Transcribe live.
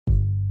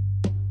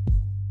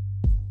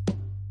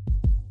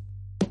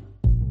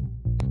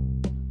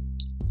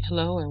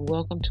Hello and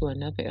welcome to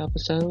another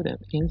episode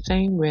of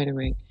Insane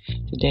Rhetoric.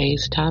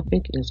 Today's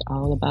topic is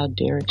all about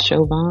Derek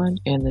Chauvin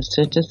and the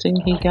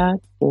sentencing he got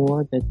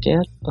for the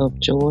death of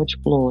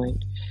George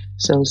Floyd.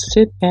 So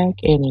sit back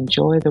and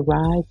enjoy the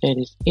ride that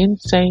is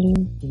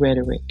Insane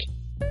Rhetoric.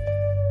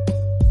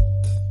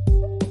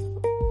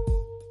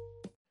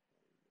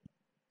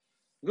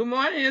 Good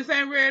morning,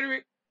 Insane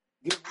Rhetoric.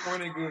 Good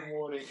morning,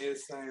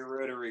 Insane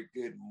Rhetoric.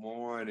 Good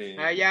morning.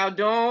 How y'all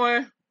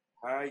doing?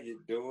 How you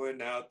doing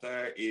out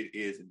there? It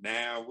is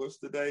now, what's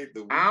the day?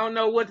 The week? I don't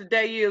know what the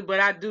day is, but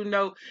I do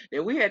know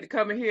that we had to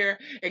come in here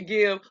and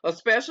give a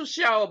special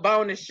show, a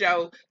bonus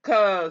show,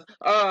 because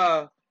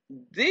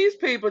these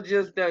people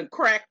just done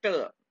cracked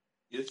up.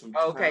 It's some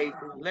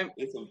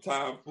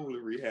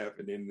tomfoolery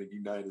happening in the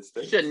United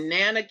States.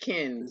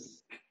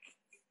 Shenanigans.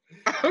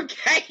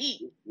 Okay.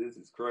 This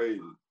is crazy.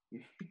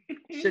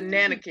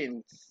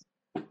 Shenanigans.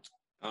 I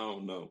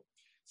don't know.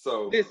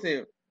 So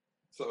listen.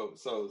 So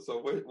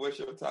what's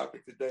your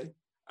topic today?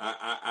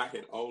 I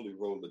can only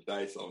roll the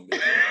dice on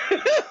this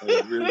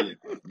and really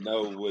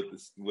know what the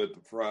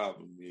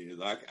problem is.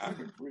 I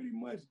can pretty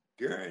much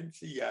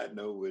guarantee I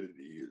know what it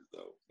is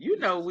though. You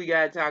know we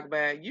gotta talk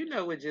about it. You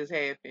know what just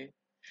happened.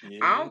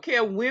 Yeah. I don't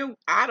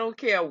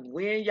care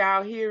when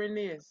y'all hearing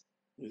this.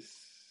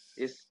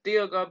 It's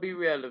still gonna be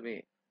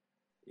relevant.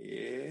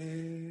 Yeah.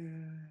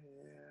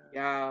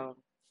 Y'all.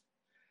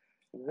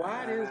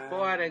 Why this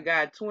boy done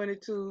got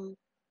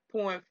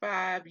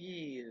 22.5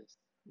 years?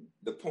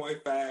 The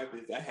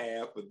 0.5 is a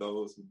half for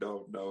those who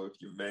don't know if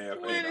your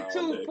math ain't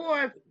all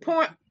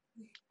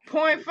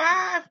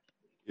 22.5?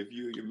 If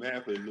your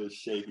math is a little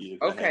shaky,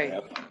 it's okay. a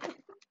half.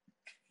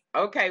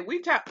 Okay,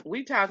 we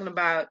talking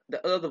about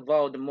the other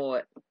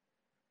Voldemort,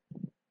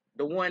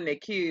 the one that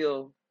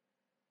killed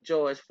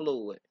George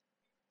Floyd.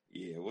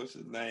 Yeah, what's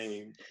his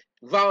name?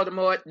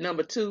 Voldemort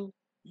number 2.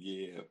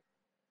 Yeah,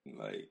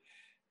 like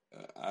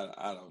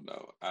I don't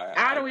know.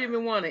 I don't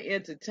even want to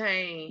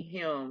entertain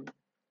him.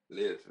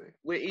 Listen,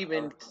 with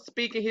even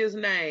speaking his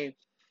name.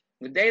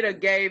 They done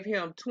gave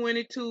him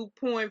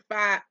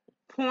 22.5.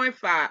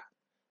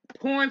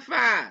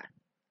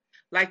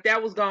 Like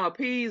that was gonna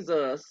appease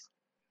us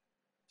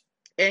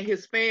and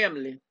his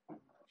family.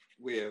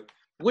 Well,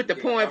 with the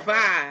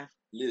 0.5.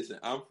 Listen,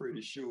 I'm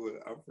pretty sure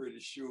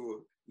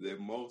that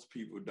most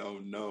people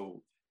don't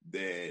know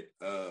that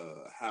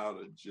how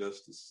the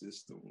justice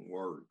system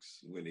works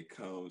when it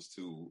comes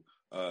to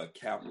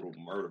capital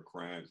murder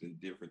crimes and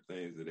different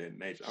things of that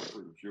nature. I'm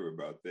pretty sure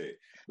about that.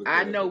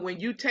 I know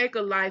when you take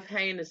a life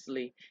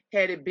heinously,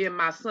 had it been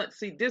my son,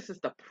 see, this is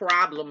the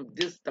problem.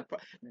 This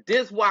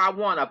why I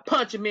want to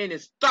punch him in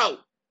his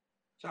throat.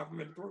 Chop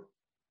him in the throat.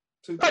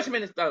 Punch him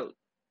in his throat.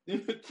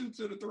 2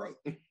 to the throat.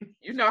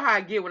 You know how I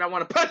get when I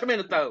want to punch him in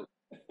the throat.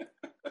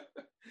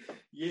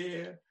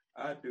 Yeah,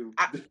 I do.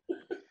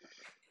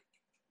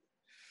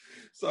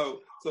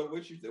 So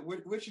what you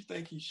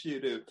think he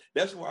should have?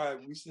 That's why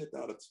we sent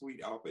out a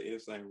tweet off of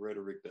Insane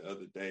Rhetoric the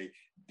other day.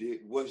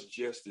 Was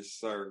justice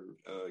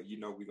served?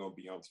 We're gonna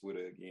be on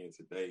Twitter again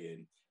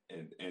today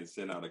and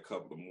send out a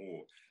couple of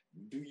more.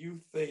 Do you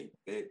think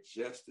that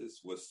justice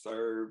was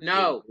served?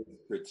 No. In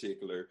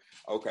particular.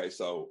 Okay,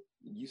 so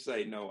you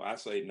say no. I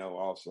say no.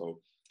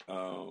 Also,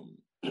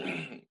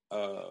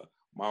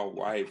 my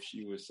wife,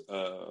 she was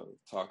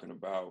talking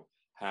about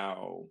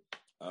how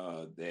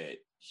that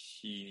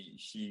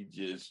she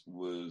just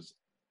was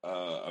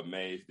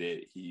amazed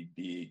that he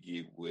did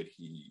get what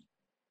he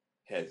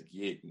has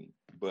gotten,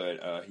 but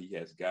he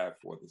has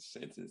got for the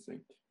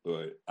sentencing.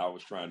 But I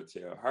was trying to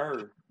tell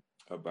her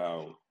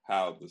about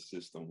how the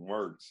system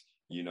works,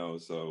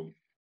 so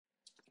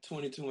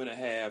 22 and a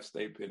half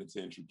state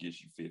penitentiary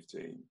gets you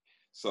 15.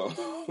 So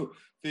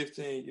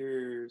 15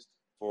 years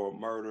for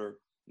murder.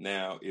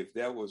 Now, if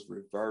it was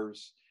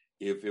reversed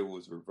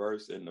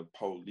and the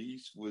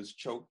police was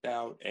choked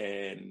out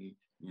and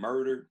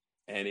murdered,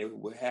 and it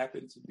would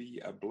happen to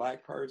be a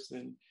black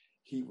person,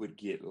 he would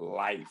get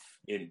life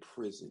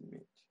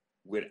imprisonment.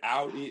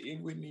 Without it, it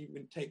wouldn't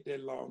even take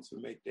that long to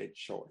make that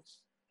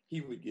choice.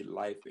 He would get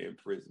life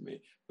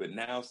imprisonment. But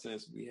now,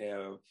 since we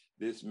have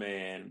this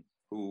man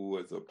who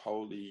was a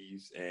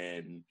police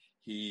and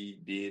he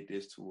did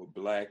this to a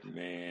black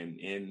man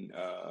in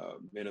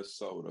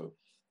Minnesota,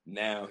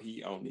 now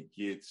he only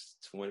gets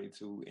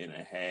 22 and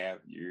a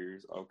half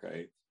years,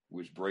 okay,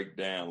 which break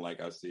down, like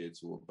I said,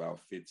 to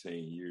about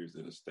 15 years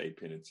in a state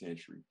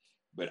penitentiary.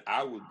 But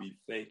I would be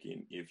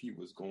thinking if he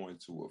was going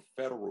to a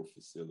federal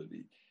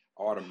facility,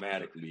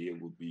 automatically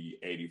it would be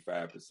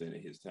 85%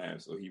 of his time.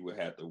 So he would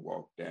have to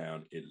walk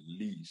down at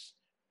least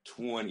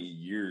 20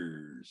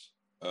 years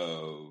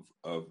of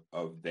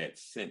that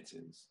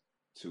sentence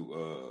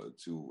to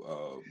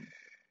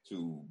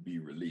be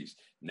released.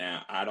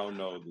 Now, I don't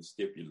know the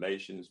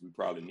stipulations. We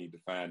probably need to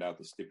find out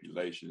the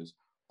stipulations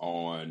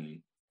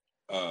on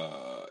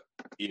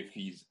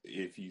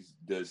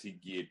does he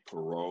get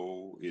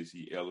parole? Is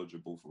he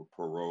eligible for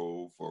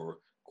parole for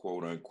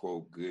quote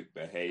unquote good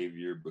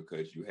behavior,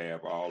 because you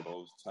have all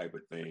those type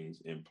of things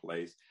in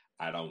place?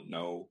 I don't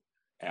know.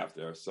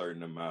 After a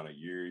certain amount of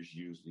years,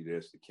 usually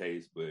that's the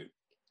case, but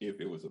if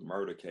it was a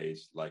murder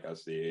case, like I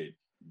said,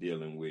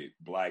 dealing with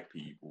black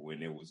people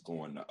and it was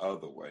going the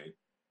other way,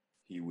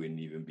 he wouldn't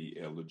even be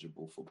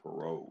eligible for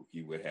parole.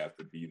 He would have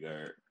to be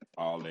there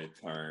all that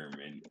term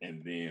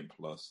and then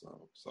plus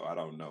some. So I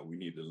don't know. We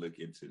need to look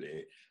into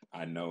that.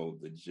 I know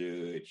the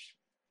judge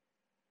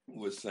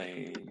was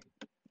saying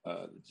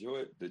the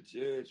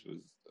judge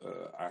was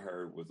I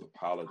heard was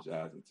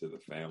apologizing to the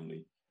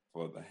family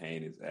for the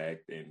heinous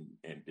act and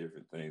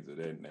different things of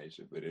that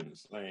nature. But in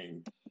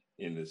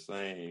the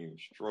same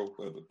stroke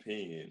of the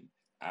pen,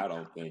 I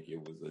don't think it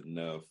was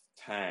enough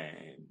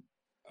time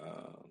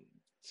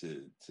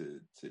to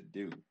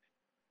do.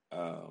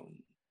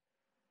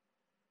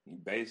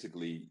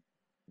 Basically,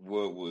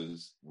 what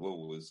was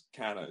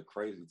kind of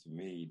crazy to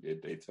me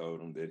that they told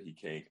him that he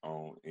can't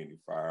own any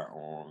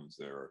firearms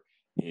or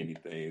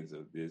anything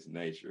of this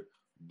nature.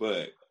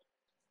 But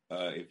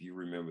if you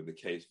remember the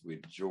case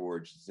with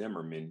George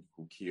Zimmerman,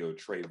 who killed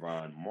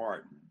Trayvon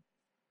Martin,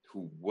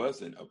 who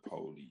wasn't a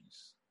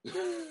police,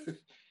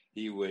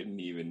 he wasn't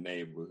even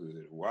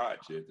neighborhood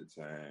watch at the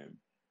time.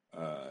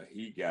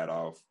 He got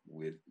off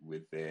with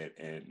that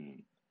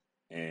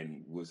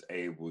and was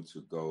able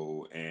to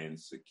go and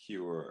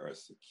secure a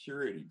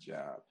security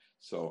job.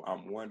 So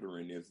I'm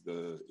wondering if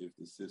the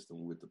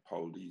system with the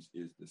police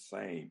is the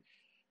same.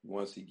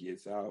 Once he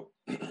gets out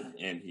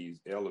and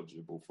he's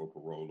eligible for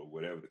parole or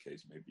whatever the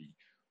case may be,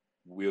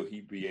 will he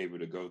be able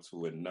to go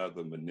to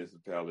another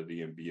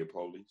municipality and be a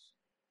police?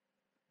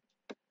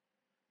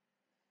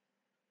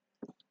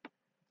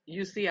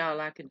 You see, all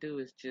I can do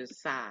is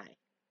just sigh.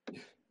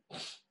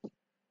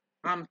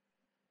 I'm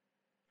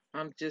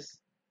just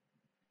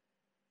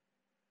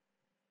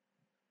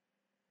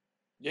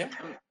yeah.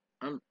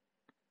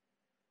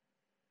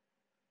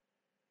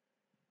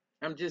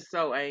 I'm just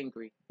so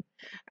angry.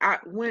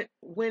 When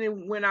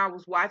I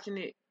was watching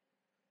it,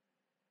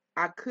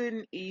 I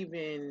couldn't.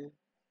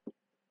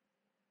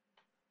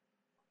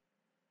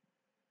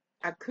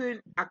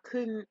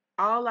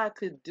 All I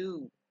could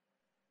do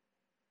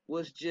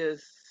was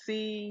just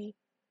see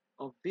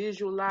or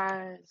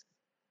visualize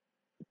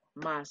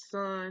my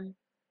son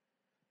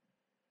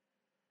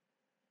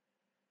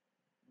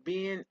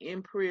being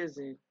in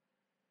prison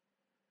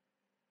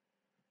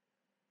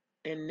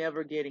and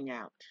never getting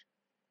out.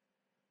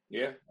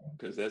 Yeah,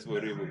 because that's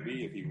what it would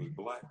be if he was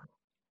black.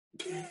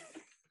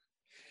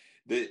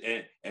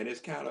 And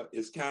it's kind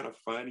of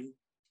funny.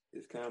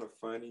 It's kind of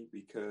funny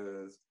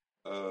because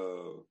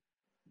of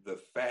the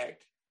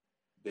fact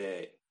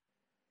that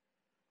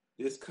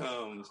this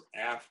comes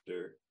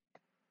after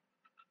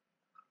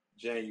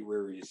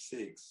January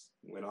 6th,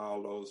 when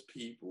all those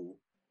people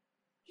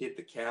hit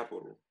the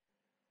Capitol,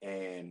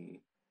 and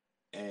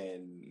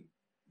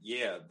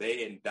yeah,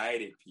 they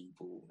indicted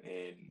people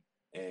and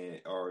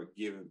are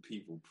giving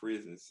people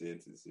prison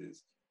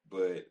sentences.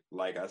 But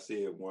like I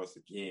said, once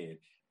again,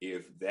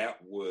 if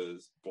that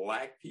was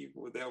black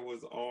people that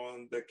was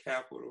on the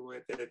Capitol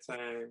at that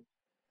time,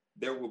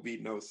 there would be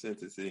no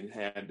sentencing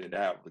handed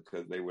out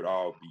because they would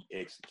all be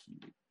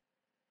executed.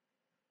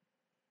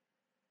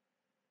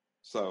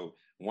 So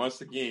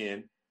once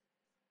again,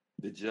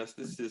 the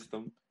justice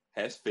system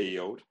has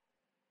failed.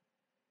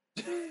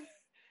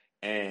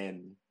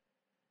 and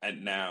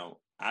now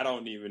I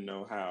don't even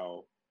know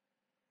how,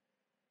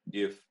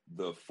 if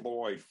the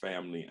Floyd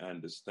family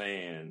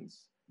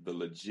understands the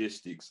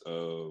logistics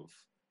of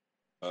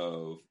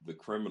the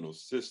criminal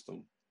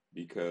system,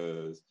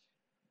 because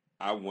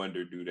I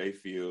wonder, do they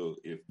feel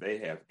if they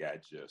have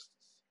got justice?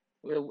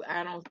 Well,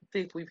 I don't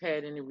think we've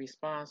had any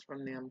response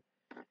from them.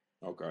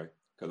 Okay,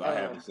 because I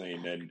haven't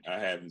seen that. I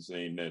haven't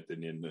seen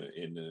nothing in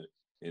the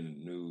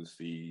news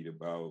feed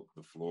about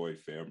the Floyd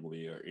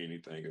family or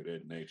anything of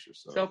that nature.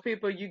 So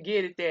people, you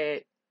get it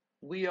that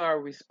we are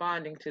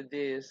responding to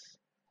this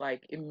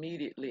like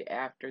immediately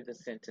after the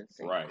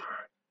sentencing.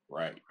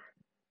 Right.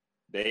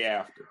 Day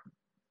after.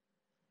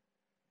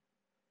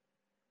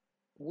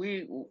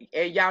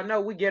 And y'all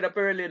know we get up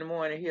early in the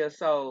morning here,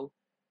 so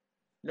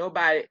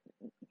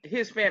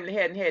his family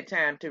hadn't had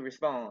time to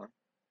respond.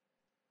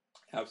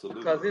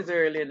 Absolutely. Because it's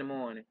early in the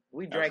morning.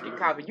 We drinking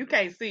coffee. You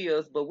can't see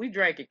us, but we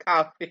drinking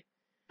coffee.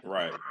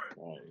 Right.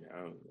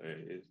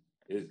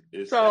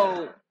 It's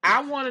so sad.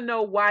 I want to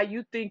know why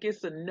you think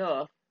it's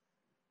enough.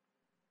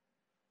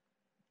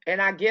 And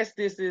I guess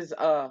this is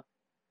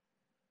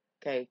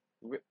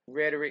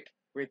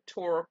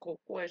rhetorical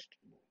question.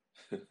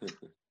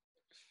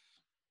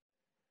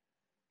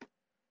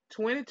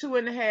 22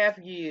 and a half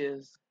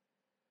years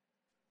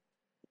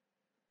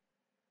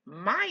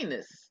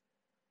minus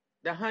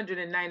the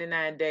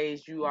 199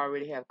 days you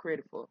already have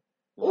credit for.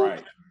 Right.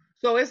 Ooh.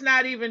 So it's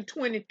not even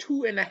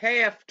 22 and a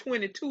half.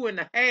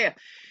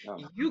 No.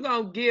 You're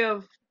going to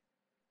give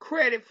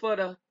credit for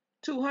the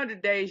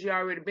 200 days you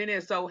already been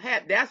in. So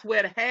that's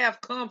where the half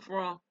come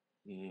from.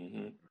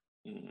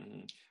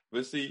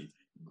 But see,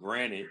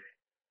 granted,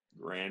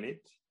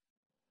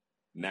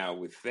 now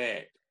with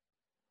that,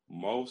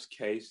 most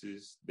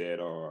cases that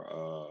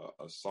are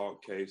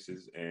assault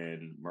cases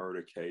and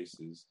murder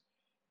cases,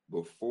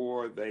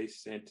 before they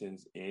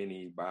sentence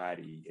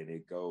anybody and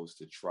it goes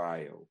to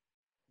trial,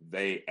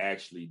 they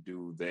actually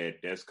do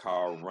that. That's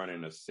called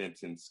running a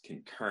sentence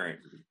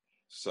concurrently.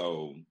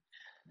 So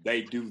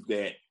they do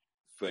that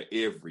for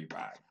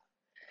everybody.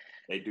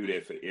 They do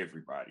that for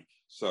everybody.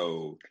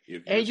 So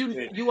if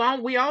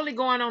we only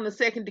going on the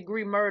second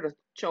degree murder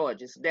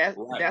charges. That's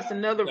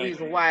another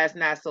reason why it's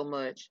not so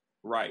much.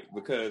 Right,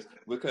 because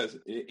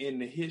in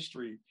the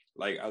history,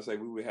 like I say,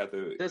 we would have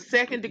the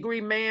second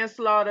degree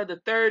manslaughter, the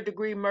third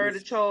degree murder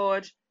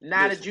charge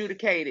not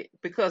adjudicated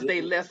because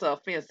they lesser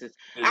offenses.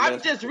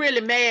 I'm just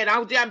really mad.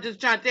 I'm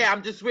just trying to tell you,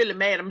 I'm just really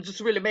mad. I'm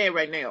just really mad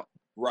right now.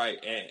 Right,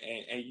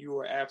 and you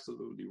are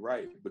absolutely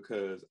right,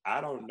 because I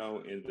don't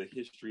know in the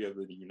history of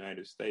the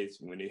United States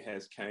when it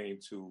has came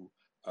to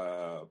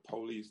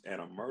police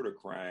and a murder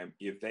crime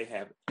if they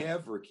have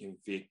ever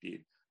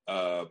convicted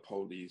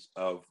police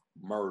of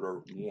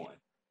murder one.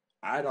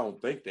 I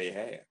don't think they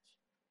have.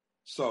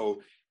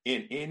 So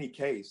in any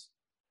case,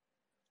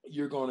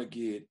 you're going to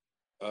get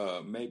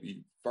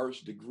maybe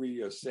first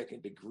degree or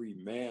second degree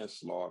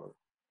manslaughter,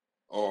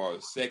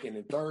 or second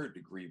and third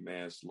degree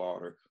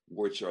manslaughter,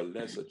 which are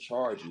lesser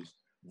charges,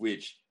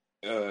 which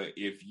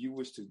if you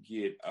was to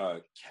get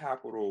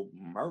capital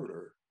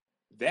murder,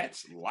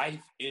 that's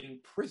life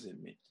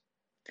imprisonment.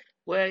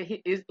 Well,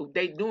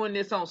 they doing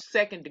this on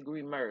second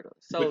degree murder.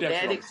 So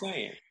that's what I'm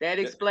saying. That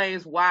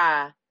explains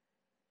why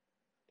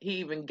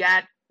he even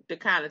got the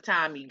kind of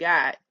time he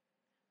got.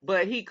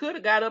 But he could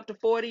have got up to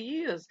 40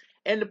 years.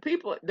 And the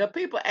people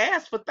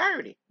asked for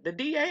 30. The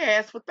DA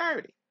asked for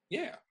 30.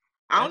 Yeah.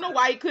 I don't know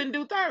why he couldn't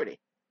do 30.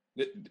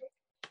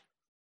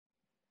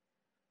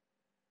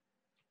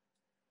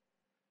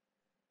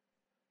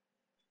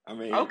 I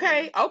mean,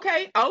 okay.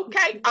 Okay.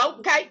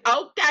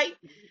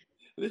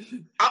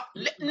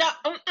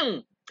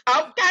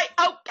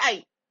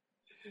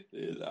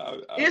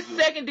 It's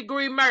second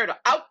degree murder.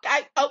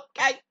 Okay.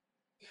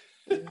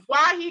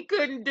 Why he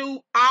couldn't do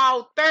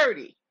all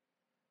 30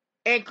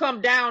 and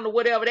come down to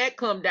whatever that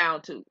come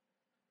down to?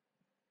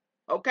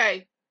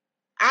 Okay.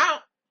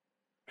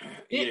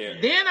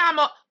 Then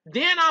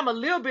I'm a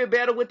little bit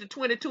better with the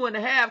 22 and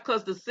a half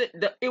because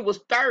it was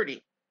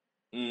 30.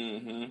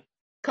 Mm-hmm.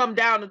 Come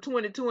down to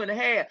 22 and a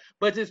half.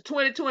 But this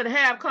 22 and a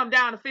half come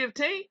down to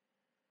 15?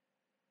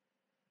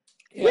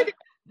 Yeah.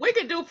 We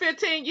can do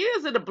 15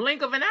 years in the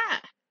blink of an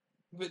eye.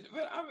 But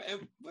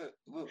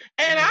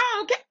and I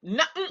don't care.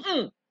 No,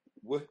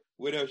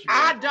 what else?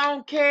 I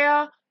don't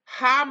care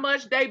how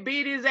much they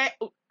beat his ass.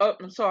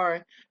 I'm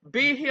sorry,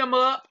 beat him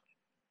up.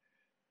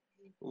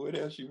 What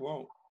else you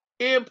want?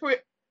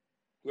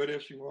 What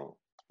else you want?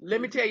 Let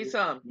me tell you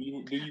something.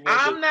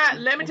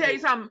 Let me tell you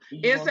something.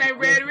 Insane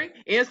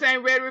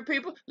rhetoric,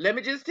 people. Let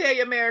me just tell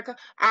you, America.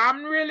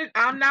 I'm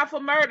not for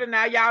murder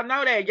now. Y'all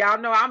know that. Y'all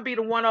know I'm be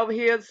the one over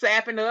here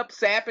sapping up,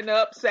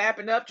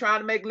 trying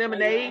to make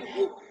lemonade.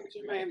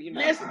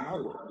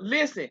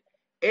 Listen.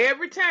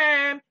 Every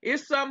time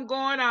it's something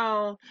going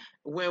on,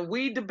 when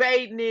we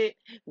debating it,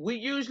 we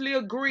usually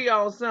agree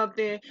on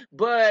something,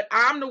 but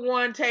I'm the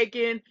one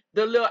taking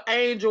the little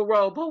angel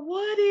role. But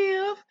what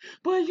if?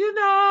 But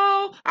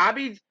I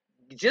be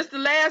just the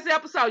last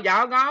episode.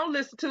 Y'all gonna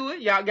listen to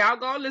it. Y'all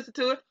gonna listen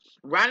to it.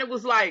 Ronnie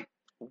was like,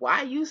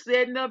 why you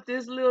setting up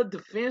this little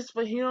defense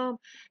for him?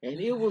 And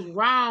it was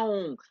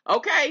wrong.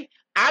 Okay.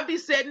 I be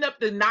setting up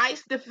the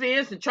nice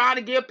defense and trying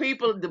to give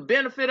people the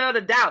benefit of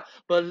the doubt.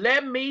 But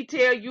let me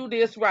tell you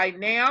this right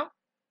now.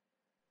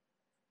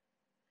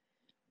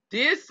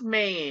 This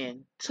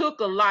man took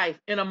a life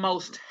in a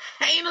most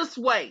heinous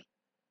way.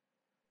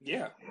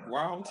 Yeah,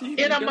 why on TV?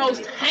 In a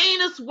most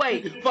heinous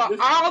way for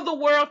all the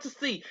world to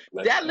see.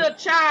 That little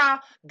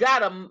child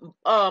got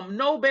a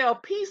Nobel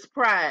Peace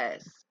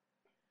Prize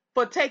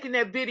for taking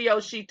that video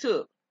she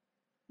took.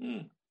 You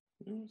know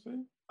what I'm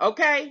saying?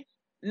 Okay?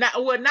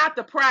 Not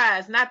the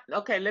prize.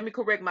 Let me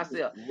correct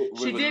myself.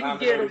 She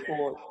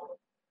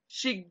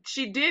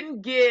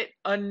didn't get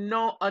a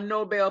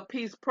Nobel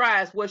Peace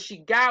Prize. What she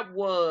got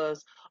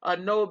was a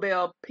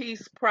Nobel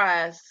Peace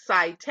Prize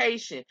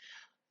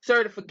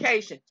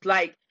certification.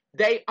 Like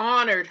they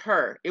honored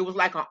her. It was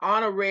like an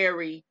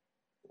honorary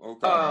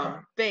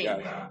thing.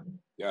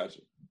 Gotcha.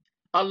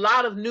 A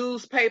lot of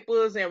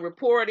newspapers and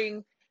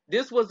reporting.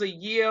 This was a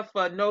year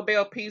for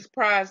Nobel Peace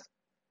Prize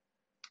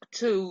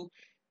to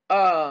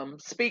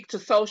speak to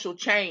social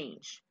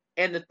change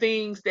and the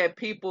things that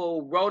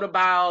people wrote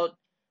about,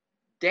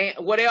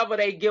 whatever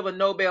they give a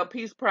Nobel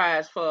Peace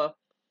Prize for,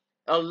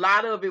 a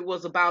lot of it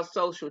was about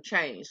social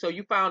change. So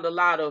you found a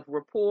lot of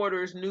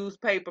reporters,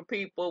 newspaper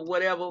people,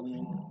 whatever,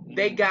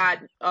 they got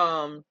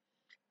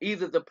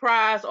either the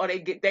prize or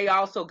they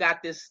also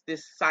got this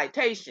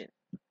citation.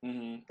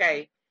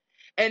 Okay.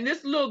 And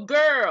this little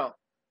girl,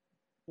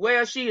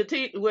 she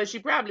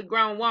probably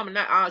grown woman,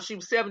 she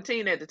was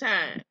 17 at the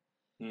time.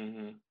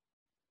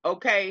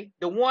 Okay,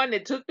 the one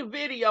that took the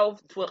video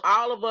for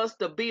all of us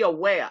to be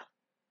aware.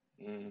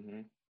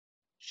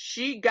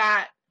 She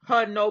got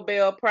her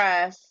Nobel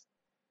Prize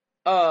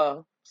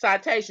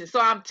citation.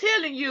 So I'm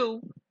telling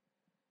you,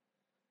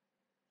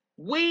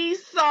 we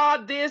saw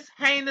this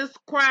heinous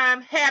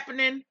crime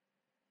happening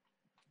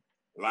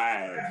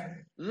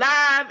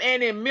live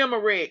and in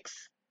Memorex.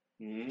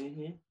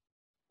 Mm-hmm.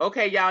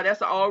 Okay, y'all,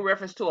 that's an old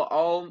reference to an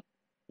old.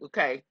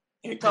 Okay,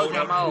 And told you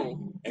Kodak I'm too.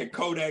 old. And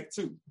Kodak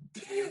too.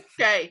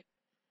 Okay,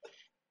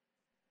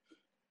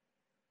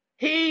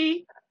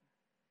 he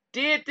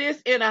did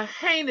this in a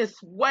heinous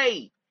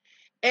way,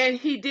 and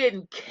he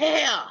didn't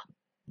care.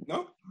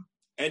 No.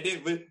 And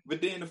then,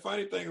 but then the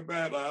funny thing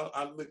about it,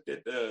 I looked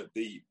at the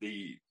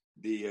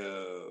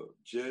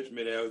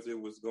judgment as it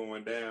was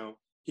going down.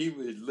 He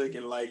was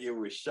looking like it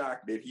was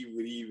shocked that he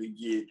would even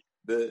get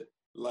the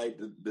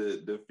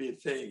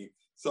 15.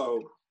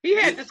 So he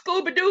had the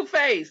Scooby Doo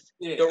face.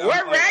 Yeah, the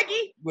what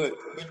raggy? But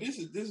this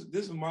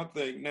is my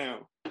thing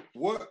now.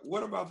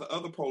 What about the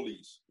other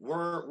police?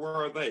 Where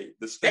are they?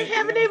 The state. We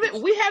haven't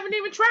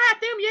even tried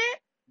them yet.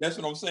 That's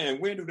what I'm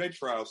saying. When do their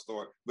trials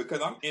start?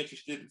 Because I'm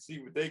interested to see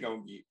what they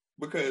gonna get.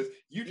 Because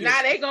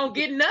now they gonna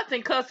get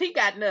nothing because he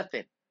got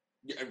nothing.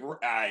 Yeah,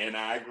 and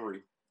I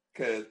agree.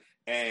 Cause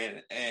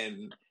and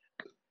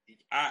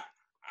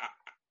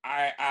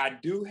I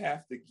do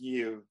have to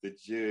give the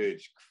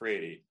judge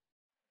credit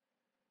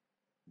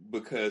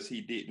because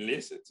he didn't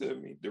listen to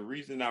me. The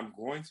reason I'm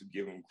going to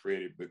give him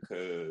credit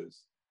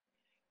because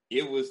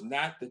it was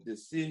not the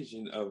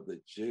decision of the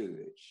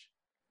judge.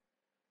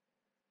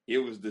 It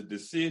was the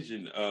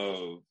decision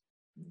of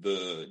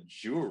the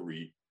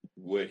jury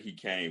what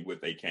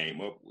they came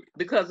up with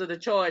because of the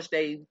charge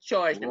they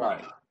charged him.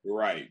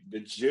 Right. The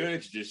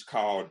judge just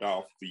called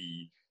off but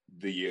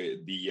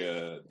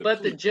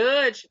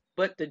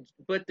the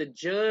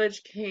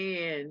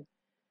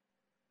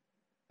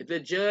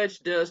judge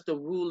does the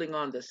ruling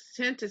on the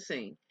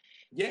sentencing.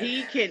 Yeah.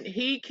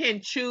 He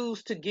can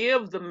choose to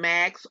give the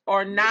max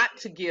or not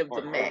to give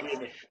the max.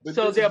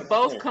 So they're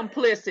both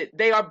complicit.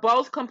 They are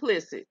both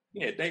complicit.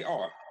 Yeah, they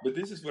are. But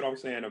this is what I'm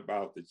saying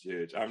about the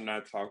judge. I'm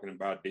not talking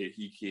about that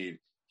he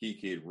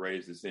could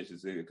raise the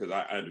sentence because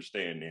I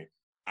understand that.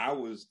 I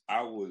was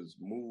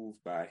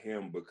moved by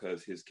him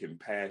because his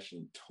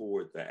compassion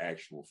toward the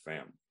actual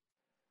family.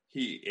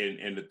 He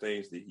and the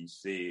things that he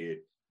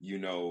said,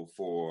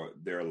 for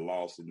their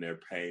loss and their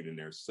pain and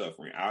their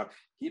suffering.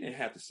 He didn't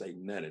have to say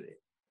none of that.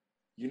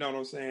 You know what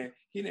I'm saying?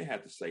 He didn't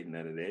have to say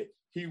none of that.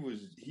 He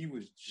was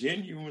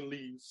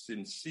genuinely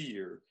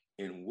sincere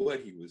in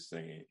what he was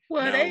saying.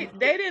 Well, now,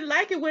 they didn't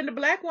like it when the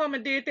black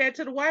woman did that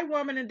to the white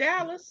woman in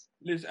Dallas.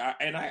 Listen,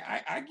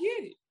 I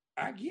get it.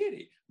 I get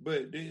it.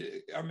 But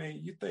I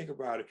mean, you think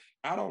about it.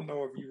 I don't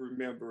know if you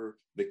remember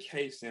the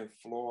case in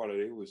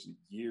Florida. It was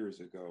years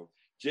ago.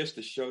 Just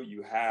to show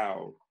you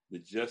how the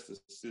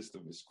justice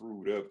system is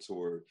screwed up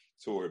toward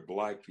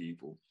black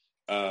people.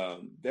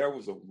 There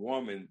was a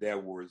woman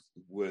that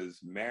was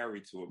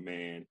married to a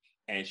man,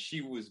 and she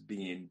was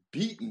being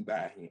beaten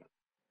by him.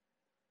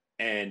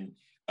 And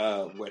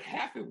what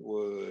happened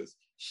was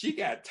she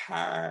got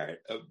tired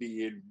of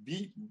being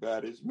beaten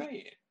by this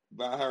man,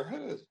 by her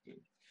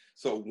husband.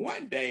 So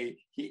one day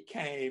he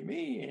came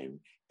in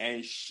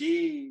and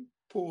she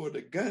pulled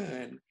a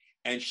gun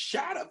and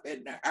shot up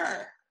in the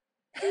air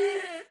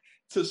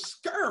to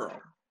scare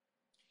him.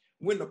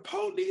 When the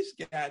police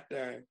got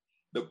there,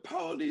 the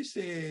police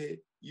said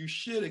you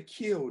should have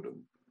killed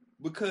him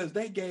because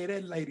they gave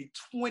that lady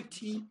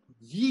 20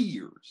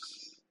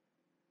 years.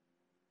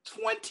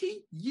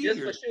 20 years.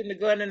 Just for shooting the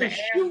gun in the air?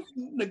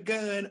 Shooting the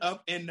gun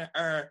up in the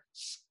air,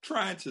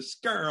 trying to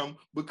scare him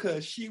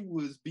because she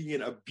was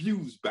being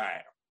abused by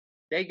him.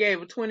 They gave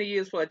her 20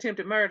 years for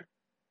attempted murder.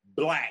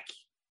 Black.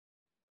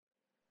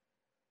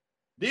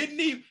 Didn't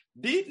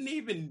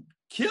even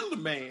kill the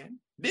man.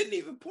 Didn't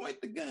even point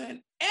the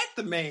gun at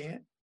the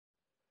man.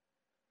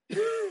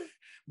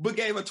 But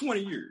gave her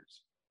 20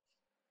 years.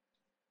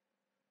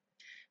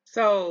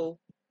 So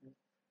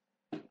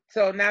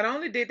not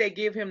only did they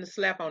give him the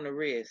slap on the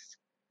wrist,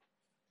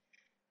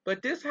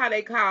 but this is how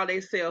they call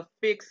themselves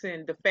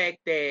fixing the fact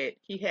that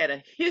he had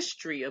a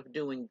history of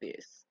doing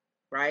this,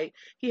 right?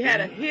 He had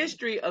a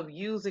history of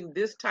using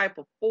this type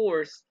of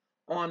force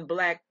on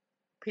black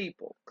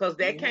people because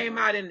that came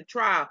out in the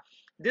trial.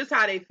 This is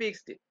how they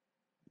fixed it.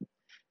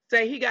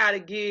 Say he got to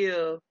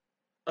give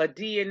a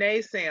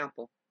DNA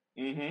sample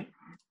and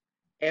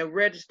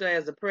register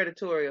as a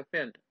predatory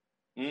offender.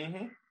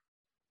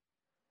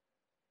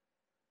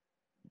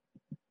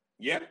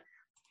 Yep.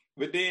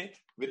 But then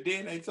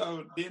they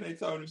told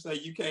him, say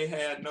you can't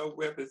have no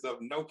weapons of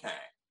no kind.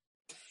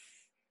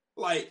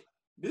 Like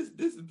this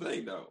is the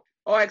thing though.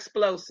 Or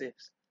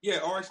explosives. Yeah,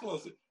 or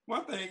explosive.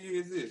 My thing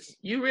is this.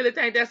 You really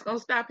think that's gonna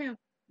stop him?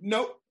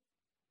 Nope.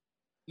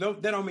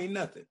 That don't mean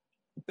nothing.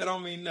 That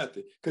don't mean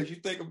nothing. Because you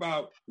think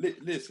about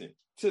listen,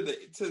 to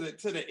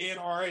the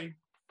NRA,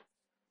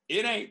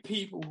 it ain't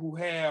people who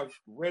have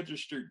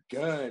registered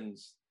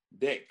guns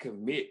that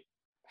commit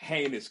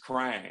heinous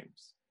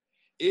crimes.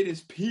 It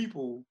is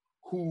people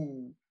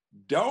who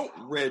don't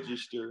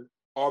register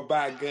or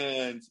buy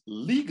guns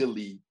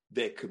legally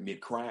that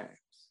commit crimes.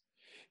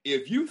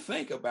 If you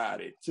think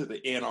about it, to the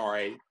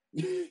NRA,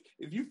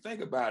 if you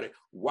think about it,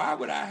 why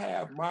would I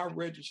have my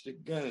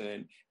registered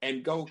gun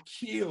and go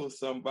kill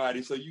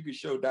somebody so you can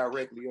show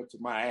directly up to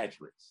my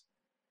address?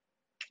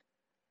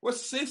 What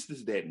sense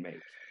does that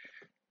make?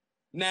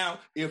 Now,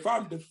 if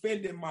I'm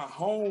defending my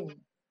home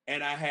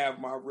and I have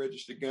my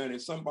registered gun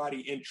and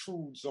somebody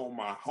intrudes on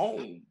my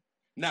home,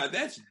 now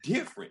that's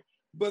different.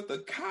 But the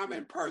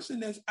common person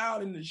that's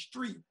out in the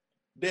street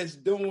that's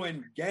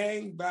doing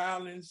gang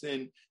violence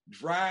and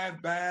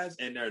drive-bys,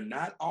 and they're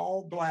not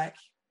all black,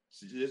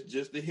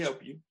 just to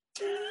help you.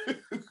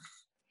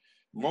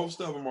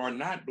 Most of them are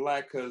not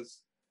black because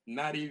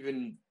not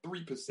even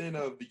 3%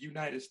 of the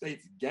United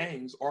States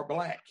gangs are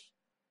black.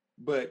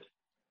 But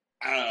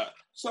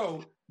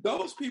so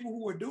those people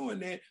who are doing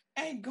that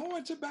ain't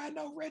going to buy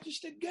no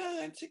registered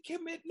gun to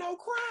commit no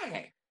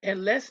crime.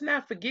 And let's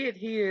not forget,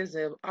 he is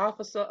an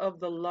officer of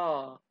the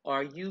law,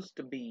 or used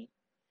to be.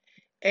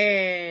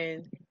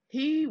 And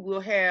he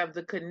will have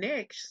the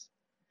connects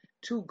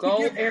to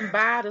go and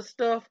buy the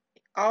stuff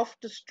off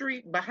the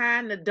street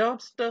behind the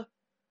dumpster.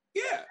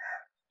 Yeah.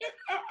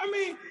 I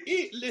mean,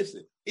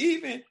 listen,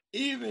 even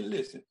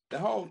listen, the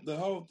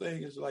whole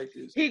thing is like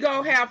this. He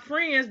gonna have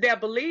friends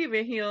that believe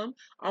in him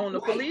on the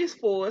police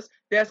force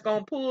that's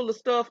gonna pull the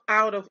stuff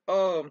out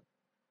of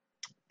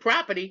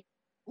property.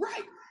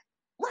 Right.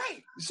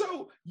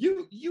 So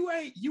you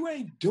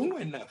ain't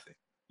doing nothing.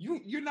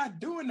 You're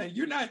not doing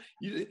that.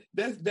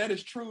 That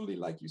is truly,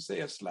 like you say,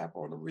 a slap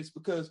on the wrist,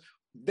 because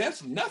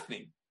that's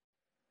nothing.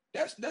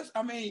 That's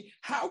I mean,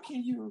 how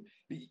can you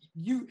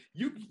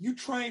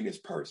train this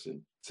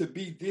person to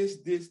be this,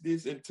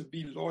 and to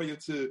be loyal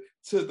to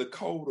the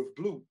code of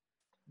blue,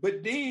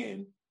 but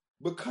then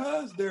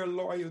because they're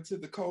loyal to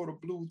the code of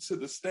blue, to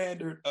the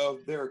standard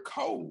of their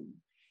code,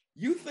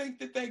 you think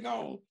that they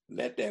gonna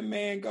let that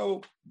man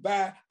go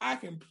by? I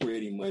can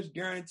pretty much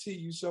guarantee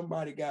you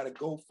somebody got a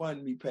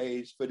GoFundMe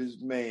page for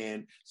this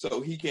man so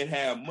he can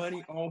have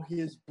money on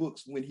his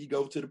books when he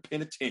goes to the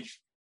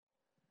penitentiary.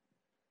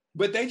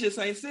 But they just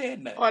ain't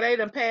said nothing. Or they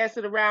done pass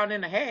it around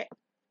in a hat.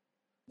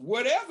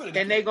 Whatever.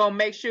 And they gonna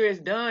make sure it's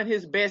done,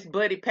 his best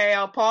buddy,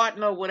 pal,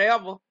 partner,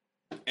 whatever.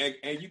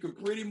 And you can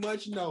pretty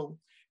much know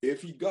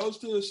if he goes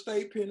to a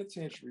state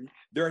penitentiary,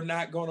 they're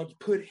not gonna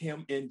put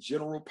him in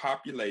general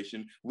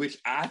population, which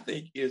I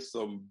think is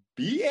some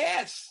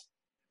BS.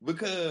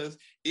 Because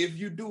if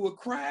you do a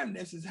crime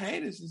that's as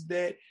heinous as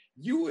that,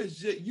 you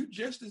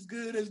just as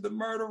good as the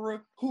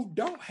murderer who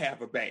don't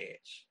have a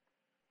badge.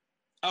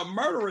 A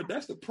murderer,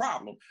 that's the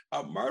problem.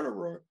 A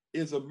murderer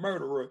is a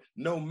murderer,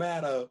 no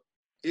matter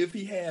if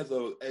he has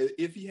a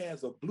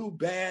blue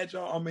badge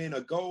on, I mean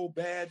a gold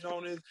badge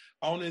on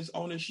his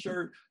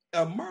shirt.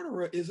 A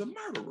murderer is a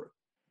murderer.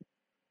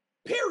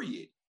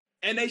 Period.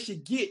 And they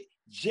should get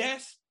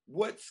just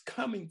what's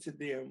coming to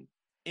them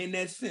in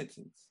that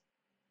sentence.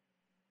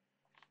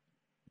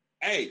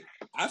 Hey,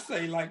 I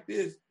say like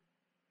this: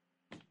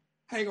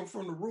 hang them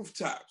from the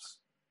rooftops.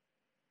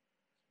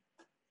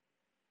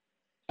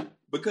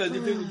 Because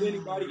if it was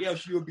anybody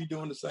else, you would be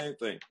doing the same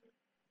thing.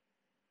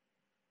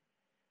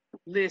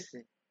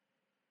 Listen,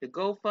 the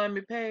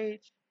GoFundMe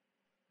page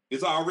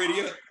is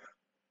already up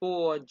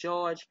for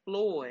George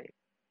Floyd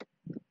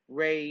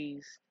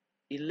raised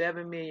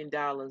 $11 million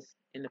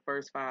in the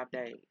first 5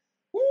 days.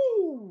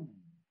 Woo!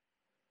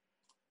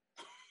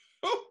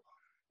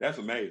 That's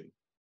amazing.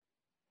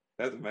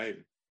 That's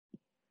amazing.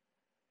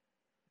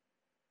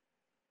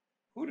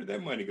 Who did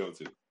that money go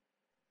to?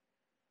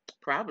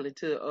 Probably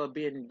to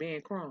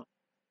Ben Crump.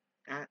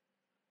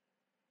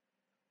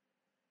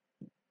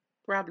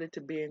 Probably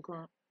to Ben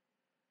Crump.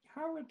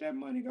 How would that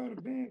money go to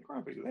Ben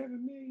Crump?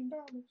 $11 million.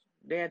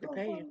 They had to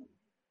pay him.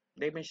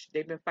 They've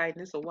been fighting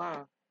this a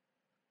while.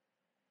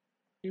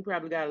 He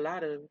probably got a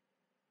lot of it,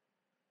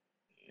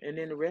 and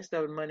then the rest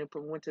of the money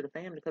went to the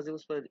family because it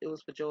was for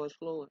George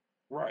Floyd.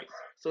 Right.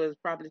 So it's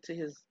probably to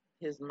his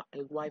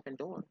wife and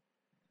daughter.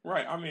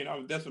 Right. I mean,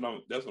 that's what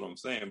I'm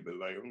saying. But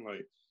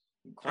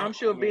I'm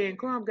sure Ben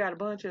Crump got a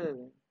bunch of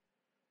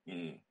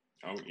it.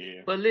 Oh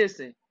yeah. But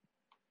listen.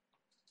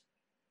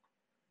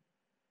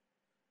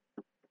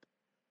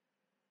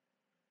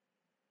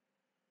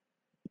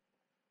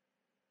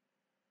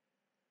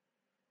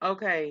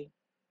 Okay,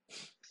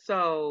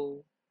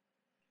 so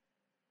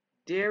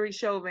Derek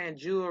Chauvin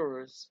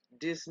jurors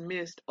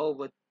dismissed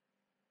over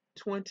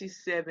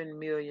 $27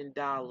 million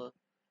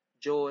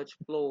George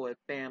Floyd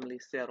family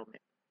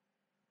settlement.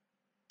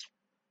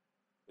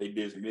 They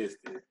dismissed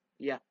it.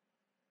 Yeah.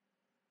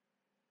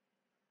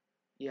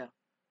 Yeah.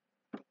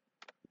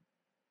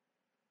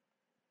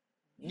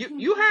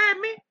 You heard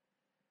me?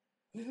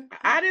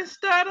 I didn't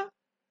stutter.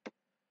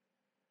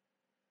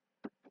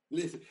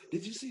 Listen,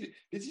 did you see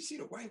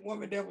the white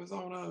woman that was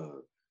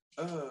on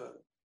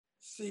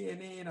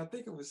CNN? I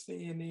think it was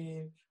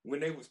CNN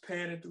when they was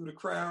panning through the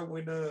crowd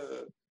when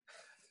the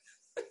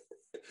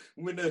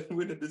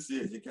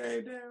decision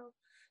came down.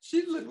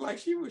 She looked like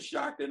she was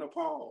shocked and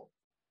appalled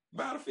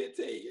by the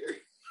 15-year.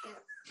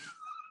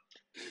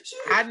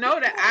 I know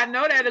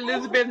that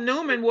Elizabeth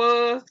Newman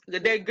was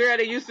that girl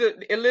that used to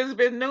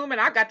Elizabeth Newman.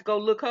 I got to go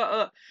look her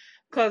up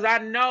because I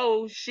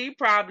know she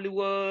probably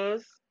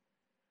was.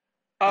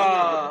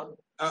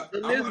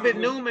 Elizabeth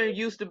Newman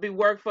used to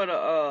work for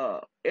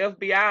the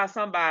FBI or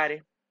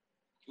somebody.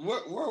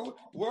 Where was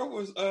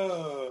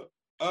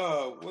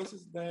what's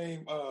his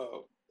name?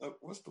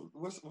 what's the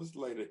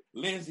lady?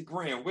 Lindsey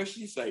Graham. What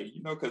she say?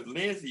 You know, because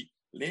Lindsey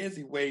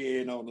weigh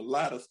in on a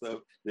lot of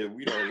stuff that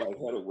we don't like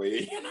her to weigh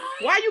in.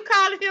 Why you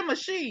calling him a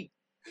she?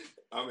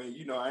 I mean,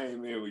 you know, I ain't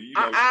mean, you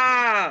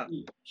know,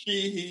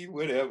 she, he,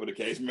 whatever the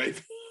case may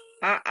be.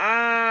 I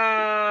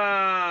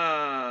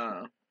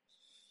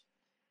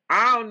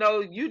don't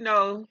know. You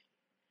know,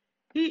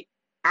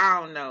 I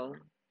don't know.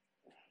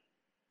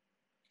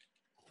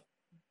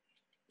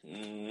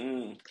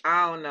 Mm-hmm.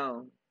 I don't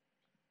know.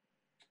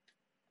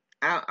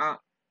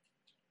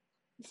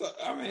 So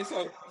I mean,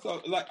 so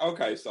like,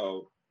 okay,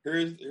 so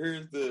here's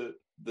the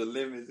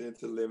lemons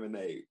into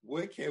lemonade.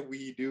 What can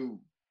we do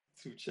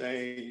to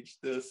change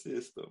the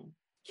system?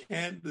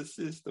 Can the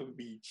system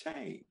be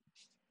changed?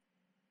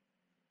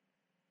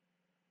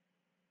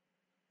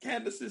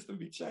 Can the system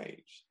be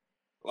changed?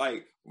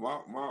 Like my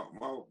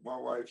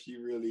wife, she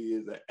really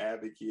is an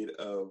advocate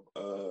of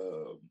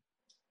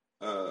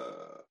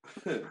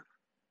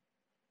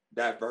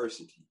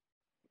diversity,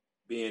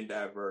 being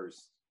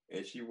diverse,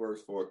 and she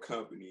works for a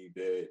company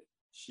that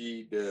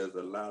she does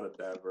a lot of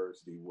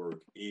diversity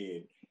work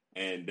in,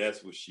 and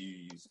that's what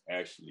she's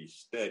actually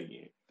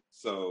studying.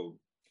 So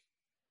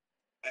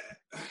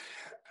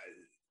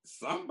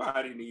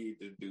somebody needs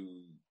to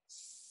do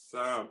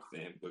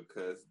something,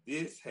 because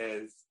this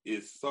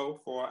is so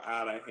far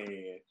out of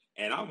hand.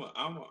 And I'm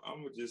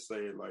gonna just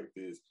say it like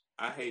this.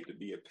 I hate to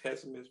be a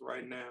pessimist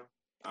right now.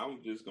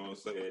 I'm just gonna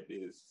say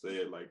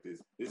it like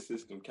this. This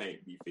system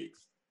can't be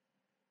fixed.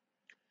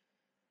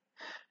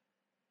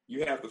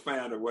 You have to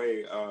find a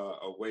way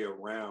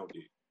around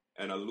it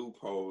and a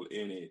loophole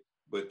in it.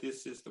 But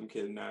this system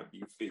cannot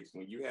be fixed.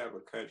 When you have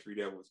a country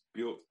that was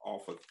built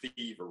off of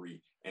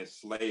thievery and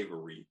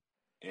slavery,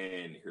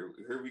 and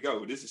here we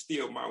go. This is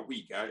still my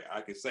week.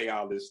 I can say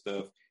all this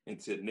stuff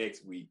until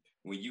next week.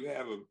 When you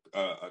have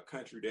a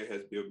country that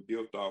has been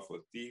built off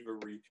of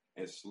thievery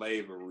and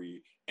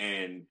slavery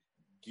and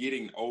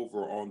getting over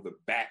on the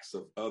backs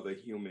of other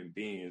human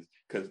beings,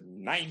 because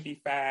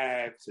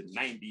 95 to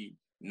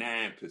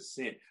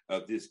 99%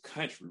 of this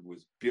country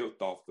was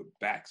built off the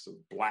backs of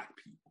Black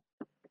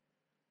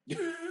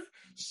people.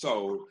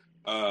 So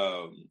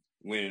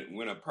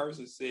when a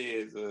person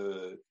says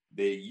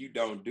that you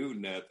don't do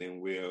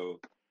nothing, well,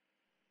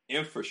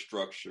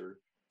 infrastructure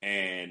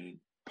and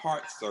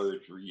heart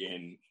surgery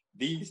and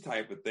these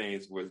type of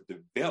things was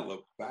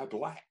developed by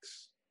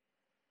Blacks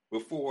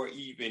before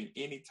even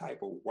any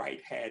type of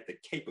white had the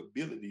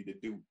capability to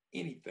do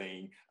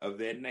anything of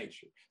that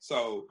nature.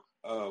 So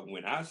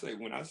when I say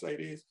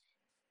this,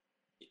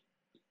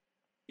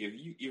 if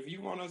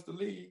you want us to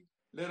leave,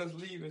 let us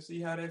leave and see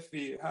how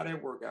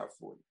that work out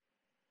for you.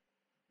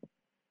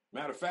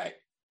 Matter of fact,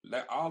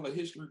 like all the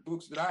history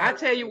books that I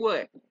tell you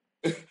what.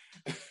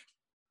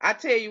 I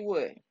tell you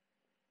what.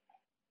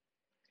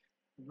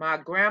 My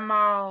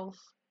grandmas,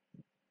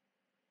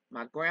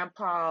 my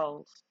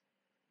grandpas,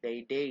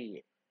 they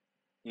dead.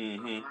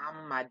 Mm-hmm. My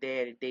mama, my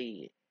daddy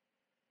dead.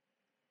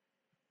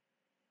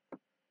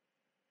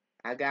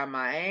 I got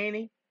my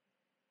auntie.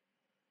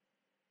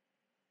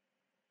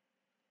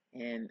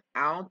 And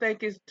I don't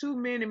think it's too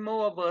many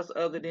more of us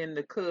other than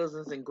the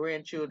cousins and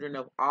grandchildren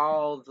of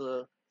all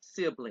the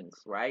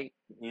siblings, right?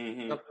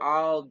 Mm-hmm. Of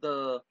all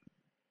the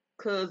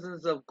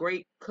cousins of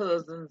great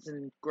cousins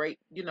and great,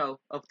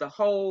 of the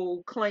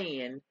whole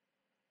clan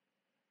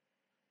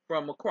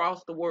from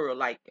across the world.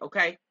 Like,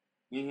 okay?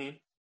 Mm-hmm.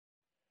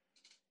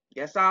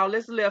 That's all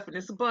that's left, and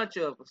it's a bunch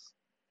of us.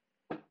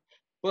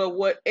 But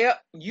what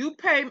you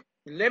pay,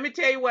 let me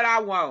tell you what I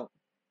want.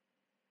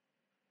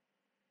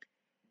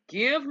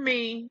 Give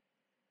me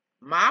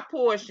my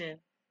portion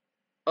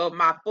of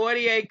my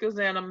 40 acres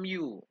and a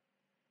mule.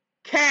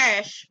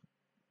 Cash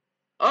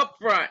up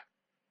front.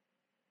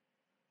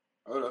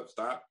 Hold up,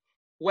 stop.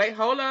 Wait,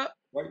 hold up.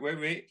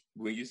 Wait.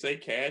 When you say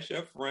cash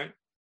up front,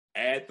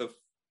 add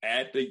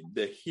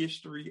the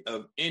history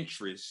of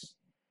interest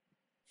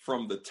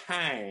from the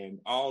time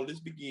all this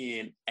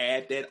began,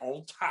 add that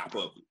on top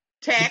of it.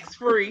 Tax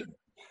free.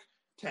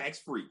 Tax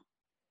free.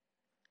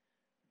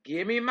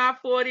 Give me my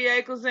 40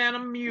 acres and a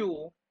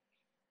mule,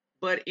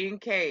 but in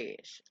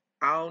cash.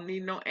 I don't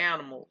need no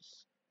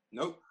animals.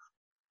 Nope.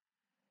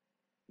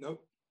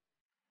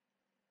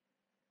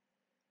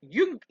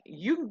 You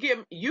can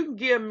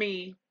give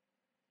me,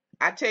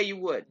 I tell you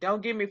what,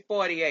 don't give me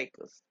 40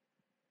 acres.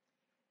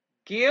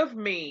 Give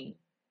me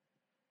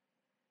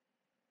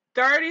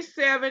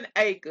 37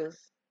 acres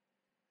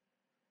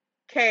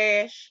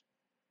cash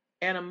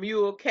and a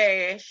mule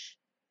cash,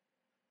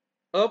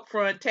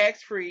 upfront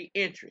tax-free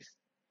interest.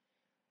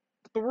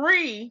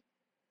 3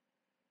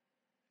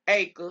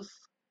 acres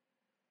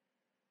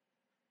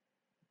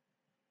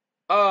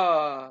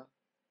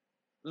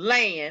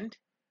land,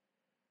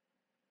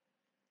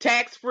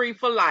 tax-free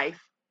for life.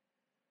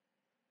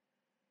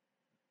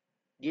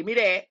 Give me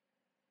that.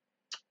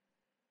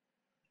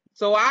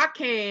 So I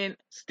can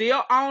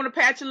still own a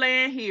patch of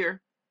land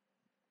here,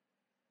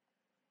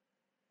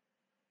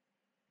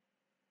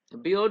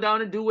 build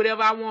on it, do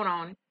whatever I want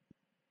on it.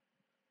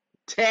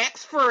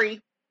 Tax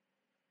free.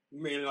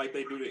 You mean like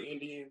they do the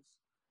Indians?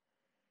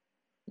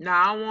 No,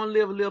 I don't want to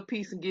live a little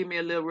piece and give me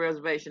a little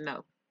reservation.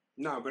 No.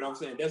 No, but I'm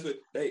saying that's what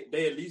they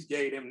at least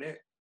gave them that.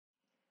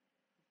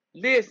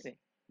 Listen.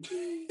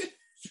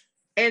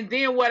 And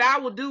then what I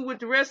will do with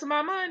the rest of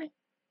my money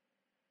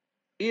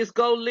is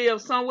go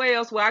live somewhere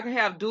else where I can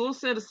have dual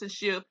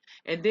citizenship,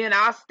 and then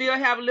I'll still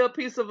have a little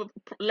piece of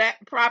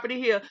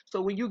property here.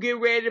 So when you get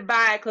ready to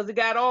buy it, because it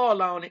got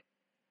oil on it,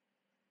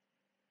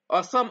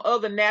 or some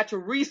other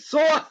natural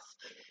resource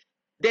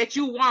that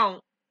you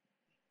want,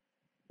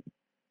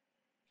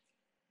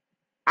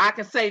 I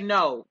can say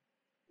no.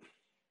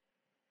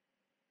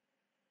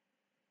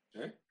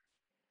 Okay.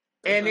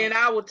 And then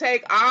I will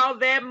take all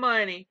that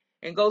money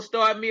and go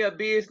start me a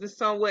business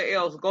somewhere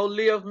else. Go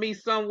live me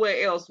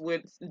somewhere else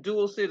with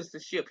dual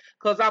citizenship.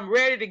 Because I'm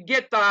ready to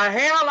get the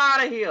hell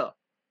out of here.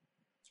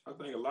 I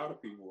think a lot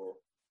of people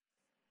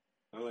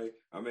are.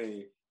 I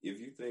mean, if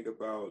you think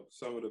about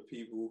some of the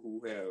people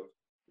who have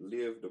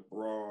lived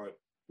abroad,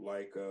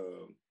 like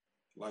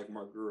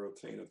my girl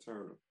Tina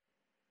Turner.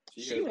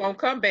 She won't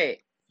come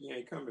back. She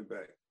ain't coming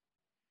back.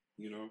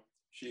 You know,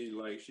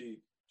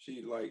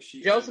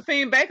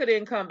 Josephine Baker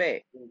didn't come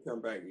back. Didn't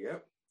come back.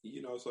 Yep.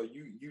 You know, so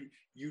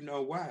you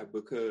know why?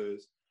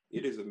 Because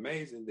it is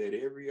amazing that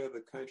every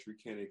other country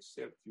can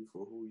accept you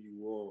for who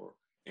you are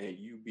and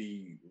you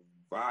be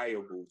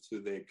viable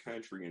to that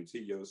country and to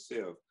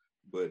yourself.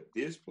 But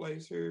this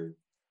place here,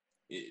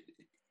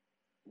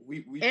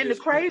 we and the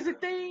crazy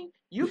thing,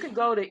 you can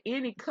go to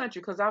any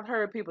country, because I've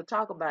heard people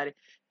talk about it.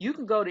 You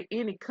can go to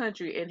any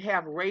country and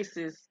have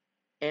racist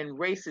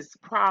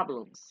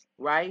problems,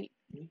 right?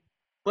 Mm-hmm.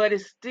 But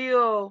it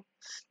still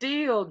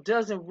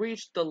doesn't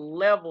reach the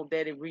level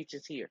that it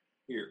reaches here.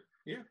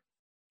 Yeah.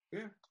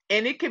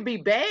 And it can be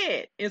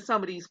bad in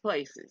some of these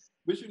places.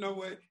 But you know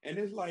what? And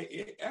it's like,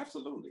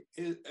 absolutely.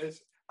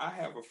 I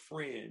have a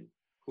friend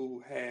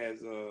who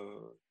has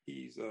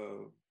he's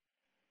a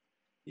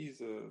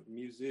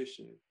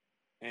musician,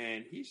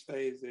 and he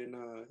stays in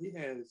he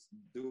has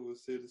dual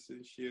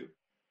citizenship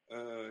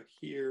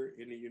here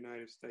in the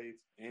United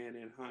States and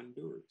in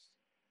Honduras.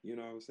 You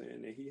know what I'm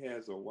saying? And he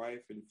has a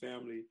wife and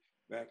family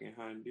back in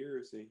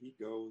Honduras, and he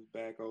goes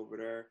back over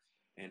there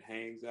and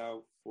hangs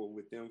out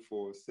with them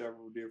for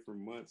several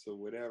different months or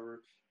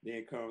whatever,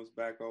 then comes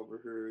back over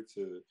here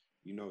to,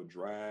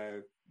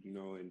 drive,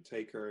 and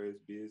take care of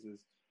his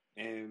business.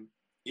 And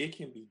it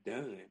can be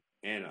done.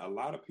 And a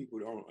lot of people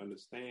don't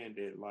understand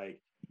that, like,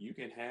 you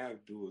can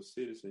have dual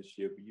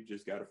citizenship. You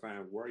just got to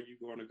find where you're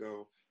going to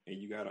go, and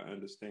you got to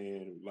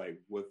understand, like,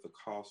 what the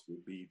cost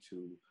would be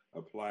to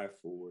apply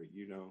for it,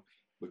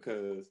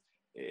 because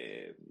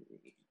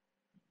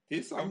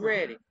this. I'm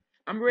ready.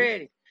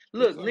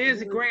 Look,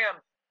 Lindsey Graham,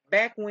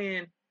 back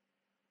when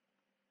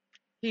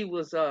he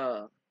was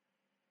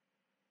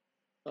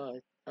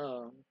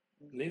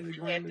Lindsey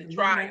Graham had the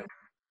trial.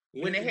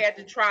 When they had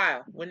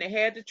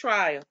the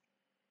trial,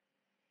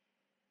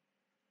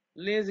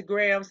 Lindsey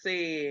Graham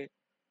said,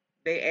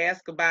 they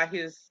asked about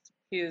his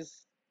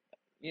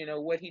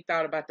what he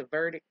thought about the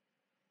verdict.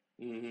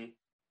 Mm-hmm.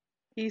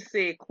 He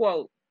said,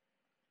 quote,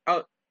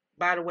 oh,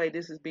 by the way,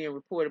 this is being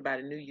reported by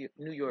the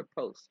New York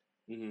Post.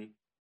 Mm-hmm.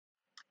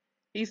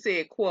 He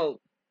said, quote,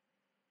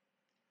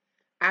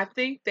 I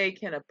think they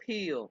can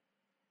appeal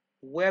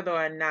whether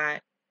or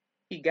not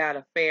he got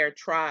a fair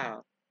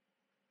trial.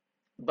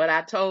 But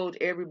I told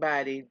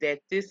everybody that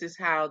this is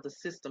how the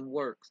system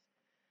works.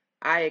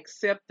 I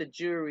accept the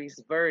jury's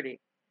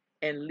verdict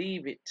and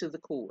leave it to the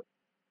court.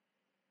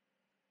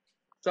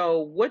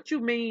 So what you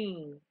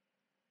mean?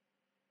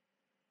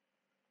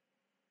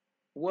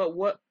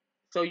 What?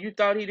 So you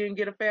thought he didn't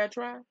get a fair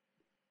trial?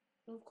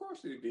 Of course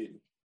he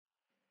didn't.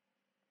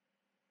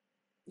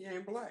 He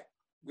ain't black.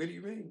 What do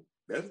you mean?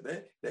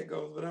 That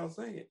goes without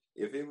saying.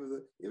 If it was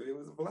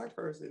a black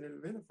person, it'd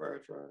have been a fair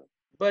trial.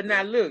 But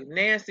now look,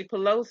 Nancy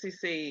Pelosi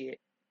said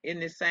in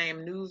the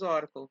same news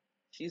article,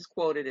 she's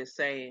quoted as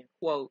saying,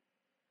 quote,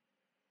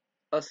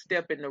 a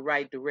step in the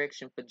right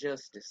direction for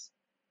justice.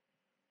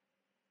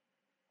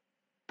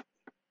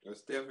 A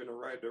step in the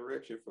right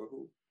direction for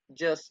who?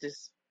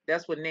 Justice.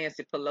 That's what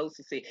Nancy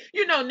Pelosi said.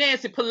 You know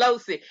Nancy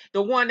Pelosi,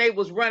 the one they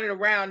was running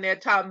around there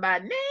talking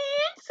about, Nancy,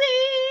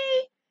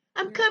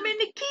 I'm coming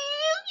to kill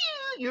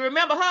you. You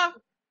remember her?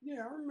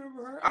 Yeah, I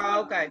remember her.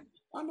 Oh, okay.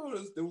 I know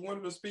the one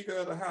of the Speaker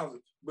of the House,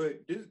 but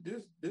this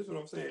what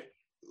I'm saying.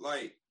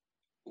 Like,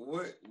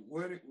 what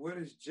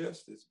is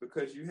justice?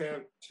 Because you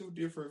have two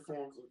different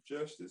forms of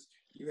justice.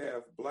 You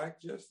have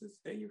black justice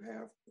and you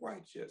have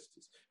white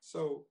justice.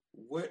 So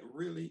what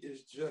really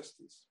is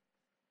justice?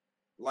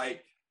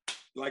 Like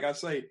I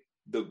say,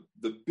 the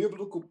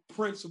biblical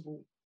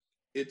principle,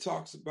 it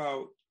talks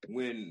about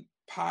when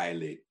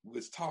Pilate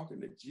was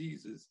talking to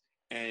Jesus,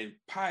 and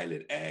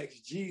Pilate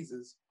asked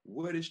Jesus,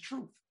 what is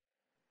truth?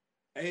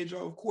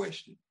 Age-old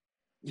question.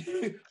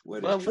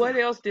 What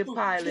else did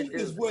Pilate do?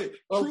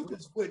 Truth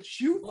is what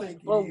you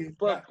think it is.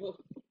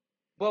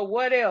 But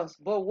what else?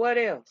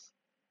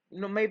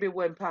 No, maybe it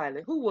wasn't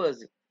Pilate. Who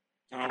was it?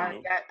 I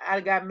don't know. I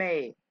got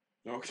mad.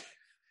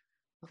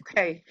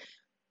 Okay.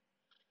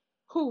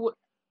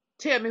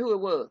 Tell me who it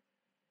was.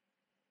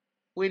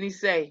 When he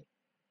say,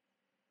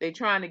 They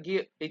trying to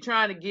give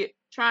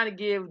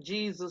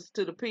Jesus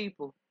to the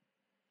people.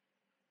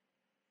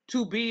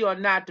 To be or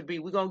not to be.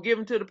 We're gonna give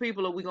him to the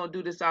people, or we're gonna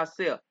do this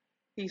ourselves.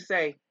 He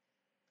say,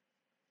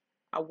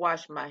 I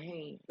wash my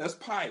hands. That's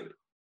Pilate.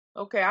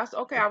 Okay, I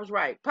was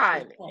right.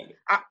 Pilate.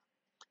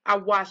 I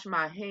wash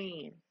my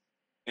hands.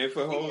 And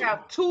for we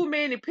have too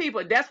many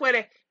people. That's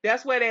where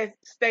that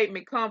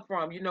statement come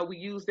from. You know, we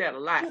use that a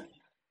lot. Yeah.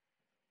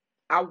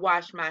 I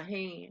wash my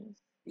hands.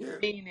 Yeah.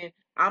 Meaning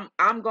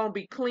I'm gonna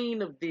be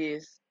clean of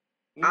this.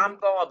 Mm-hmm. I'm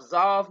gonna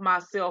absolve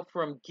myself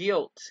from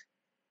guilt.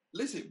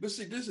 Listen,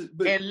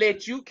 and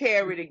let you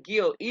carry the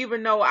guilt,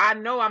 even though I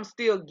know I'm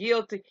still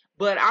guilty.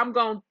 But I'm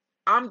gonna.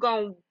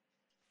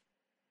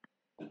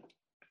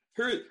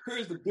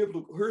 Here's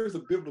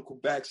the biblical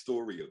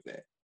backstory of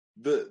that.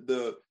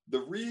 The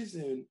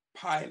reason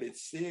Pilate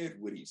said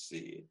what he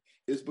said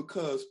is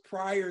because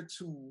prior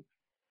to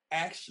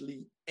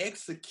actually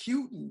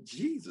executing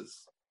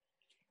Jesus,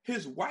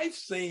 his wife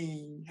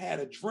had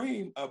a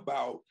dream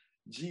about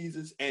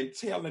Jesus and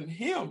telling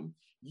him,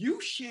 you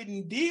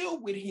shouldn't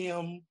deal with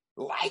him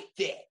like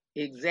that.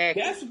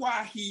 Exactly. That's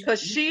why because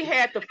she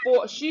had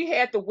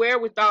the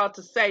wherewithal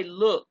to say,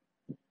 look,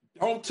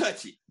 don't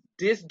touch it.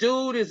 This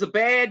dude is a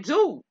bad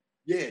dude.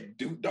 Yeah,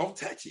 dude, don't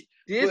touch it.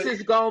 This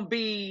is gonna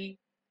be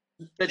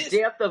the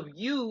death of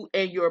you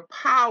and your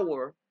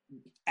power.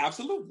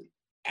 Absolutely.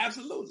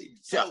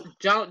 So,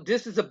 John,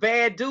 this is a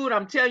bad dude.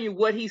 I'm telling you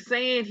what he's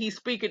saying. He's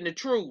speaking the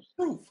truth.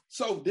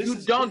 So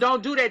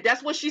don't do that.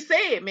 That's what she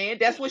said, man.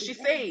 That's what she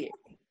said.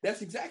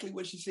 That's exactly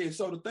what she said.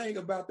 So the thing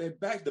about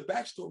the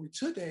backstory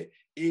to that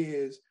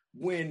is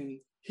when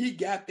he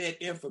got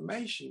that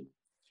information,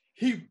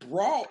 he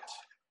brought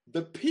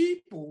the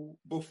people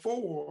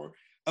before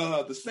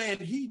the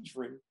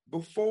Sanhedrin,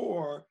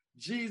 before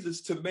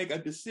Jesus to make a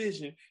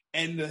decision,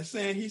 and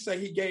he said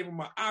he gave him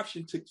an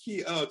option to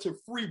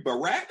free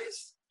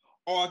Barabbas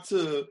or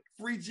to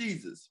free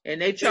Jesus,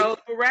 and they chose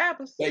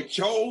Barabbas. They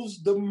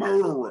chose the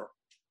murderer.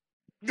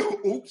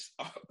 Oops,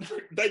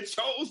 they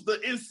chose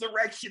the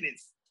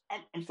insurrectionists.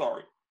 I'm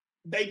sorry,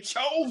 they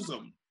chose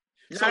them.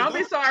 So don't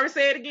be sorry.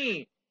 Say it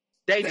again.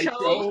 They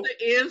chose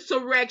the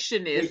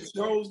insurrectionists.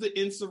 They chose the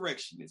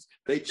insurrectionists.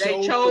 They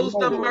chose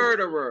the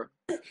murderer.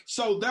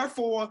 So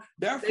therefore,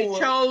 they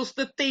chose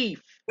the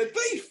thief. The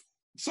thief.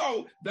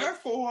 So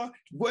therefore,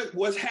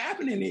 what's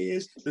happening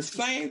is the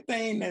same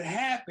thing that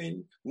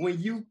happened when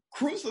you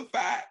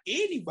crucify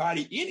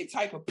anybody, any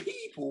type of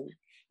people.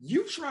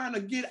 You trying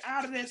to get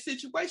out of that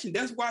situation.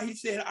 That's why he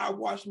said, I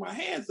wash my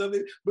hands of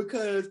it,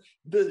 because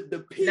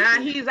the people. Now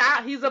he's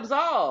out. He's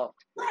absolved.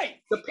 Right.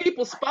 The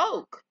people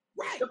spoke.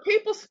 Right. The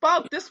people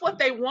spoke. This is what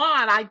they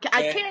want. I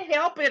can't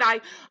help it.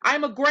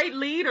 I'm a great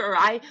leader.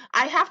 I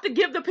have to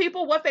give the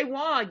people what they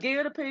want.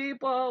 Give the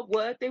people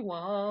what they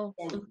want.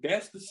 So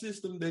that's the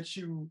system that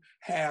you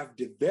have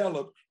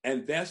developed,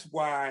 and that's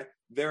why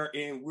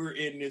we're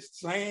in this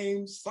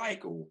same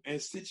cycle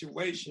and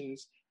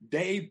situations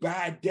day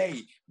by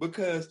day,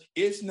 because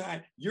it's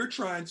not, you're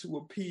trying to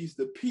appease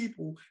the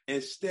people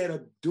instead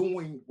of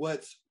doing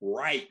what's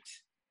right.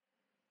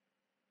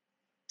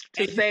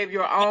 To save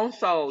your own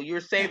soul.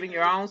 You're saving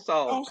your own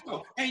soul.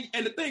 And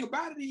the thing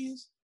about it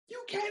is,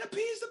 you can't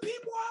appease the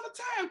people all the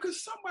time,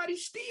 because somebody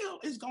still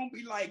is going to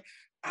be like,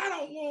 I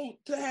don't want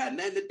to have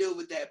nothing to do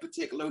with that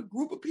particular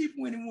group of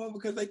people anymore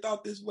because they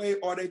thought this way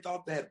or they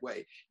thought that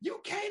way.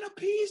 You can't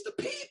appease the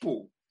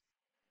people.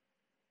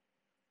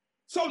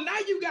 So now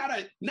you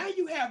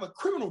have a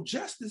criminal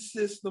justice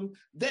system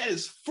that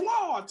is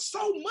flawed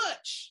so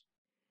much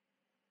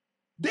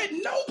that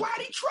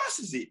nobody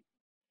trusts it.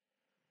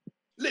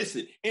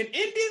 Listen, in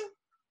India,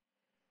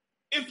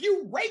 if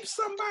you rape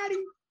somebody,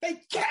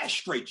 they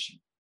castrate you.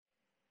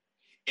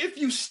 If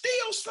you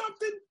steal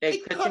something, they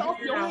cut off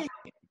your hand.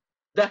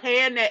 The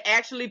hand that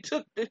actually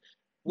took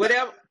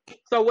whatever.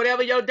 So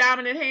whatever your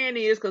dominant hand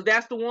is, because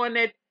that's the one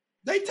that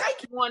they take.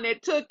 The one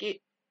that took it.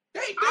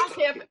 I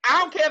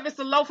don't care if it's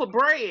a loaf of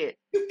bread.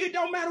 It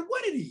don't matter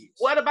what it is.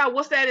 What about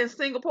what's that in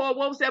Singapore?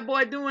 What was that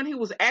boy doing? He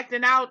was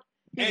acting out.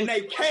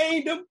 They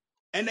caned him.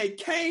 And they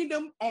caned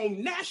him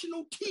on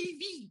national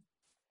TV.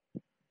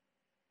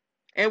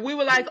 And we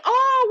were like,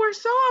 oh, we're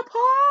so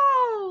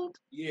appalled.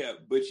 Yeah,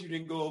 but you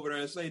didn't go over there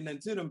and say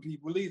nothing to them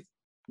people either.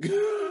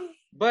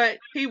 But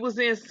he was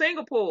in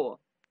Singapore.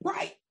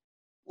 Right.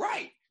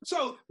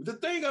 So the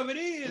thing of it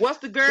is, what's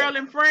the girl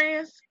in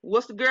France?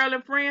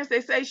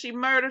 They say she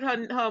murdered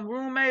her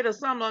roommate or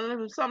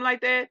something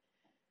like that.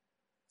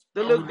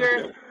 The little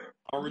girl.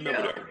 I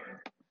remember that.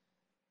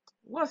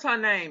 What's her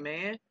name,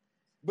 man?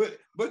 But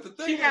the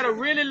thing, she had a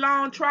really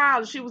long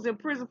trial. She was in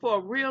prison for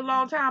a real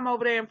long time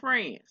over there in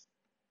France.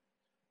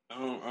 I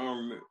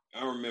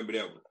don't remember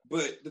that one.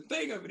 But the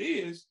thing of it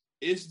is,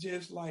 it's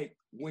just like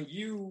when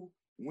you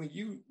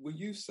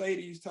say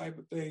these type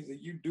of things and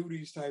you do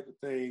these type of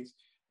things,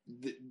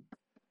 the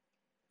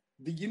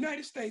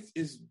United States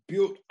is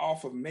built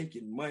off of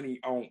making money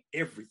on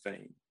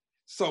everything.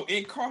 So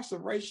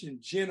incarceration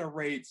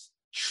generates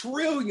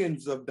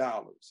trillions of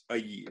dollars a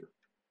year.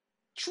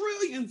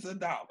 Trillions of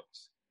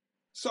dollars.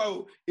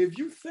 So if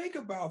you think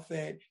about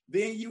that,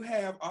 then you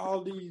have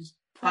all these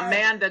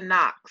Amanda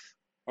Knox.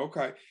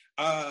 Okay.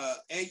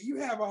 And you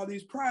have all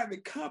these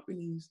private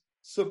companies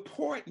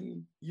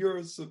supporting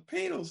your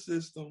subpoena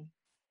system,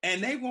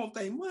 and they want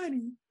their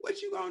money.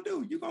 What you gonna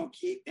do? You're gonna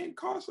keep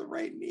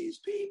incarcerating these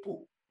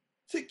people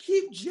to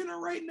keep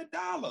generating a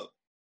dollar.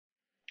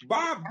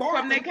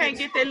 They can't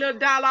get their little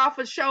dollar off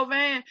of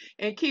Chauvin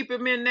and keep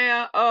him in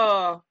there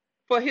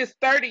for his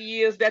 30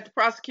 years that the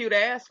prosecutor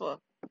asked for.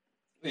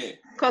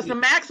 Because the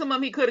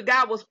maximum he could have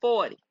got was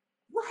 40.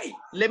 Right.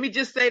 Let me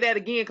just say that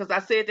again, because I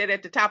said that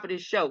at the top of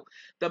this show.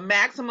 The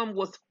maximum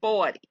was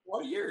 40.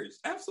 40 years.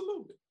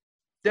 Absolutely.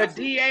 The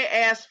DA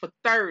asked for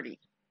 30.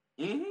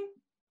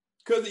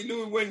 Because he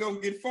knew he wasn't going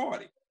to get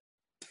 40.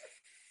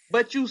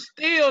 But you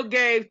still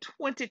gave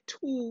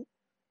 22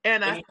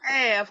 and a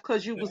half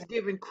because you was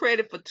giving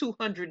credit for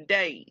 200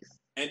 days.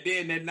 And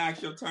then that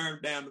knocks your term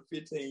down to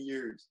 15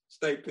 years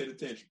state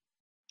penitentiary.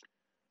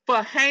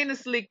 For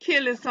heinously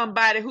killing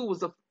somebody who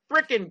was a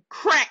freaking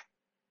crack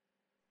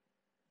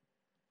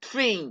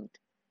fiend.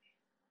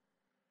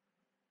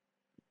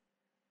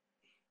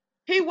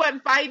 He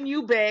wasn't fighting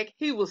you back.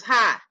 He was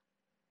high.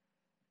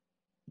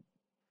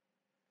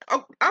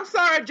 Oh, I'm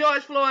sorry,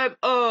 George Floyd,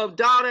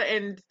 daughter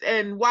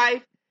and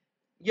wife.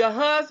 Your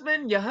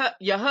husband,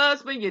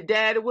 your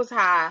daddy was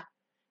high.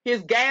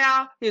 His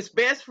gal, his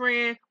best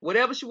friend,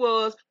 whatever she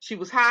was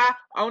high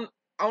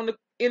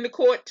in the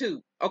court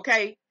too.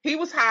 Okay, he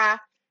was high.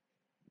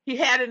 He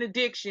had an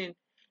addiction.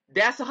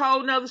 That's a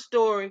whole nother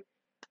story.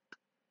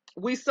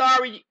 We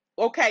sorry.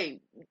 Okay,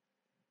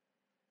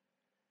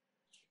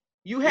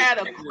 you had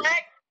a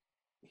crack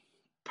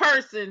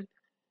person.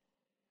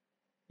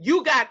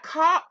 You got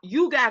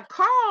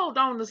called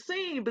on the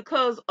scene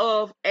because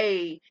of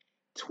a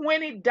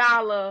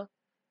 $20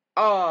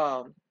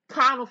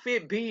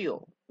 counterfeit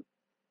bill.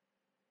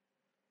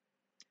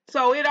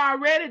 So it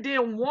already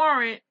didn't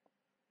warrant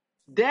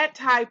that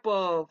type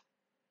of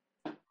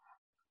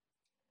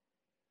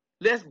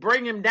let's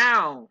bring him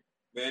down.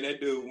 Man, that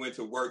dude went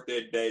to work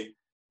that day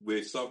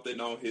with something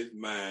on his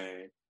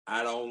mind.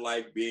 I don't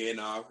like being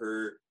out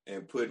here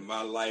and putting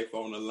my life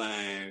on the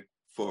line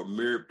for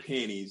mere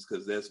pennies,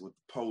 because that's what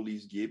the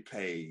police get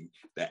paid.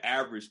 The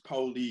average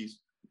police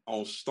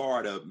on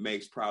startup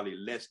makes probably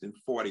less than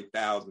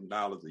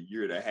 $40,000 a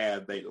year to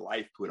have their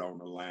life put on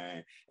the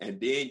line. And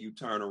then you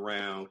turn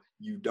around,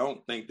 you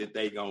don't think that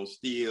they gonna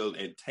steal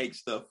and take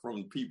stuff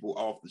from people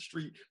off the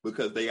street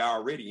because they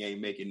already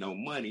ain't making no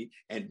money.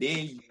 And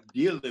then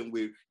you're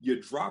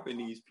dropping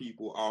these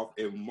people off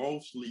in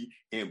mostly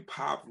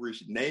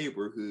impoverished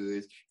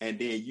neighborhoods. And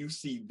then you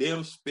see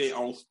them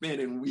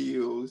spinning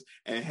wheels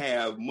and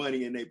have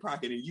money in their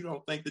pocket. And you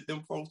don't think that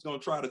them folks gonna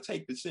try to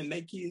send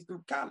their kids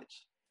through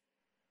college.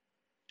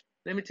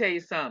 Let me tell you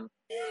something.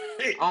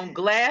 On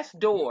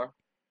Glassdoor,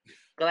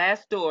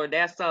 that's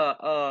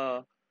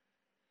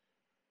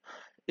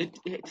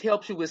it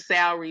helps you with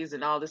salaries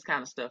and all this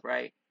kind of stuff,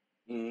 right?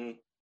 Mm-hmm.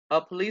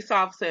 A police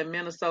officer in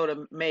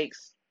Minnesota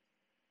makes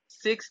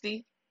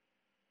 $60,000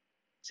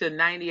 to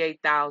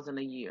 $98,000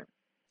 a year.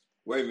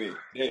 Wait a minute.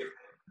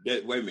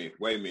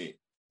 Wait a minute.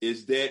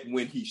 Is that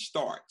when he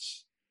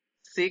starts?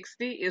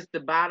 60 is the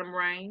bottom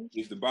range.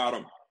 Is the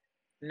bottom.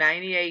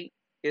 98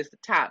 is the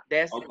top.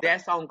 That's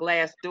on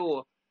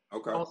Glassdoor.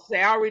 Okay. On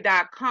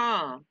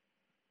salary.com,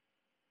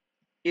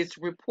 it's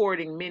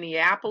reporting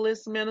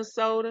Minneapolis,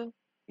 Minnesota.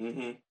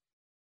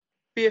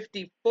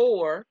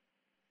 54,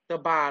 the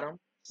bottom.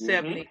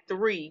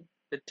 73,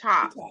 the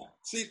top.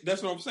 See,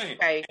 that's what I'm saying.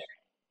 Okay.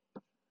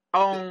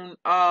 On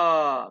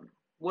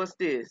what's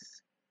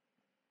this?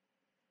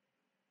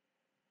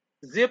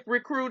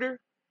 ZipRecruiter.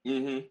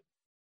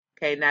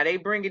 Okay, now they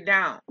bring it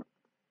down.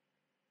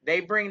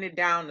 They bring it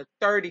down to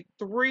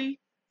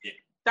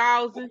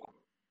 33,000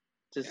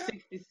 to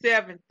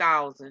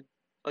 67,000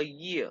 a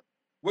year.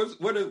 What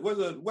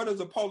does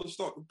a police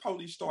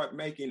start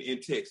making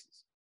in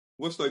Texas?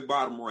 What's their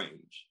bottom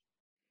range?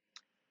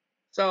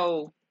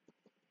 So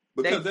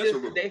because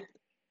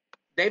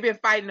they've been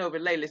fighting over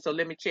it lately. So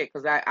let me check,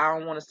 because I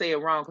don't want to say it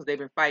wrong, because they've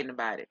been fighting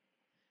about it.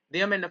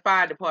 Them and the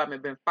fire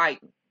department been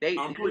fighting.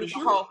 I'm pretty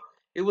sure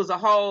it was a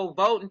whole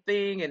voting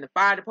thing, and the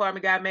fire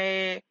department got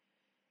mad.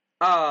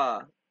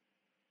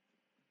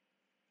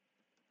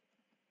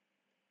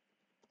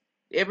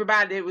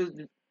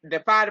 The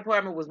fire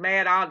department was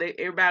mad all day.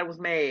 Everybody was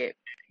mad.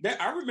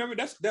 I remember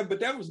but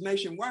that was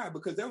nationwide,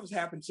 because that was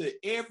happening to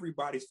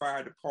everybody's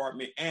fire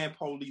department and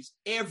police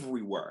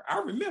everywhere. I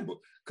remember,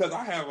 because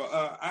I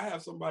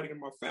have somebody in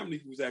my family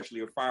who's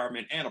actually a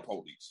fireman and a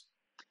police.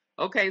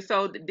 Okay,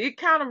 so they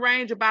kind of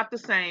range about the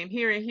same.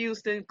 Here in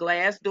Houston,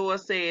 Glassdoor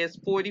says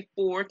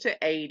 44 to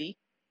 80.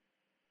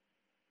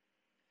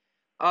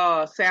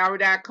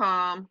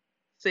 Salary.com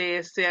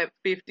says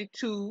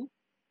 52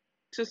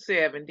 to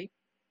 70.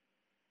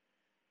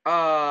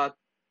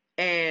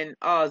 And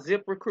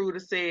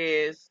ZipRecruiter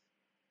says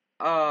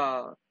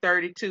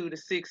 32 to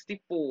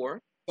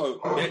 64. So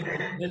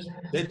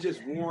that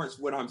just warrants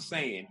what I'm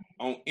saying.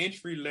 On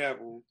entry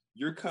level,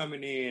 you're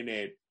coming in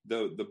at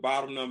the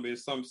bottom number in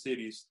some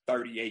cities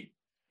 38.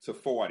 to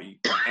 40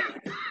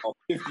 or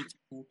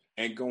 52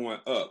 and going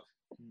up.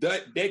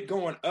 That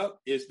going up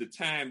is the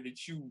time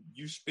that you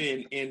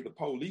spend in the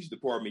police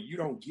department. You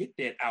don't get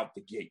that out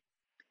the gate.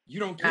 You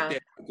don't get that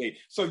out the gate.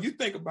 So you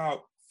think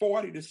about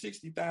 $40,000 to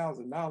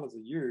 $60,000 a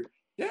year.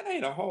 That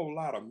ain't a whole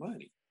lot of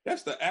money.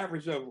 That's the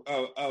average of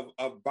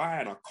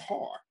buying a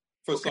car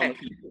for some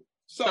people.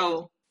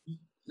 So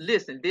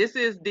listen, this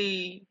is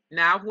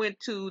now I went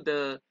to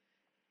the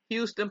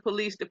Houston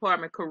Police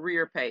Department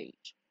career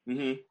page.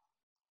 Mm-hmm.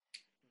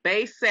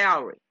 Base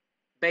salary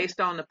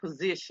based on the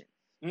position.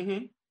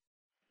 Mm-hmm.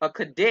 A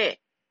cadet,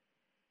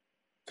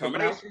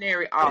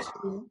 probationary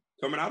officer,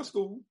 coming out of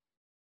school,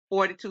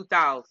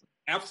 42,000.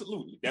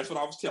 Absolutely, that's what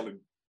I was telling you.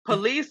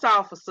 Police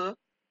officer,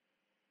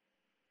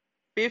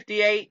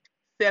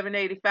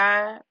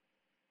 58,785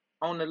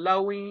 on the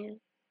low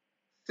end,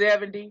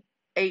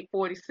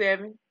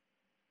 70,847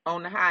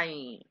 on the high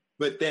end.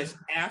 But that's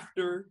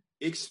after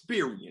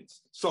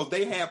experience, so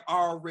they have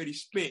already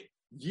spent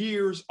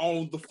years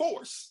on the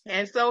force.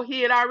 And so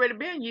he had already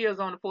been years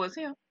on the force.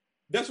 Him.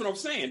 That's what I'm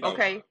saying. Though.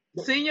 Okay.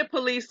 Senior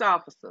police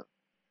officer.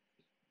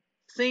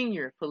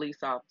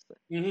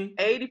 Mm-hmm.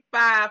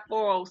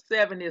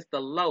 85,407 is the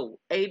low.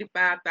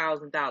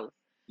 $85,000.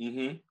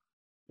 Mm-hmm.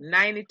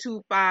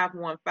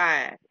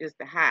 92,515 is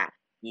the high.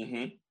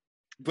 Mm-hmm.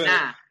 But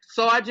now,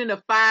 sergeant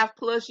of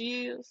 5+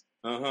 years.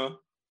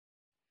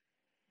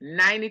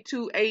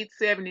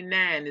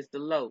 92,879 is the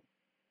low.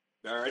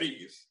 There it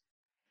is.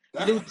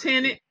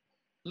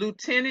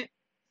 Lieutenant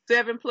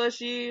 7+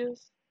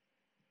 years.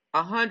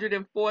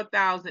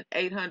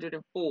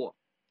 104,804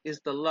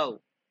 is the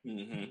low.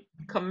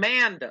 Mm-hmm.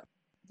 Commander,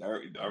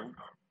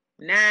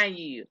 9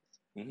 years.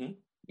 Mm-hmm.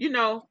 You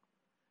know,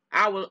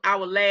 our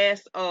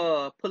last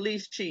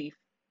police chief,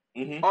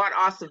 mm-hmm. Art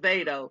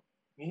Acevedo,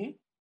 mm-hmm.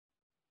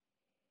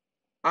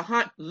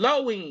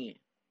 Low end,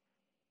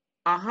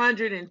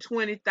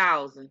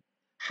 120,000.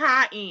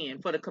 High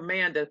end for the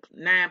commander,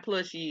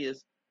 9+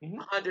 years,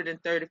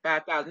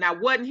 135,000. Now,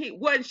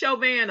 wasn't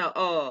Chauvin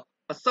a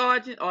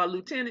sergeant or a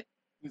lieutenant?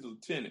 He's a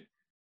lieutenant.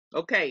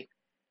 Okay.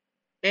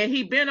 And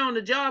he been on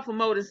the job for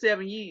more than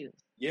 7 years.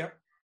 Yep.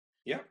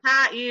 Yep.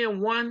 High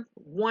end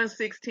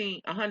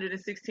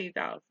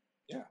 116,000.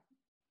 Yeah.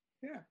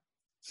 Yeah.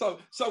 So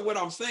what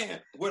I'm saying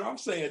but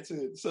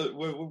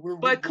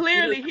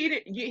clearly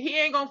he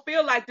ain't gonna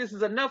feel like this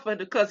is enough for him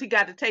because he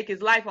got to take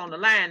his life on the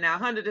line now.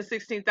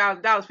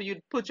 $116,000 for you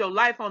to put your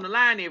life on the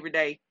line every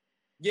day.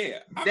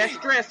 Yeah. That's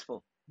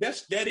stressful.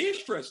 That is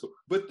stressful.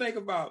 But think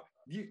about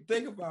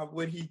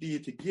what he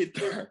did to get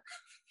there.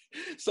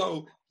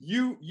 So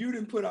you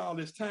didn't put all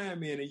this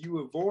time in and you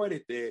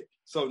avoided that.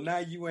 So now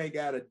you ain't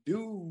got to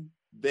do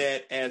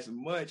that as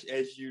much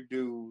as you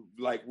do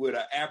like with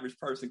an average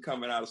person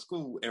coming out of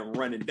school and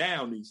running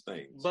down these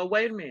things. But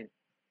wait a minute.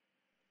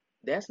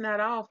 That's not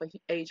all for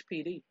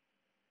HPD.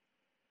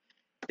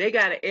 They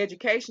got an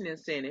education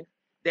incentive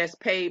that's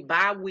paid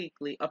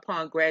bi-weekly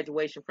upon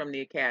graduation from the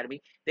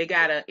academy. They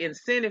got an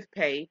incentive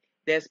pay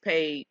that's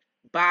paid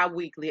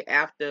bi-weekly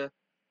after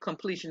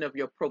completion of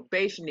your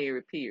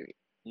probationary period.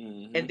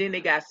 Mm-hmm. And then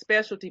they got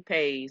specialty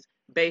pays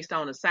based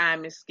on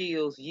assignment,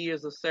 skills,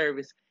 years of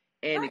service,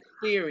 and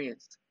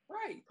experience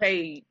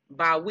paid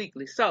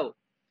bi-weekly. So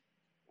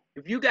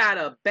if you got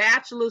a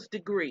bachelor's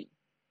degree,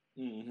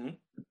 you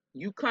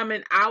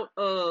coming out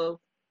of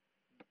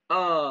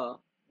the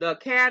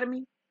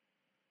academy,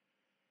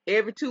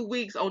 every 2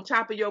 weeks on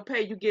top of your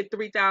pay, you get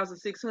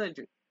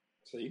 $3,600.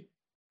 See?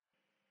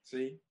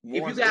 If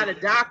you got a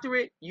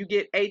doctorate, you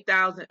get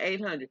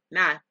 $8,800.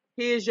 Now,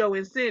 here's your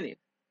incentive.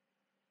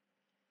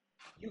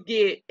 You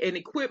get an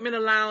equipment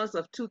allowance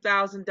of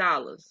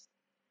 $2,000.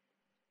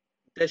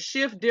 The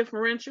shift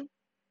differential,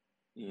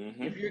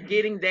 if you're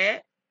getting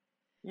that,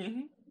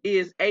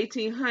 is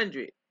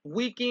 $1,800.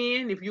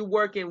 Weekend, if you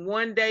work in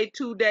 1 day,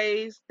 2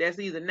 days, that's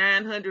either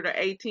 $900 or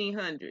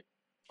 $1,800.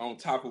 On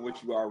top of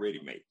what you already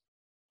make.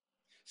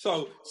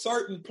 So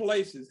certain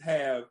places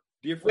have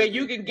different. Where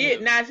you can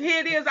get now.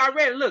 Here it is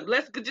already. Look,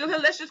 let's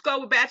just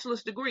go with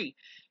bachelor's degree.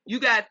 You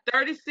got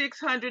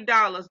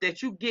 $3,600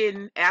 that you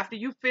getting after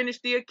you finish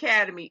the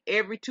academy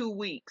every 2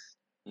 weeks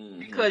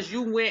because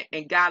you went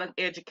and got an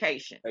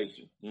education.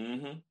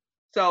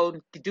 So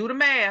do the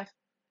math.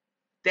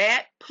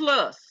 That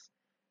plus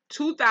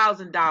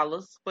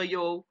 $2,000 for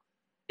your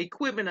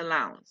equipment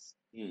allowance.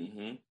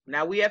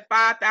 Now we have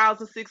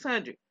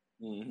 $5,600.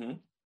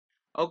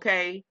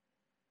 Okay.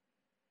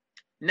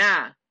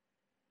 Now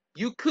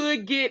you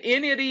could get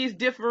any of these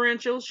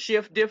differentials,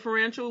 shift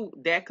differential.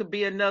 That could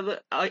be another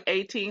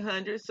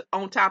 $1,800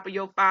 on top of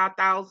your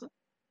 $5,000.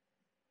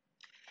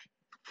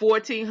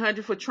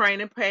 $1,400 for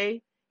training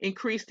pay,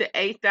 increase to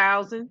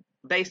 $8,000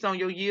 based on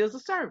your years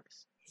of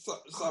service. So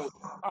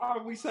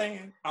are we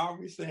saying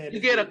you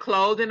get a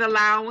clothing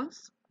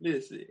allowance?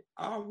 Listen,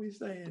 all we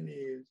saying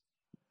is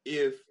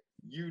if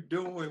you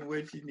doing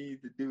what you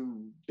need to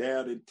do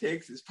down in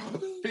Texas for the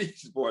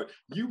police board,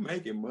 you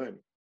making money.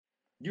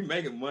 You're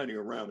making money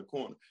around the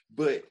corner.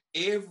 But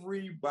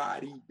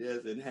everybody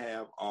doesn't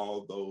have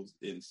all those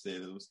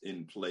incentives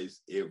in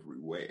place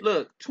everywhere.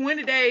 Look,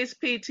 20 days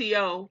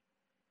PTO,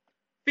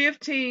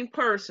 15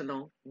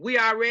 personal. We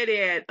already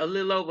at a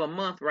little over a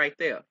month right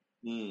there.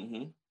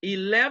 Mm-hmm.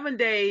 11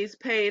 days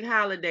paid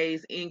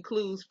holidays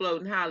includes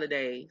floating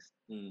holidays.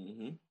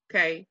 Mm-hmm.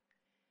 Okay.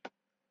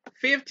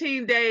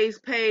 15 days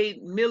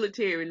paid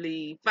military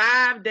leave,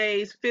 5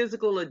 days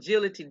physical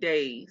agility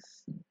days.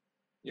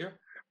 Yeah.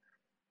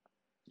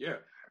 Yeah.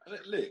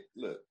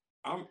 Look.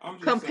 I'm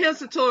just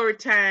compensatory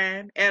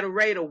time at a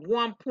rate of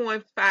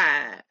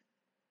 1.5.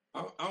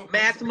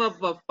 Maximum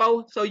of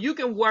 4. So you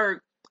can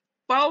work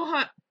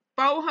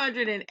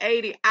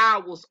 480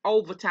 hours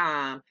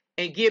overtime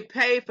and get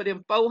paid for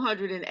them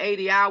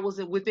 480 hours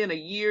within a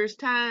year's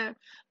time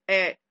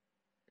at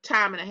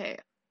time and a half.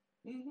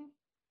 Mm-hmm.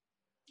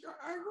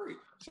 I agree.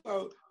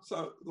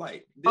 So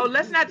like.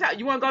 Let's not talk.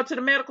 You want to go to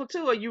the medical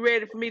too? Or are you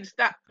ready for me to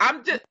stop?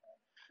 I'm just.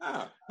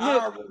 I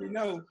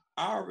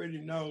already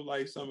know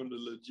like some of the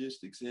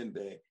logistics in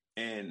that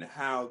and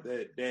how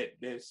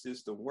that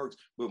system works.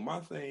 But my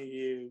thing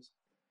is,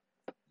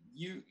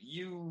 you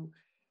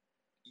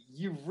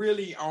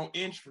really on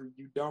entry,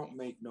 you don't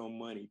make no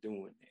money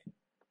doing that.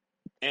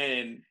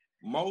 And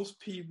most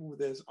people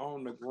that's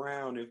on the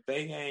ground, if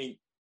they ain't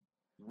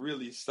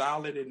really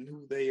solid in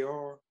who they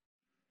are,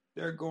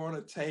 they're going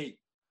to take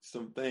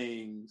some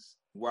things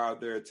while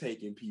they're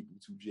taking people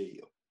to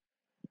jail.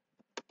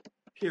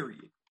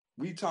 Period.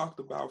 We talked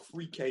about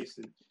free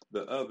cases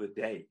the other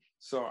day.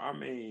 So, I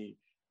mean,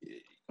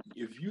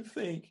 if you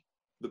think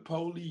the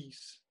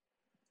police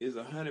is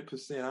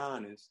 100%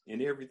 honest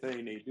in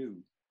everything they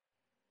do,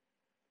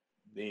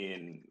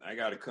 then I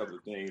got a couple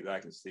of things I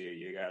can sell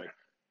you. I got a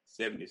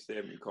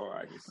 77 car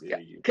I can sell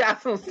you.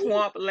 Got some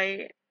swamp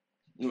land.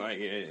 Like,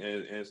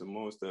 and some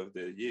more stuff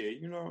that,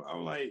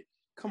 I'm like,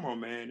 come on,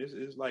 man.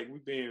 It's like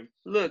we've been...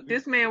 Look,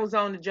 this man was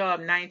on the job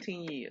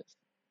 19 years.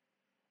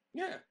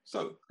 Yeah.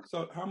 So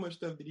how much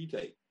stuff did he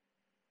take?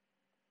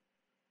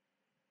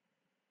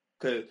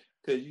 Cause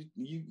you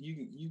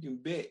can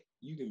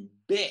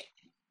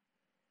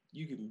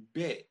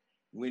bet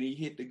when he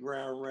hit the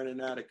ground running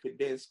out of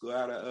cadet school,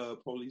 out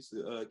of police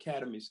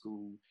academy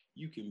school,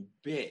 you can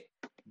bet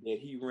that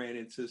he ran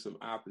into some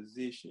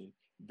opposition,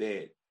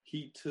 that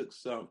he took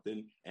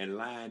something and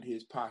lined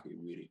his pocket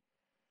with it.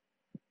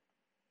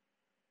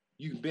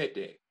 You can bet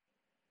that.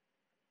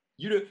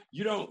 You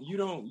don't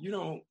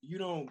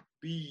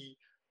be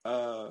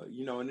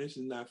and this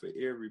is not for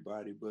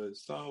everybody, but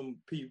some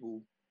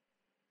people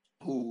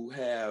who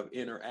have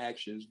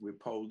interactions with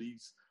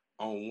police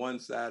on one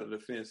side of the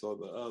fence or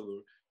the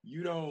other,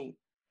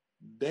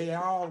 they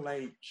all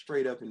ain't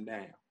straight up and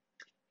down.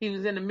 He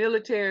was in the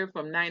military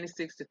from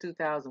 96 to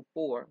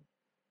 2004.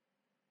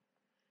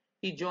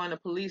 He joined the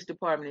police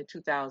department in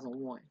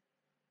 2001.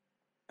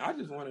 I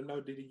just want to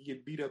know, did he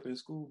get beat up in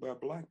school by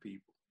black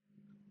people?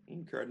 I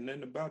don't care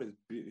nothing about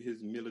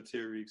his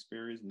military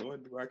experience, nor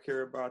do I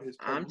care about his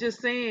police. I'm just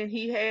saying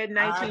he had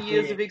 19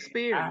 years of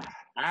experience.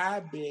 I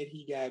bet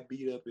he got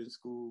beat up in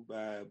school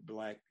by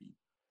black people.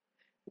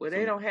 Well,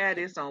 they don't have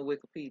this on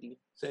Wikipedia.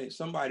 Say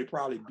somebody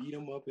probably beat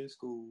him up in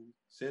school,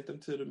 sent him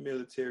to the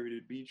military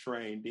to be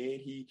trained. Then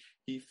he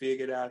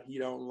figured out he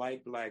don't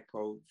like black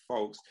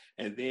folks,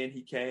 and then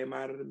he came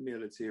out of the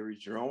military,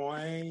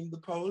 joined the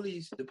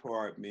police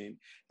department,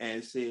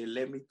 and said,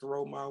 "Let me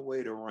throw my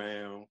weight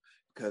around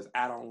because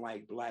I don't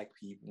like black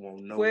people."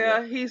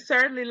 Well, he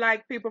certainly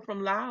liked people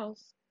from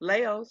Laos.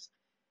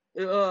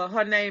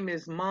 Her name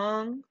is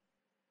Hmong.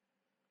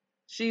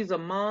 She's a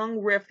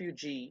Hmong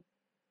refugee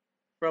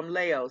from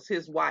Laos.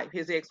 His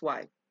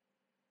ex-wife.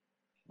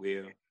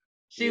 Well,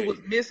 she was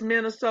Miss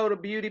Minnesota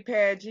Beauty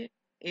Pageant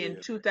in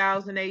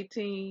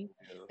 2018,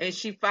 and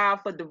she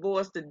filed for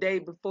divorce the day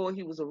before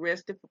he was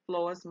arrested for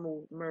Floyd's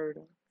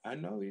murder. I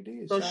know he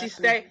did. So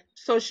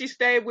she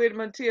stayed with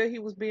him until he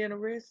was being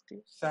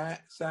arrested.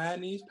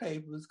 Sign these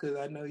papers, because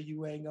I know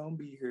you ain't gonna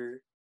be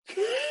here.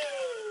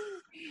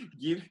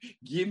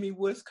 Give me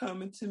what's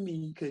coming to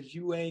me, because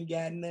you ain't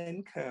got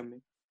nothing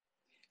coming.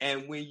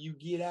 And when you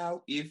get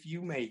out, if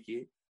you make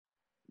it,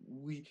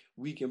 we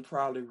can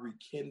probably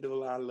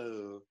rekindle our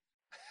love.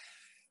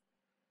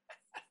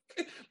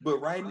 But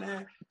right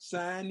now,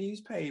 sign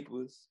these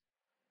papers,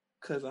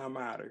 because I'm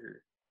out of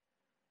here.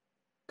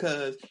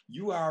 Because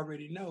you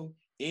already know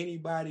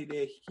anybody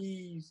that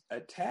he's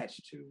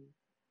attached to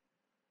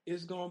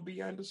is going to be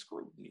under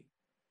scrutiny.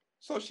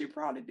 So she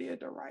probably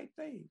did the right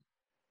thing.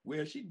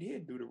 Well, she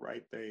did do the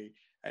right thing.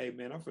 Hey,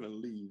 man, I'm finna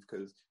leave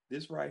because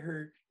this right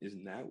here is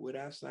not what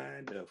I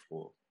signed up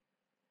for.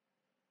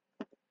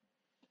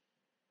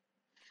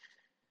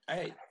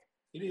 Hey,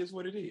 it is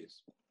what it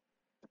is.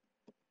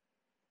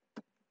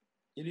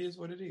 It is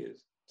what it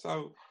is.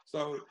 So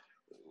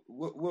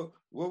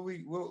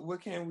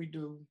what can we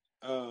do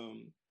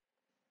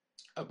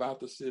about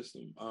the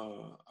system?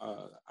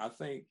 I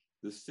think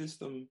the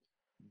system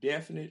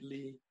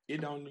definitely,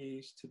 it don't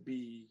need to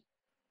be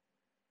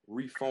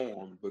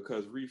reformed,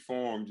 because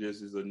reform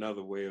just is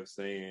another way of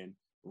saying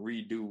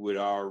redo what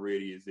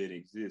already is in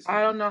existence.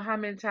 I don't know how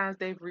many times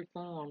they've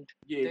reformed.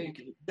 Yeah,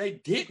 they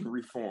didn't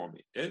reform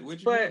it. What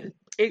you But mean?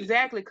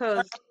 exactly,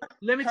 because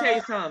let me tell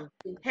you something.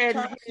 Had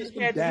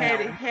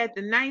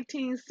the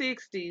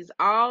 1960s,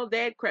 all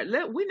that crap.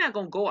 We're not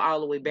gonna go all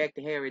the way back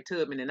to Harriet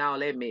Tubman and all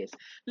that mess.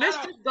 Let's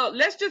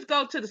just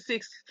go to the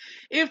 60s.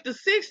 If the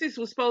 60s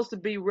was supposed to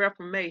be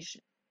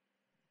Reformation,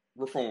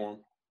 reform.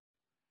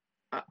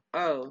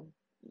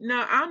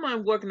 No,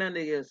 I'm working under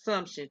the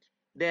assumption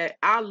that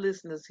our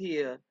listeners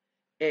here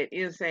at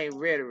Insane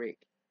Rhetoric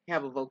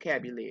have a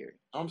vocabulary.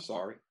 I'm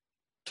sorry.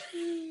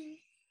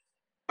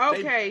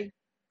 Okay.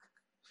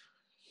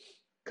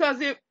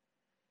 Because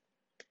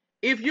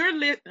if you're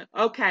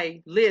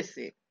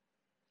listen.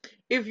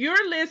 If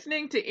you're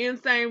listening to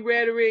Insane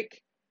Rhetoric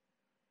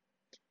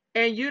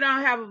and you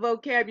don't have a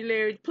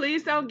vocabulary,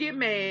 please don't get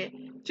mad.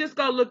 Just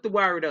go look the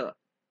word up.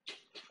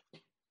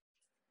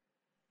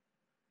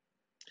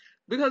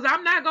 Because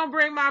I'm not going to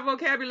bring my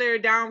vocabulary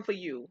down for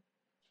you.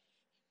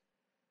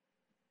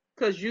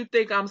 Because you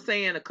think I'm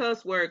saying a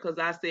cuss word because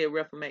I said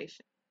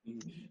Reformation.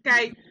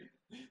 Okay?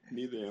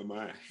 Neither am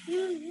I.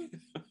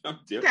 I'm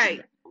definitely going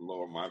to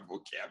lower my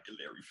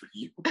vocabulary for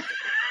you.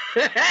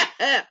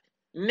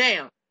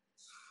 Now,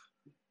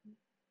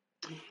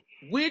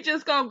 we're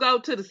just going to go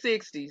to the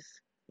 60s.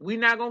 We're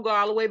not going to go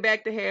all the way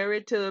back to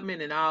Harriet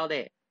Tubman and all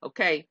that.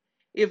 Okay?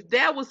 If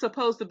that was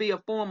supposed to be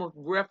a form of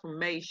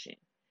reformation,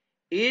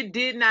 it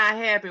did not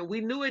happen.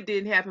 We knew it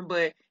didn't happen,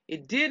 but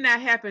it did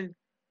not happen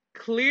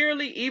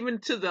clearly, even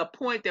to the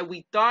point that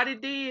we thought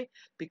it did,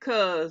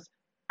 because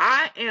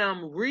I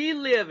am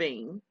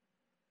reliving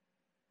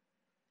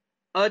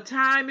a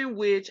time in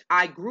which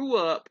I grew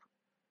up,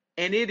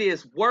 and it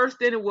is worse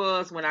than it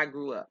was when I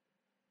grew up.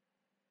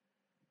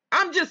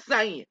 I'm just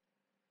saying.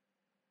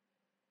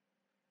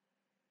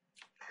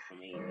 I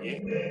mean,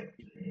 yeah.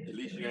 At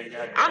least you ain't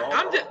got.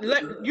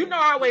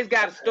 I always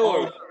got a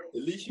story.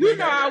 At least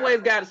I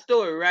always got a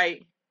story,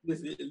 right?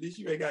 Listen, at least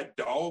you ain't got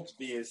dogs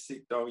being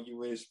sicked on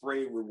you and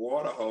sprayed with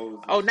water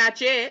hoses. Oh,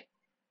 not yet.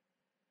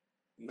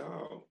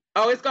 No.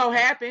 Oh, it's gonna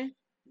happen.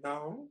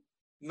 No.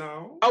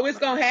 Oh, it's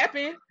gonna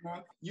happen.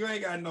 No. You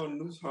ain't got no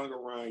noose hung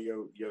around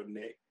your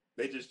neck.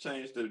 They just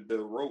changed the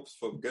ropes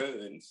for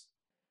guns.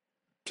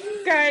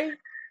 Okay.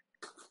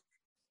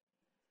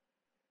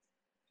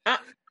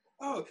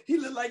 Oh, he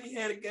looked like he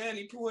had a gun.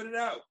 He pulled it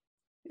out.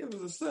 It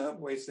was a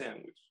Subway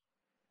sandwich.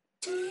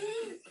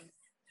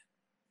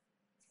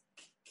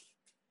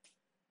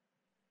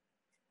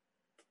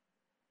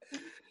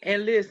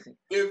 And listen,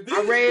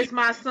 I raised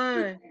my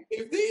son.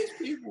 If these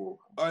people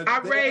are I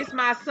raised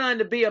my son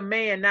to be a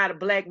man, not a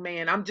black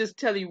man. I'm just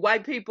telling you,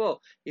 white people,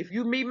 if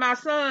you meet my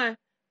son,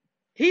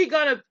 he's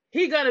going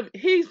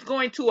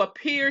to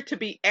appear to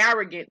be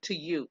arrogant to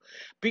you.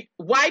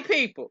 White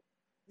people.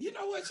 You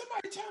know what?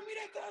 Somebody told me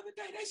that the other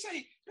day.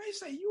 They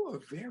say you are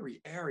very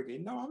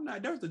arrogant. No, I'm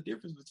not. There's a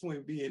difference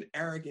between being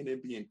arrogant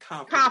and being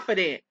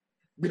confident.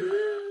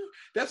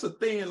 That's a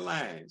thin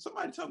line.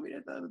 Somebody told me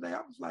that the other day.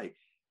 I was like,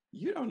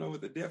 you don't know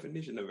what the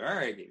definition of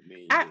arrogant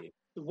means.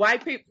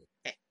 White people,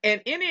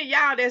 and any of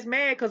y'all that's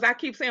mad because I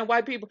keep saying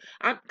white people,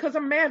 because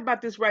I'm mad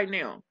about this right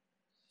now.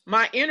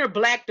 My inner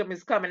blackdom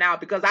is coming out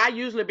because I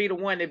usually be the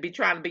one that be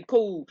trying to be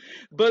cool.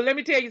 But let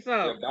me tell you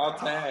something. About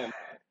time,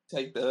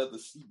 take the other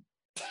seat.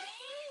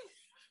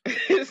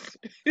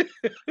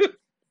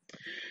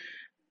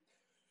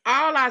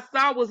 All I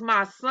saw was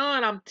my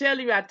son. I'm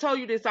telling you, I told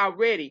you this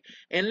already.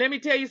 And let me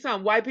tell you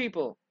something, white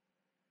people.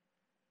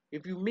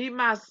 If you meet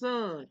my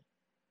son,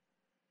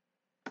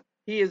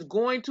 he is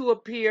going to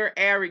appear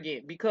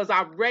arrogant because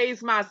I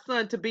raised my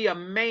son to be a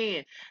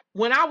man.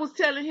 When I was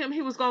telling him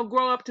he was going to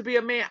grow up to be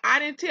a man, I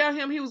didn't tell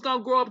him he was going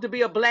to grow up to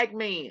be a black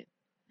man.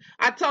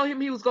 I told him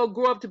he was going to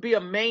grow up to be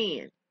a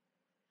man.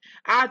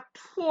 I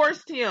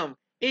forced him,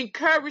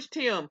 encouraged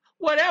him,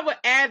 whatever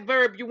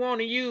adverb you want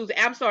to use,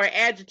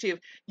 adjective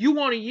you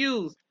want to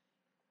use.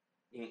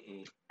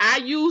 I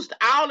used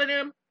all of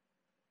them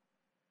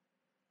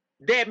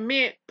that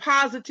meant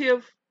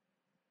positive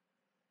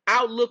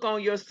outlook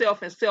on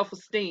yourself and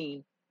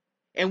self-esteem.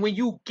 And when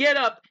you get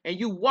up and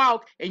you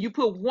walk and you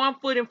put one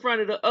foot in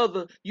front of the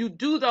other, you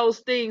do those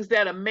things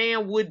that a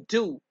man would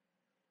do.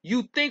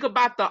 You think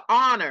about the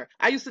honor.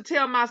 I used to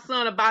tell my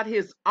son about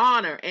his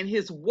honor and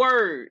his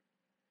word.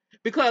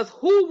 Because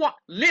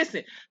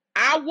listen,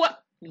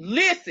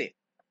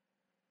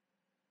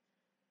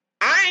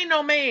 I ain't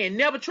no man,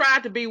 never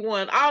tried to be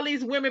one. All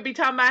these women be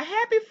talking about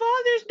Happy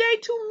Father's Day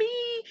to me.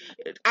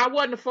 I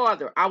wasn't a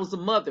father, I was a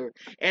mother.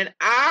 And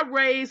I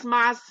raised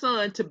my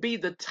son to be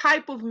the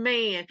type of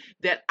man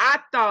that I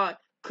thought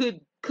could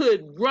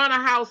run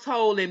a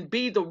household and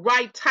be the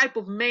right type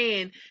of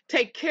man,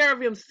 take care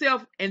of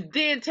himself, and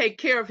then take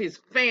care of his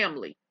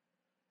family.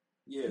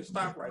 Yeah,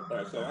 stop right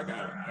there. So I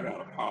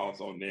gotta pause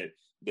on that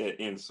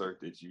insert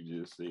that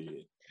you just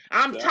said.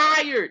 I'm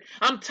tired,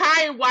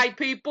 white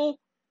people.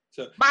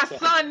 My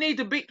son needs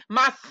to be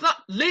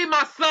leave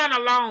my son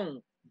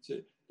alone.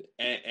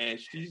 And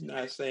she's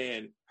not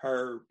saying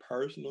her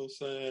personal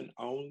son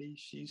only.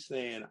 She's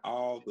saying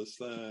all the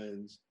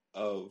sons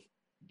of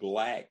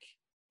black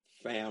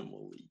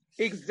families.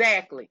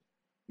 Exactly.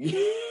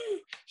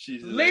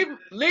 She's leave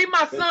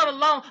my son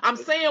alone. I'm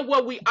saying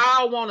what we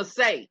all want to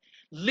say.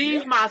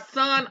 Leave my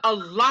son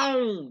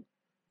alone.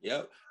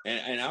 Yep.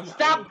 And I'm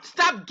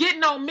stop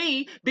getting on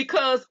me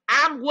because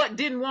I'm what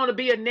didn't want to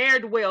be a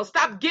ne'er-do-well.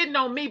 Stop getting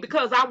on me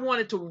because I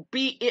wanted to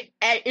be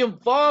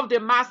involved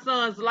in my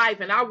son's life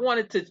and I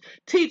wanted to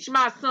teach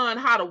my son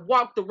how to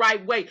walk the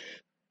right way.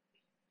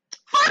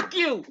 Fuck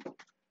you.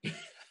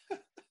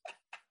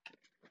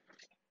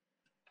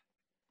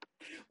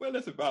 Well,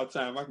 it's about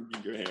time I can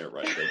give your hand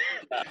right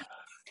there.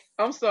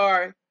 I'm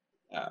sorry.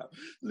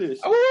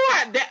 Listen.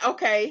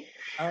 Okay.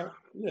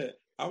 Look,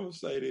 I'm gonna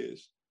say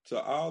this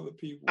to all the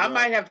people. I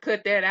might have to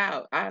cut that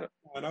out.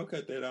 Don't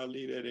cut that out.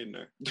 Leave that in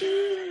there.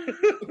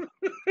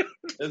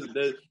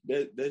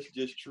 That's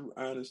just true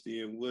honesty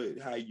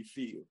and how you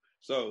feel.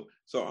 So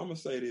I'm gonna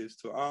say this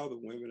to all the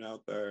women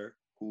out there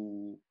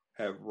who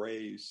have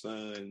raised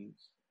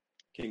sons.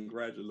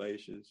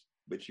 Congratulations,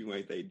 but you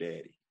ain't their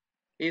daddy.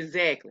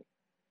 Exactly.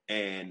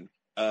 And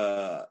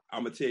I'm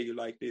gonna tell you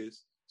like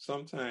this: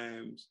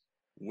 sometimes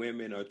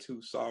women are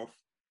too soft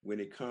when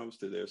it comes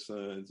to their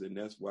sons, and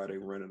that's why they're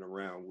running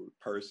around with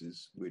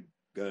purses with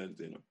guns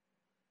in them.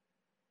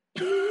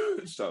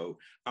 So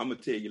I'm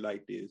gonna tell you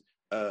like this: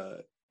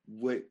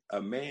 what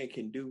a man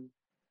can do,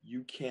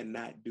 you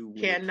cannot do.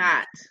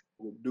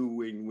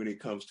 When it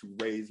comes to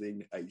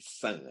raising a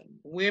son.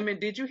 Women,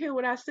 did you hear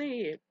what I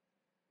said?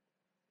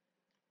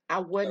 I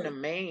wasn't a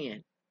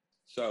man.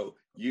 So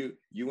you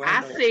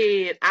I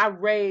said I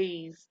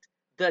raised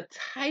the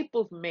type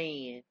of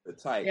man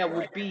that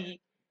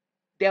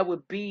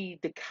would be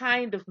the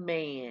kind of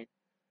man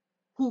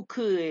who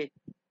could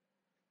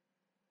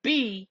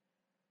be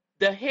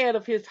the head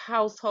of his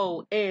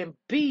household and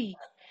be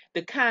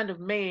the kind of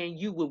man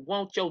you would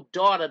want your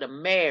daughter to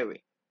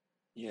marry.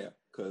 Yeah,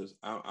 because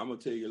I'm gonna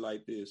tell you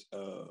like this.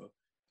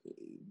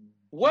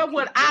 What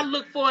would I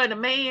look for in a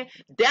man?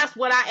 That's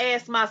what I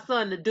asked my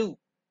son to do.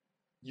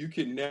 You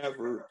can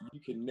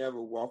never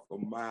walk a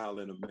mile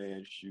in a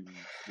man's shoes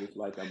just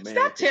like a man.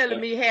 Stop telling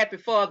me Happy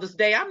Father's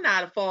Day. I'm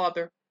not a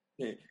father.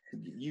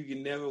 You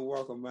can never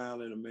walk a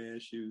mile in a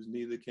man's shoes.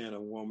 Neither can a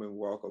woman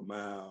walk a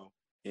mile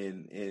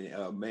and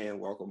a man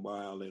walk a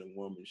mile in a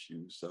woman's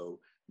shoes. So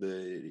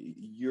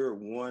you're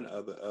one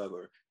or the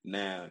other.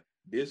 Now,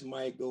 this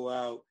might go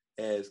out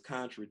as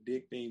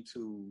contradicting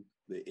to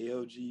the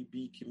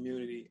LGBT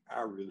community. I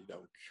really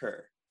don't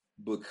care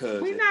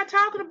because we're not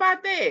talking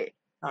about that.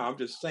 I'm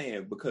just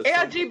saying because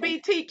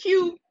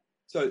LGBTQ.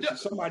 So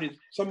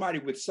somebody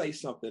would say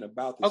something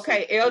about this.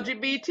 Okay,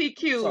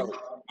 LGBTQ. So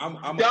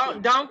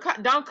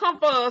don't come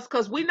for us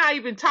because we're not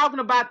even talking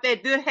about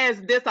that.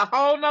 This a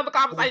whole nother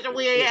conversation.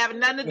 We ain't having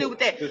nothing to do with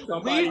that.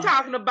 We're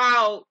talking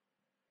about.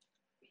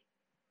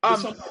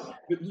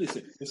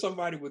 Listen, if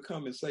somebody would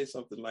come and say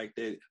something like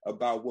that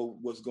about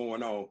what's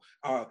going on,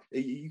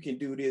 you can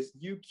do this.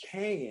 You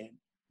can,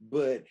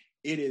 but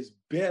it is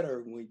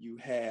better when you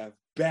have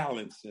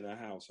balance in a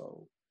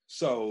household.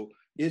 So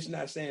it's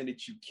not saying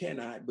that you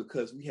cannot,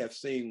 because we have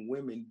seen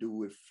women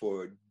do it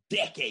for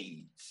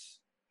decades,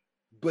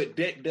 but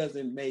that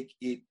doesn't make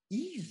it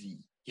easy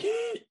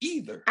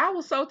either. I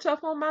was so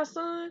tough on my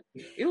son.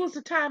 It was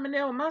a time in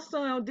there when my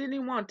son didn't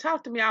even want to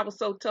talk to me. I was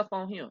so tough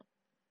on him.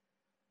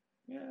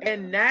 Yeah.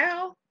 And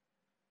now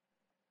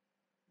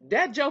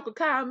that joker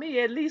called me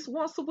at least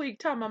once a week,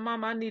 telling my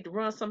mama I need to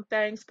run some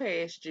things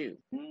past you.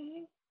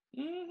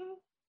 Mm-hmm.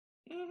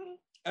 Mm-hmm. Mm-hmm.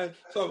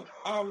 So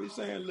I always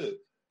saying, look,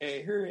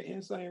 and here at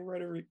Insane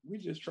Rhetoric, we're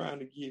just trying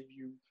to give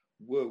you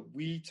what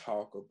we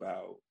talk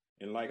about.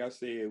 And like I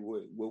said,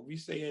 what we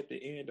say at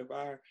the end of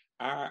our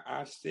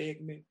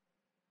segment,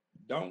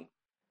 don't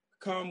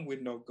come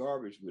with no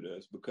garbage with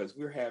us, because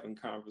we're having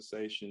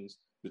conversations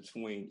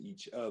between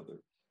each other.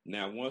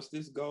 Now, once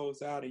this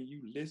goes out and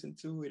you listen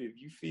to it, if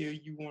you feel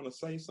you want to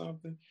say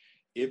something,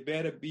 it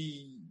better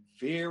be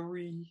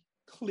very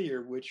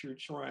clear what you're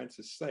trying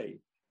to say,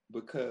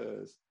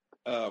 because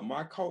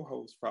my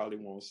co-host probably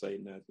won't say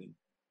nothing,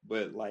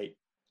 but like,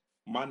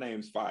 my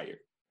name's Fire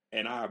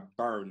and I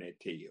burn that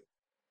tail.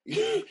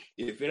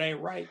 If it ain't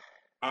right,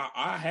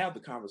 I have the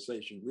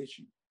conversation with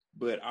you,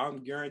 but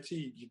I'm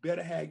guaranteed you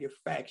better have your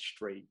facts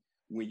straight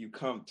when you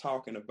come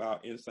talking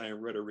about Insane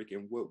Rhetoric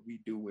and what we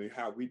do and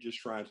how we just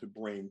trying to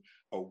bring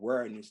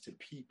awareness to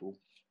people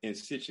in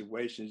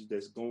situations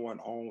that's going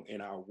on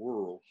in our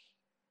world.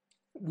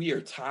 We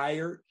are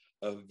tired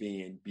of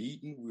being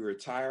beaten. We are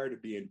tired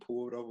of being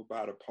pulled over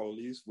by the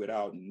police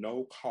without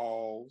no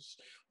cause.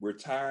 We're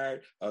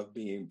tired of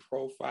being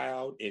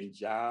profiled in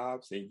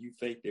jobs, and you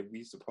think that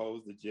we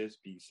supposed to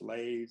just be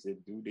slaves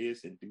and do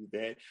this and do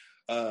that.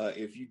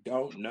 If you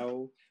don't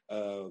know,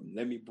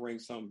 let me bring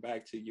something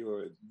back to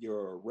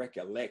your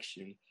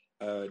recollection.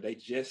 They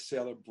just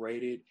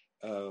celebrated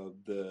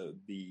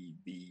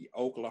the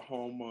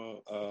Oklahoma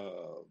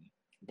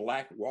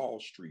Black Wall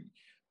Street.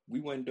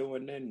 We wasn't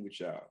doing nothing with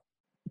y'all.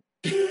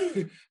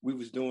 We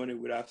was doing it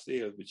with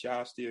ourselves, but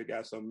y'all still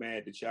got so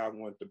mad that y'all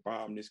want to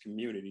bomb this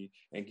community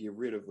and get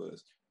rid of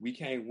us. We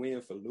can't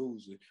win for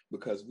losing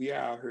because we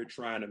out here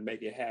trying to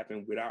make it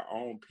happen with our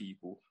own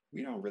people.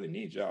 We don't really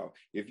need y'all.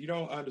 If you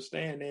don't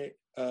understand that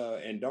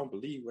and don't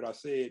believe what I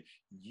said,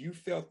 you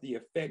felt the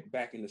effect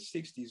back in the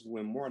 60s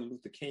when Martin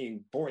Luther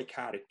King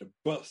boycotted the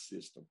bus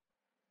system.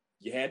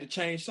 You had to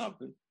change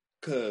something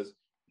because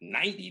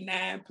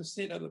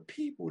 99% of the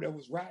people that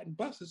was riding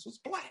buses was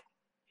Black.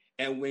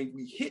 And when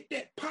we hit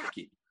that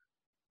pocket,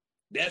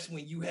 that's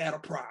when you had a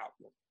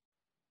problem.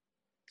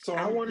 So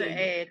I want to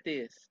add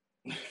this.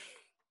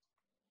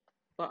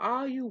 For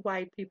all you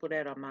white people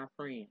that are my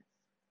friends,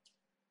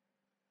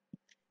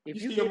 if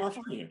you still my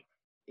friend.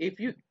 If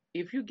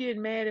you get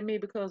mad at me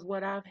because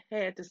what I've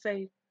had to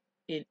say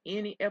in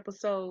any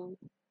episode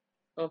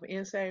of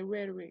Insane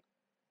Rhetoric,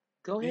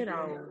 go ahead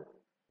on.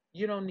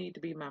 You don't need to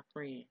be my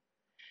friend.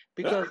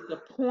 Because the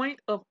point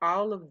of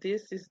all of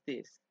this is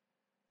this.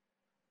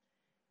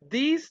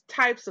 These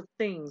types of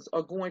things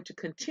are going to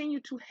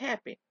continue to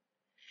happen.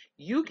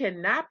 You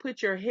cannot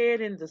put your head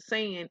in the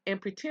sand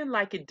and pretend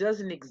like it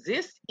doesn't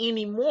exist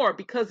anymore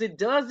because it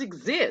does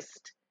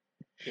exist.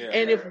 Yeah.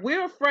 And if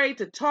we're afraid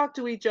to talk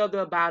to each other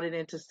about it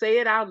and to say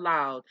it out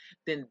loud,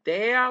 then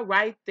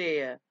right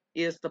there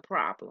is the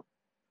problem.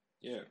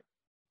 Yeah.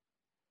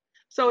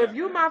 So if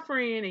you're my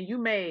friend and you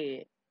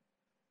mad,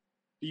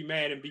 be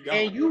mad and be gone.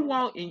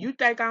 And you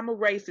think I'm a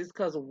racist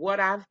because of what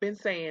I've been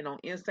saying on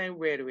Insane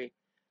Rhetoric,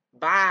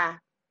 bye.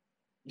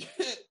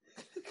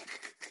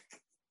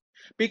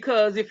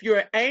 Because if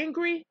you're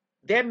angry,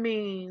 that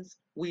means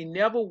we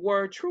never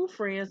were true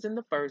friends in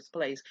the first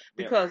place.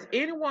 Because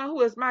anyone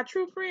who is my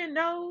true friend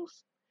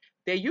knows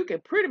that you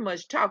can pretty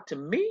much talk to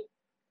me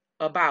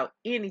about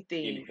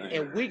anything.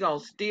 And we're going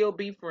to still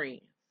be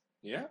friends.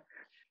 Yeah.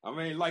 I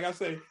mean, like I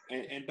said,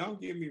 and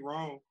don't get me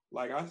wrong,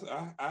 like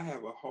I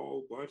have a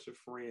whole bunch of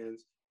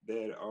friends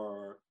that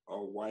are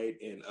white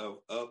and of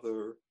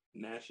other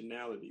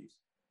nationalities.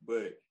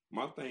 But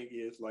my thing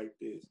is like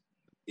this.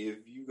 If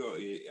you go,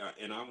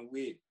 and I'm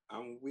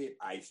with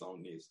Ice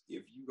on this.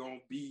 If you gonna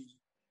be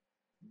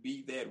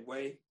that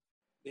way,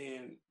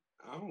 then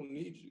I don't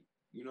need you.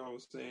 You know what I'm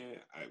saying?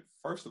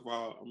 First of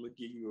all, I'm gonna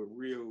give you a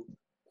real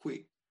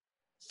quick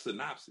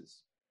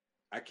synopsis.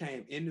 I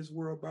came in this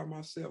world by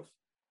myself.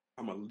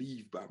 I'm gonna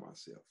leave by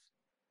myself.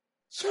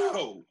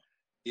 So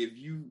if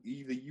you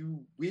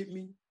with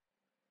me,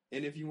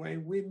 and if you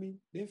ain't with me,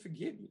 then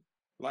forget me.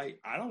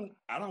 Like I'm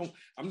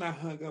not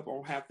hung up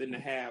on having to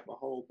have a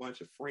whole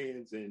bunch of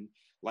friends. And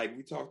like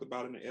we talked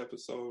about in the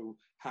episode,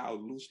 how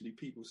loosely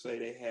people say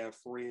they have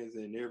friends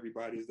and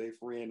everybody's their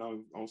friend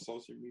on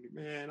social media.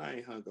 Man, I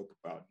ain't hung up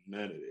about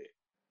none of that.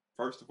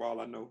 First of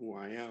all, I know who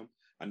I am.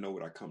 I know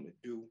what I come to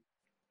do.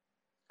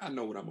 I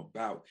know what I'm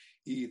about.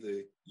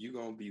 Either you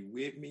gonna be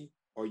with me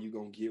or you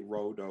gonna get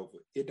rolled over.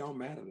 It don't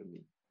matter to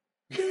me.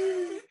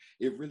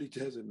 It really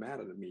doesn't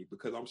matter to me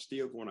because I'm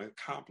still going to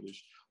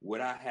accomplish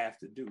what I have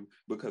to do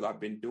because I've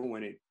been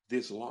doing it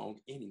this long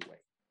anyway.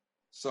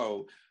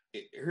 So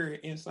here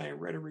in Insane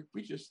Rhetoric,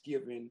 we just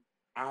giving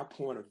our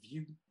point of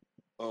view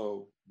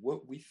of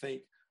what we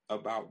think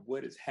about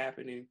what is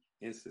happening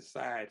in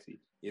society.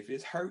 If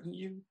it's hurting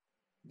you,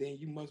 then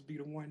you must be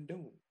the one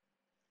doing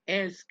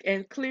it.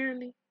 And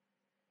clearly,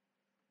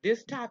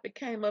 this topic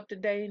came up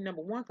today,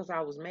 number one, because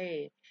I was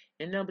mad.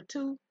 And number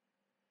two,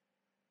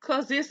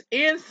 because it's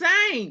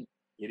insane.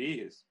 It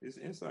is. It's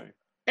insane.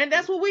 And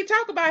that's what we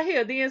talk about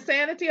here, the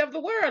insanity of the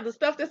world, the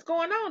stuff that's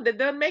going on that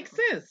doesn't make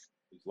sense.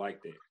 It's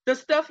like that. The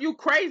stuff you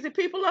crazy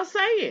people are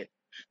saying.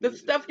 The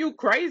stuff you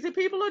crazy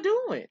people are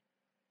doing.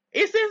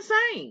 It's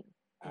insane.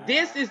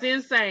 This is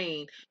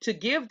insane to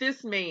give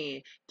this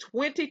man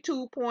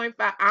 22.5.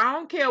 I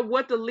don't care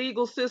what the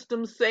legal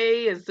system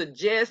say and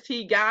suggest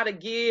he got to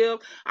give.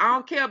 I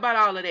don't care about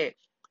all of that.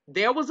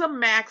 There was a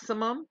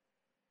maximum,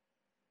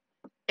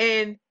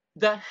 and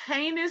the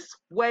heinous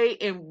way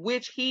in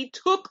which he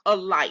took a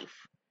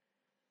life.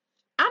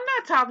 I'm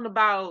not talking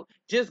about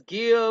just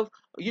give,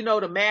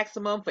 the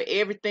maximum for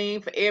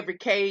everything, for every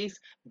case,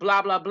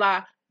 blah, blah,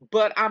 blah.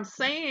 But I'm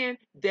saying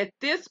that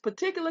this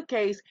particular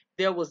case,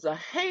 there was a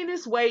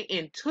heinous way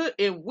in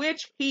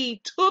which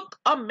he took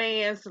a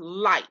man's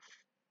life.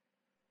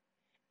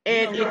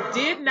 And it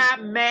did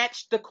not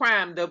match the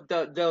crime.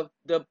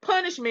 The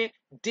punishment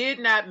did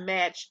not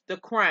match the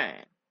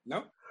crime.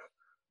 No,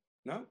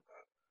 not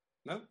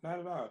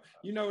at all.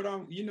 You know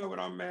what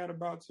I'm mad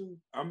about too?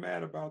 I'm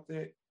mad about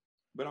that.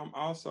 But I'm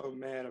also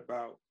mad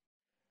about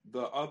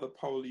the other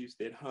police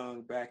that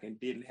hung back and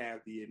didn't have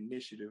the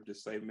initiative to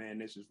say, man,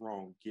 this is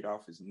wrong. Get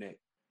off his neck.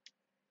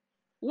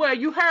 Well,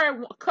 you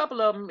heard a couple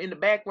of them in the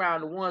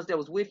background, the ones that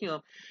was with him.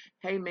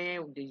 Hey,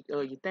 man,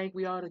 you think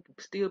we ought to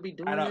still be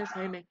doing this?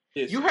 Hey, man.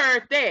 You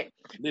heard that.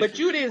 But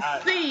you didn't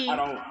see. I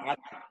don't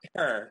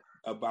care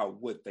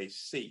about what they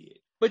said.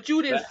 But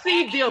you didn't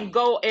see them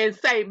go and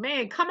say,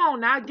 man, come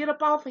on now, get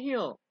up off of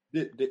him.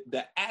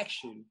 The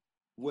action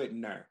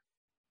wasn't there.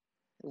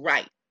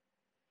 Right.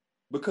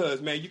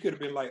 Because, man, you could have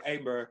been like, hey,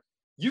 bro,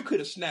 you could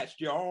have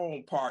snatched your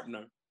own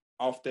partner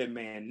off that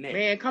man's neck.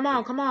 Man, come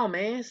on,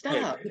 man,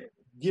 stop. Hey,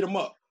 get him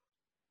up.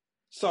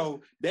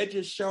 So that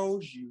just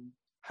shows you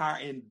how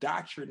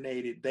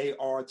indoctrinated they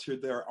are to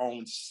their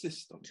own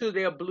system. To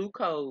their blue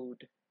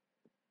code.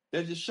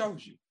 That just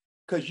shows you.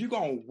 Because you're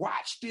going to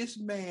watch this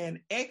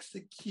man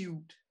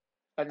execute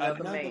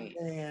another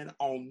man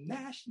on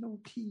national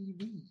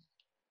TV.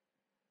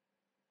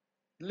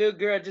 Little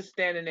girl just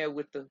standing there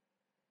with the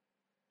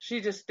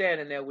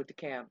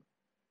camera.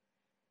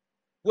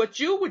 What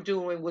you were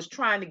doing was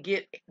trying to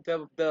get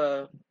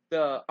the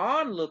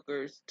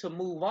onlookers to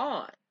move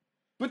on.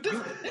 But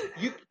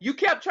you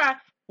kept trying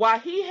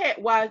while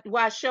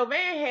Chauvin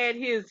had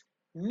his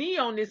knee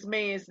on this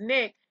man's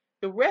neck.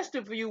 The rest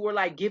of you were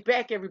like, "Get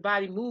back,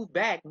 everybody! Move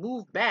back,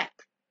 move back."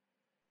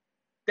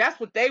 That's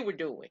what they were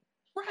doing,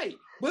 right?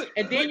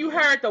 And then you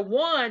heard the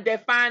one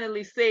that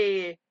finally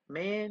said,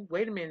 "Man,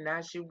 wait a minute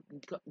now.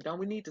 Don't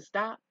we need to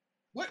stop?"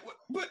 But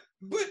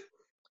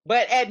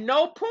at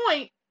no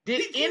point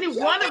did any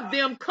one of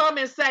them come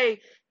and say,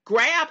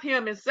 grab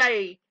him and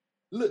say,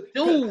 "Look,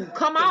 dude,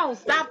 come on,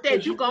 stop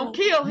that. You're going to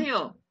kill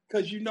him."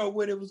 Because you know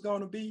what it was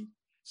going to be?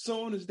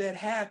 Soon as that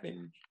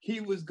happened,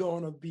 he was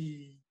going to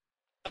be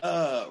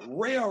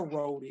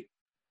railroaded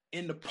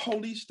in the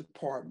police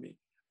department.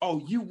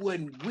 Oh, you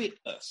wasn't with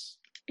us.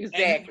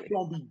 Exactly. And you're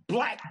going to be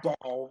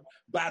blackballed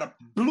by the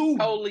blue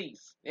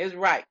police. That's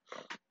right.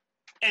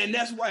 And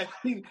that's why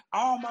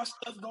all my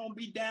stuff going to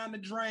be down the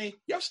drain.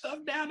 Your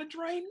stuff down the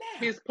drain now.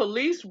 His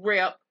police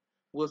rep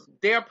was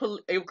there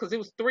because it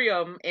was three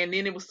of them, and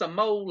then it was some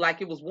more, like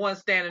it was one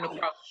standing across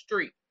the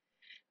street.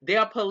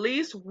 Their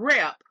police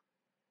rep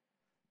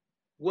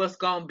was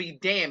going to be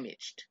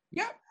damaged.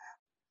 Yep.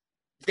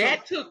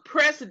 That took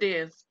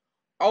precedence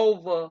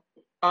over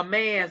a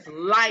man's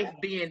life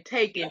being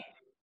taken,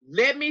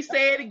 let me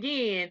say it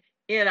again,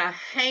 in a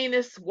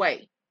heinous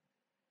way.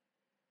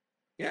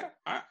 Yeah,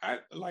 I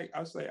like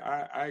I say,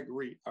 I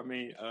agree. I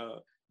mean,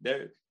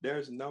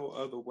 there's no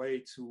other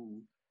way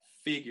to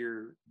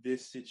figure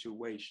this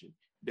situation.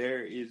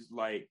 There is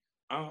like,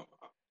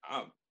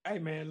 hey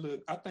man,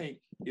 look, I think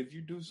if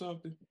you do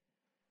something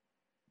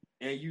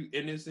and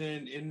it's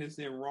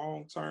in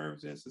wrong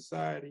terms in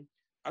society,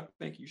 I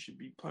think you should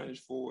be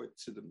punished for it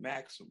to the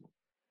maximum.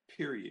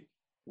 Period.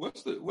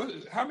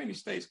 How many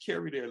states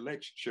carry their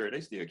electric chair?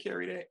 They still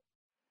carry that?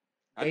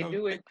 They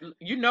do it.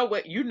 You know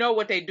what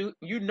they do.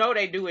 You know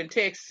they do in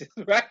Texas,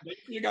 right?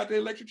 You got the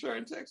electric chair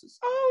in Texas.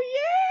 Oh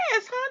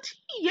yes, hunty,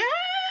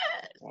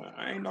 yes. Well,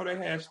 I ain't know they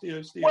had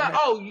still.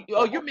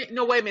 Well, you meant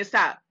no. Wait a minute,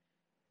 stop.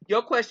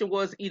 Your question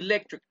was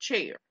electric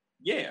chair.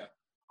 Yeah.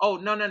 Oh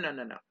no.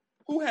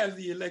 Who has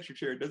the electric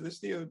chair? Does it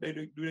still?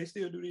 Do they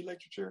still do the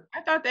electric chair?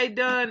 I thought they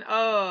done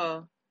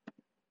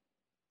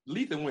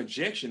lethal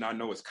injection. I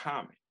know is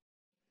common.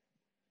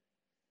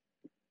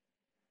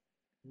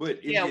 But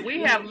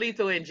we have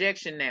lethal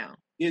injection now.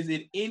 Is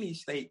it any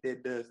state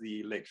that does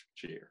the electric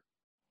chair?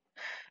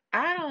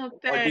 I don't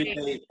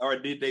think. Or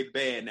did they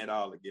ban that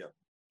altogether?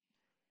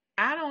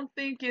 I don't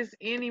think it's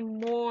any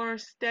more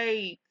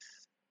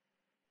states.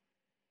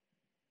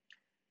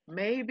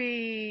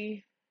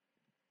 Maybe.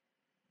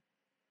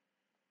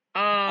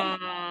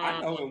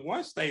 I know in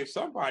one state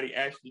somebody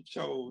actually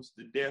chose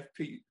their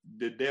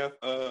death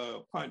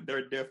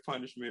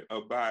punishment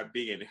by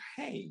being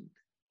hanged.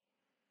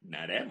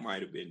 Now that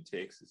might have been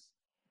Texas.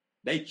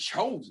 They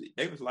chose it.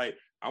 They was like,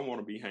 I want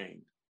to be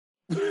hanged.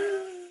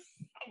 I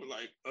was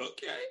like,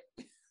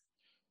 okay.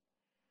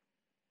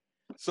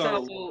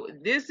 So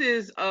this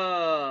is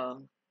as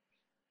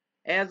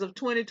of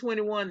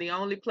 2021, the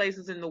only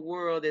places in the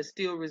world that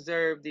still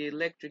reserve the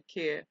electric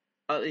chair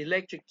as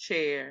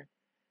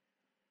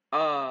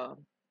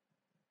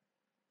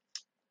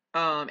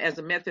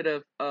a method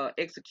of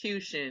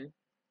execution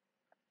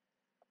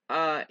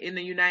in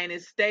the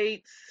United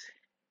States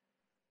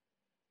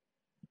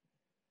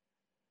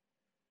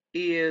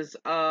is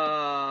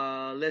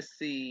let's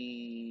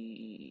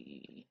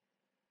see.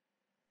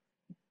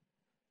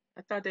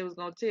 I thought they was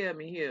gonna tell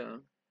me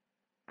here.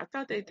 I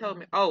thought they told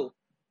me. Oh,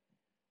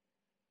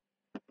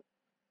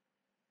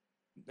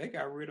 they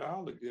got rid of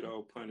all the good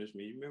old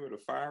punishment. You remember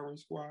the firing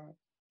squad?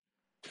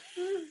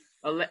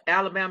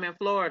 Alabama and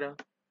Florida.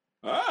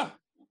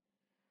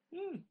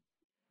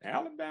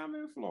 Alabama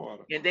and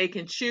Florida. And they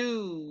can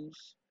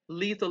choose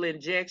lethal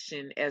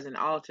injection as an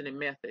alternate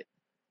method.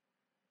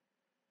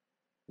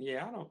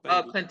 Yeah, I don't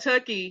think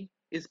Kentucky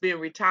is being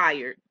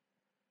retired.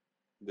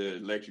 The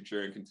electric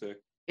chair in Kentucky.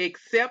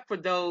 Except for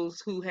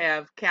those who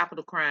have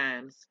capital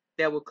crimes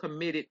that were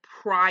committed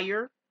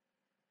prior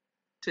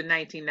to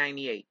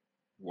 1998.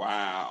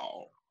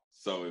 Wow.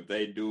 So if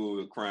they do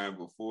a crime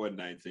before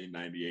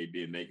 1998,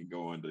 then they can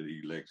go under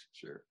the electric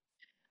chair.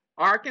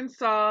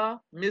 Arkansas,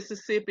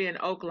 Mississippi, and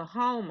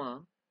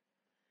Oklahoma,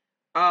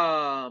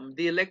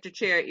 the electric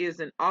chair is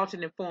an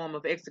alternate form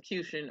of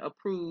execution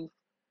approved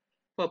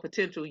for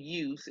potential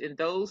use in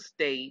those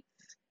states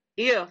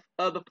if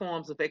other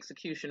forms of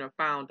execution are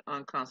found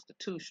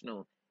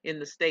unconstitutional in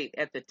the state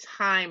at the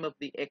time of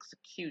the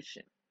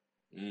execution.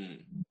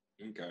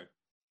 Okay.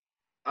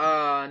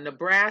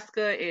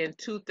 Nebraska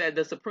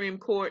the Supreme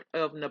Court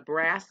of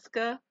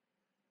Nebraska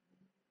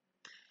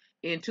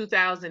in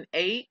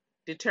 2008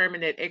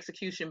 determined that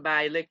execution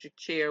by electric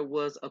chair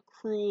was a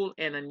cruel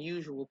and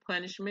unusual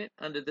punishment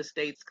under the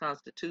state's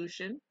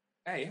constitution.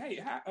 Hey,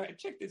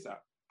 check this out.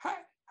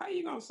 How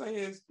you gonna say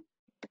it's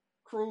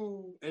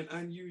cruel and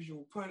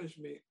unusual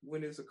punishment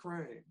when it's a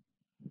crime?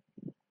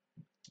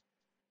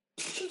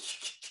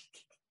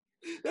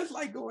 That's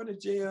like going to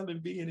jail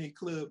and being in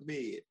Club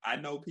Med. I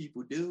know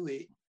people do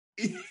it,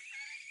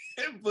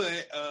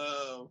 but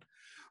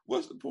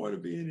what's the point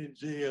of being in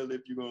jail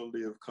if you're gonna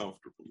live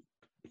comfortably?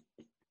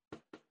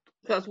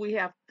 Because we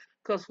have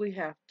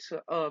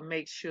to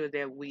make sure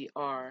that we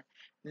are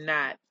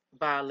not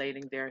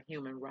violating their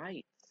human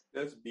rights.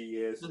 That's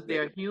BS.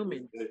 They're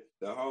human.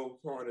 The whole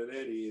part of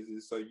that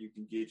is so you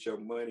can get your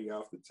money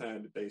off the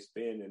time that they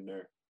spend in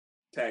their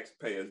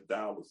taxpayers'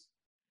 dollars.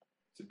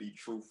 To be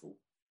truthful,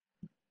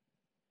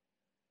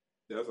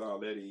 that's all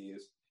that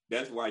is.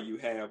 That's why you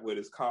have what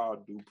is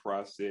called due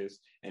process,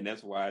 and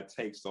that's why it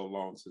takes so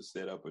long to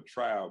set up a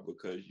trial,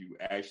 because you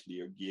actually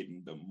are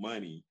getting the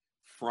money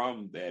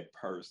from that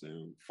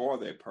person for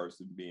that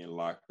person being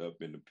locked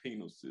up in the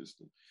penal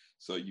system.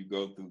 So you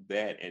go through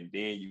that, and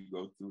then you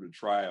go through the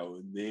trial,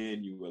 and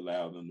then you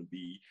allow them to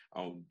be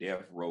on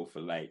death row for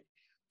like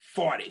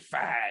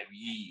 45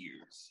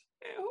 years.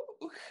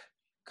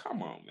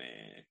 Come on,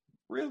 man.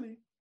 Really?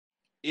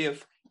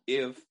 If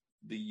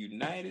the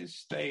United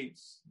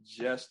States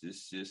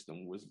justice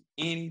system was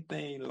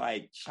anything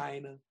like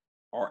China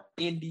or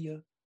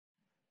India,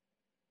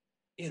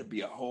 it'll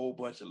be a whole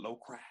bunch of low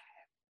crime.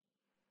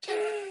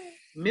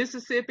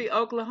 Mississippi,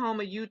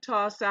 Oklahoma,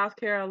 Utah, South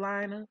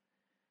Carolina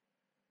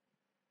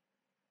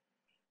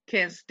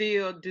can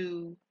still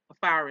do a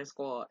firing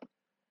squad.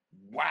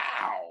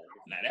 Wow.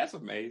 Now that's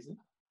amazing.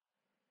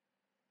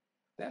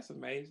 That's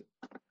amazing.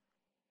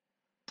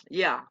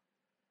 Yeah.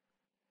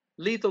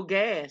 Lethal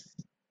gas.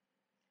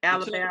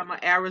 Alabama,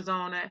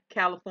 Arizona,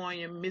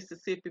 California,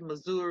 Mississippi,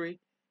 Missouri,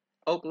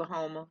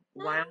 Oklahoma,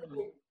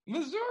 Wyoming.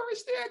 Missouri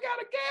still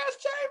got a gas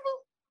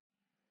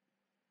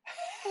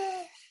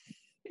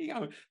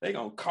chamber? They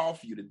gonna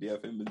cough you to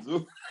death in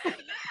Missouri.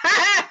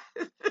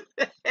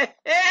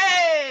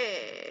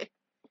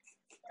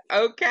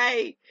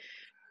 Okay.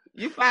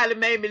 You finally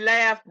made me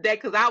laugh today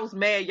because I was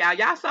mad, y'all.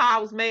 Y'all saw I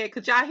was mad.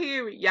 Could y'all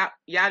hear it? Y'all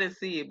didn't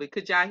see it, but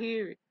could y'all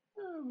hear it?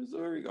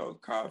 Missouri gonna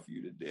cough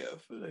you to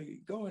death.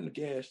 Like, go in the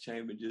gas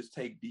chamber and just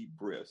take deep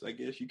breaths. I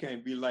guess you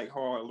can't be like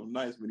Harlem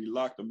Nights when he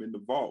locked them in the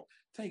vault.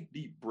 Take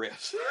deep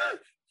breaths.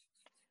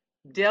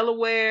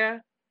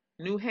 Delaware,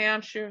 New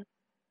Hampshire,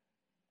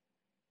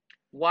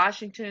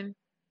 Washington.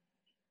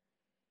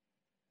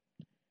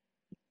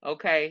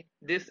 Okay,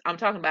 I'm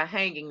talking about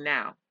hanging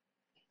now.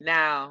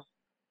 Now,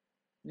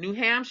 New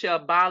Hampshire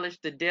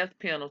abolished the death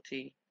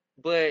penalty,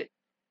 but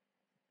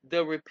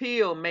the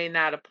repeal may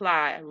not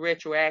apply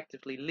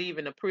retroactively,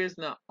 leaving a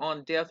prisoner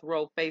on death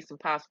row facing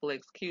possible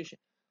execution.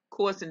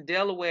 Courts in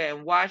Delaware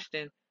and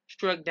Washington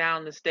struck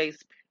down the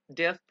state's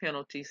death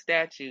penalty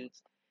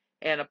statutes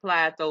and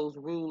applied those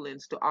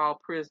rulings to all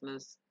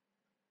prisoners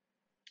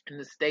in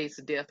the state's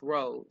death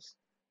rows.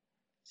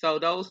 So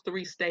those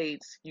 3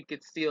 states, you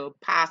could still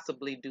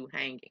possibly do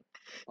hanging.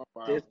 Oh,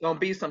 wow. There's going to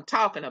be some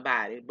talking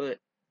about it, but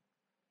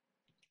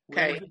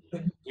okay.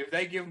 If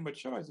they give them a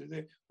choice,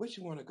 what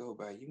you want to go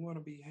by? You want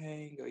to be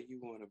hanged, or you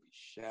want to be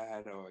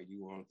shot, or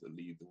you want to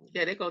leave the window?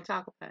 Yeah, they're going to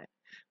talk about it.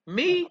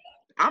 Me,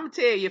 I'm going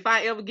to tell you, if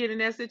I ever get in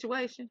that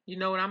situation, you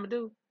know what I'm going to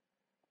do?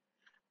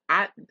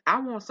 I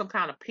want some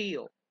kind of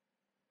pill.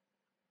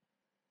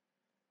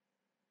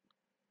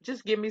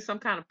 Just give me some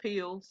kind of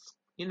pills.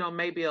 You know,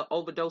 maybe an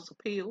overdose of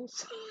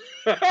pills.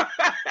 Ooh,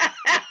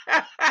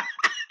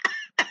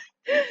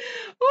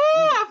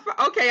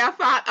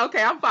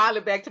 I'm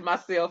finally back to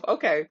myself.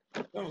 Okay.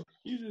 No,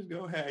 you just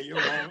go have your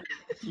own.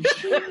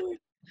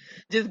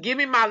 Just give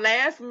me my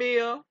last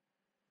meal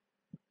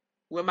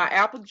with my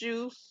apple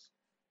juice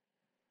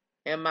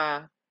and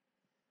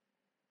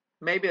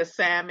maybe a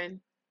salmon.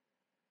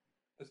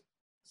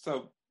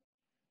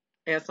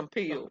 And some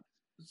pills.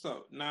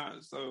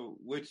 So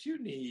what you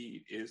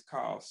need is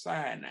called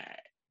cyanide.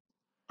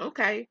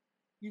 Okay.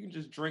 You can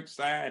just drink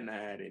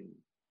cyanide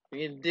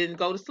and didn't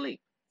go to sleep.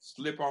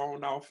 Slip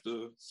on off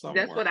the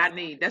somewhere. That's what I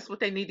need. That's what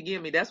they need to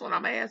give me. That's what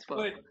I'm asked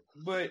for.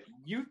 But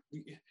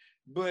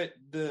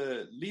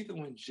the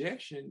lethal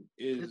injection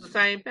is the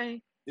same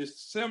thing.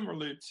 It's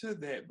similar to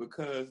that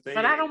because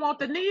But I don't want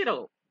the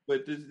needle.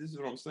 But this is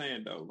what I'm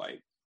saying though.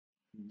 Like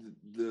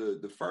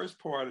the first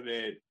part of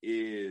that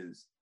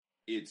is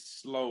it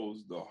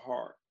slows the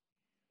heart.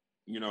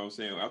 You know what I'm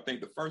saying? I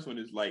think the first one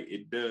is like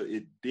it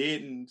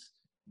deadens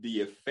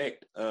the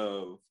effect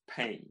of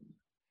pain.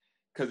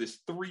 Because it's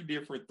 3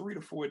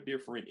 to 4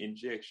 different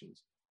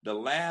injections. The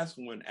last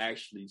one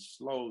actually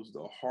slows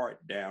the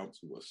heart down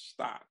to a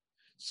stop.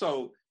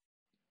 So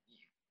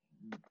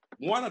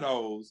one of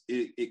those,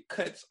 it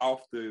cuts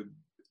off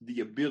the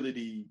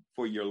ability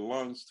for your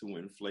lungs to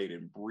inflate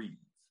and breathe.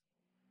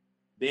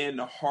 Then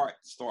the heart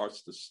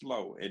starts to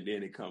slow, and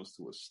then it comes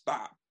to a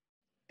stop.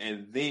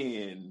 And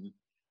then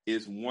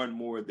is one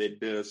more that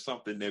does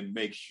something that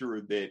makes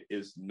sure that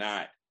it's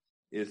not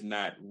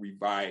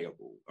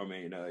revivable. I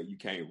mean, you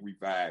can't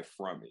revive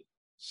from it.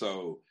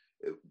 So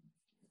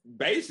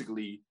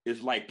basically,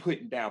 it's like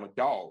putting down a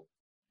dog.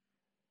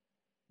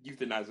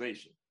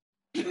 Euthanization.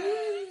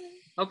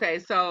 Okay,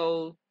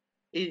 so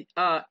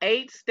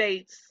 8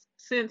 states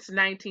since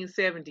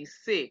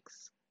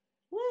 1976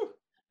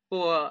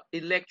 for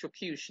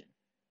electrocution.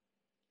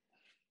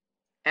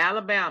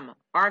 Alabama,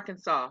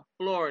 Arkansas,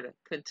 Florida,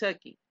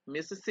 Kentucky,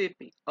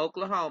 Mississippi,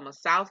 Oklahoma,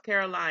 South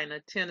Carolina,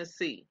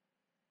 Tennessee.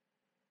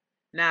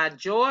 Now,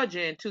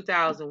 Georgia in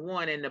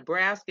 2001 and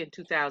Nebraska in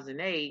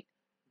 2008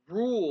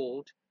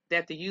 ruled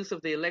that the use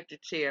of the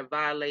electric chair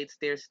violates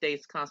their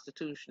state's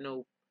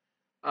constitutional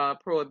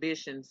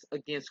prohibitions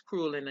against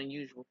cruel and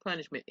unusual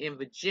punishment. In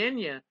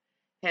Virginia,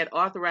 had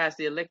authorized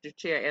the electric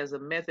chair as a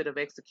method of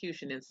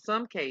execution in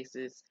some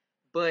cases,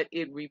 but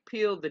it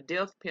repealed the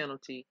death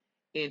penalty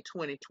in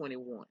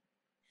 2021.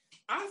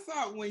 I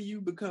thought when you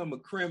become a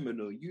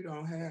criminal, you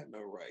don't have no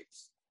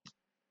rights.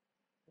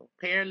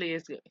 Apparently,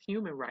 it's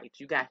human rights.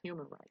 You got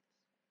human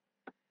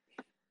rights.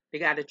 They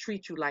got to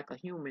treat you like a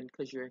human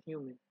because you're a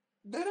human.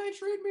 That ain't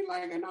treat me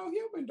like a no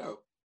human, though.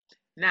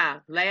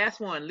 Now, last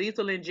one,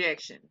 lethal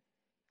injection.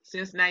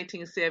 Since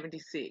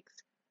 1976,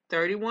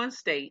 31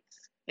 states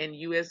and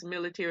U.S.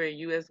 military and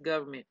U.S.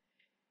 government.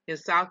 In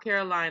South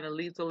Carolina,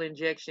 lethal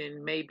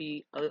injection may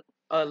be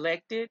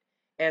elected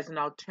as an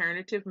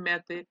alternative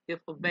method if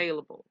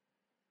available.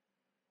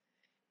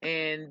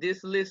 And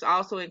this list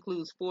also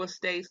includes 4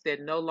 states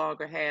that no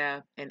longer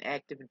have an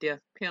active death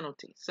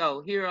penalty.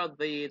 So here are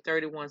the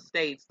 31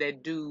 states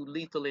that do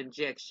lethal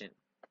injection.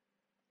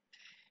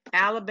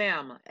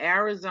 Alabama,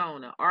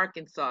 Arizona,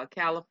 Arkansas,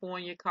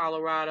 California,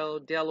 Colorado,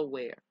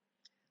 Delaware,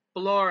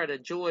 Florida,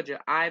 Georgia,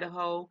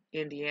 Idaho,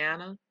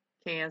 Indiana,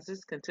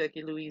 Kansas,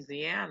 Kentucky,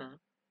 Louisiana,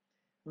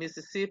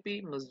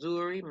 Mississippi,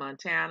 Missouri,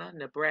 Montana,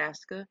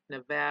 Nebraska,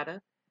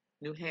 Nevada,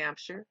 New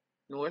Hampshire,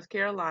 North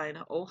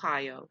Carolina,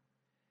 Ohio,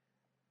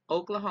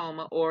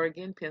 Oklahoma,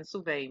 Oregon,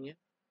 Pennsylvania,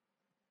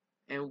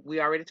 and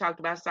we already talked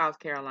about South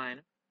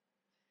Carolina,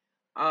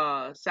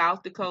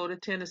 South Dakota,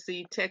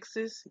 Tennessee,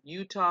 Texas,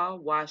 Utah,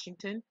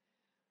 Washington,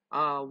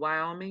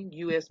 Wyoming,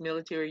 U.S.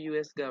 military,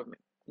 U.S.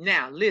 government.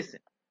 Now, listen.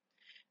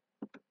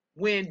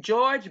 When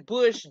George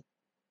Bush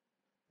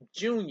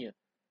Jr.,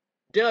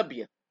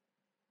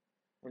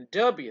 when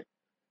W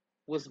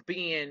was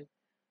being,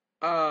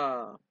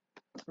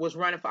 was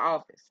running for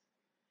office,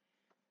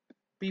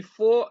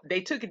 before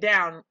they took it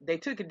down,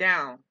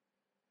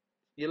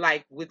 you're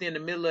like within the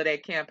middle of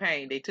that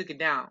campaign, they took it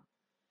down.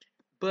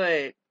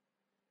 But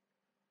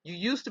you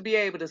used to be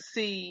able to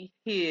see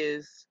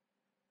his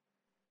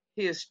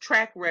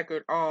track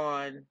record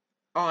on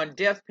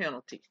death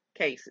penalty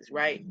cases,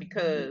 right?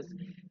 Because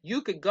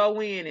you could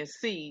go in and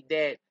see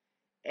that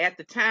at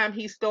the time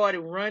he started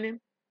running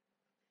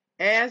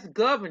as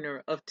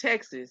governor of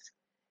Texas,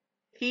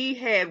 he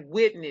had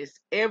witnessed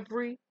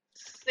every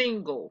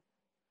single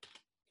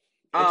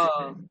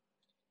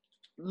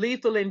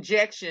lethal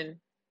injection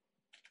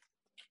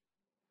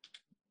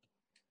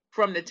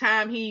from the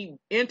time he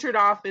entered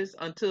office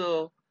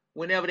until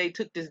whenever they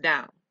took this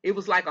down. It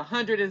was like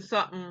 100 and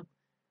something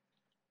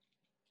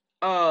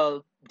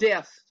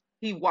deaths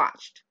he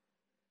watched.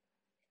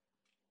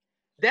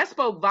 That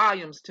spoke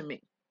volumes to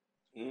me.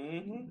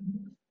 Mm-hmm.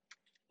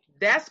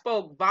 That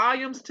spoke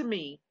volumes to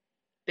me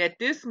that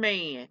this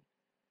man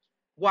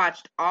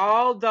watched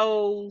all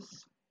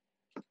those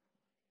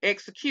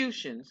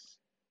executions.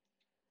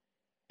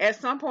 At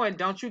some point,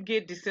 don't you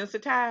get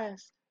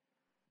desensitized?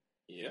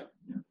 Yeah.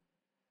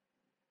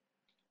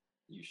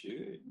 You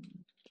should.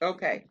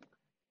 Okay.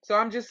 So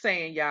I'm just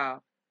saying, y'all.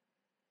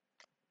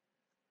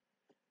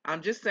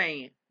 I'm just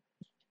saying.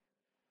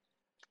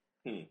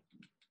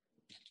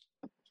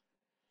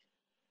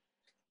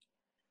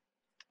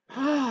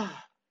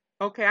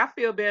 Okay, I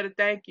feel better.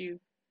 Thank you.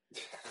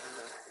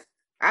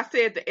 I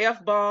said the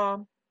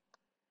F-bomb.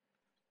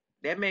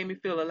 That made me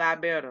feel a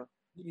lot better.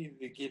 You need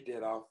to get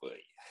that off of you.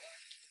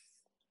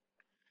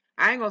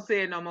 I ain't gonna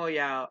say it no more,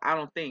 y'all. I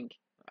don't think.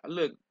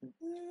 Look,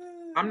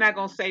 I'm not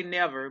gonna say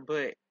never,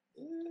 but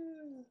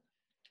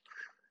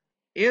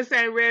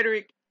insane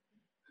rhetoric.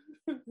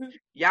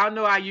 Y'all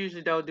know I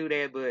usually don't do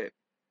that, but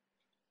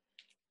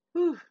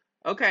whew,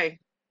 okay.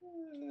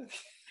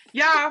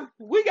 Y'all,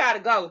 we gotta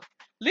go.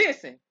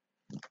 Listen,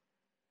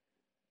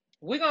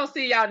 we're gonna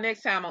see y'all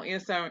next time on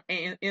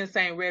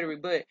Insane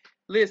Rhetoric. But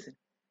listen,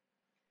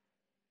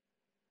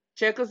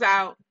 check us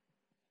out.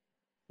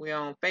 We're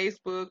on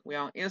Facebook. We're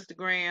on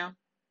Instagram.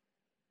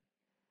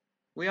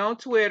 We're on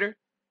Twitter.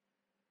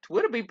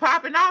 Twitter be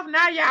popping off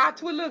now, y'all.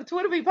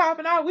 Twitter be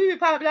popping off. We be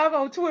popping off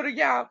on Twitter,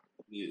 y'all.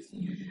 Yes.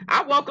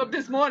 I woke up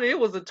this morning. It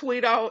was a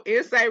tweet on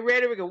Insane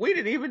Rhetoric, and we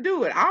didn't even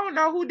do it. I don't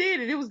know who did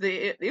it.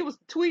 It was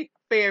Tweet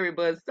Fairy,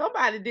 but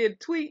somebody did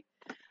tweet.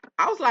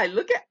 I was like,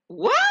 look at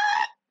what?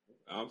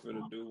 I'm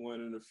finna do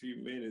one in a few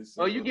minutes.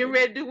 So you getting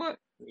ready to do what?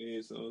 Yeah,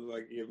 as soon as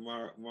I get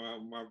my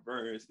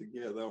burns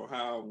together on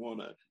how I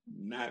wanna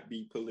not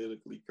be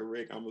politically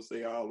correct, I'm gonna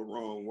say all the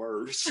wrong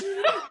words.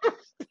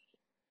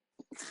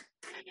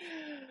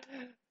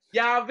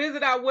 Y'all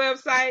visit our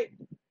website,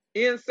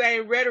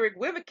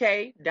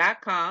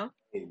 insanerhetoric.com.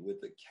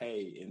 With a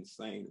K,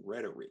 Insane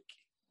Rhetoric.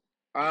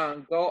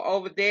 Go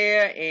over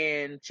there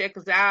and check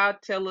us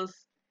out. Tell us,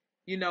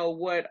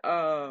 what,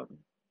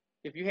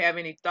 if you have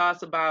any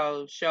thoughts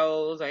about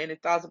shows or any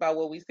thoughts about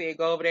what we said,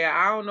 go over there.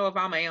 I don't know if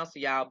I'm gonna answer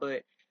y'all,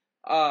 but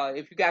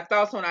if you got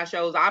thoughts on our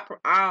shows, I'm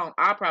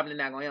probably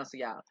not gonna answer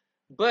y'all.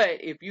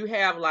 But if you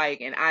have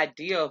like an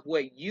idea of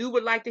what you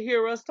would like to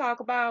hear us talk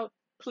about,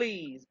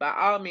 please, by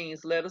all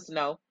means, let us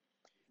know.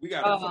 We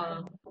got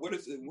what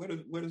is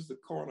the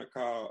corner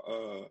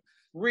called?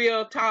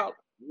 Real Talk.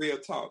 Real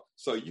Talk.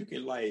 So you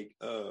can like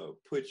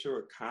put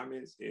your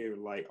comments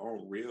in like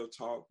on Real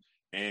Talk,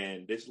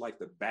 and it's like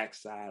the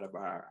backside of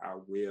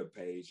our web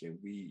page, and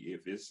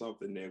if it's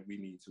something that we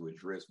need to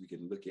address, we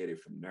can look at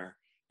it from there,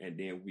 and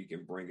then we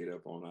can bring it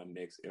up on our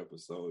next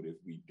episode if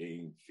we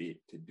deem fit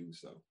to do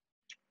so.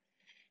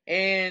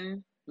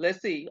 And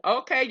let's see.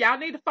 Okay, y'all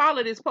need to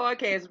follow this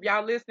podcast. If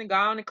y'all listening, go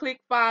on and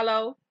click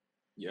follow.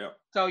 Yep.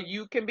 So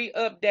you can be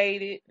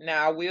updated.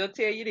 Now, I will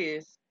tell you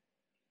this.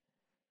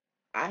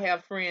 I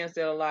have friends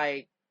that are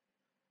like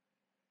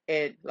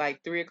at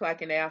like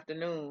 3:00 in the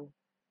afternoon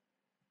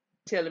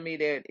telling me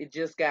that it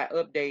just got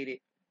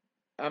updated.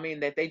 I mean,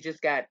 that they just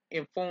got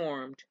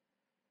informed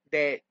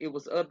that it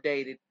was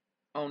updated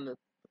on the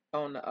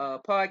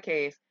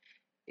podcast.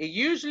 It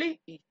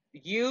usually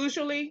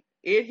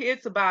it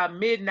hits about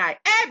midnight.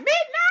 At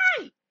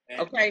midnight.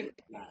 Okay.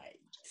 Midnight.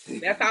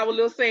 That's our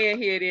little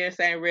saying here at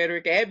Insane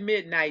Rhetoric. At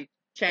midnight,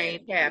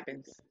 change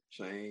happens.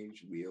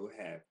 Change will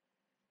happen.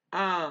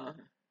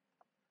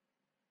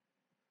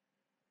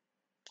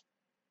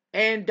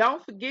 And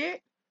don't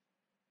forget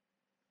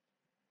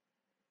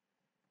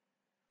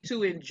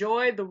to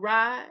enjoy the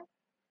ride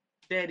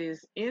that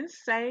is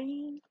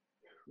Insane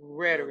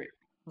Rhetoric.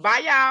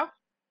 Bye, y'all.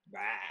 Bye.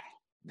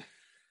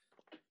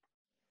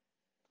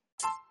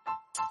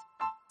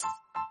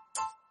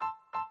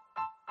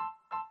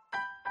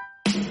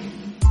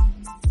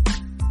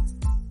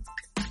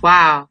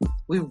 Wow,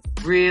 we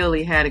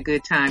really had a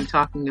good time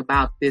talking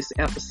about this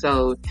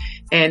episode.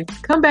 And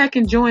come back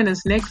and join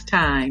us next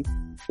time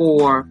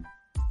for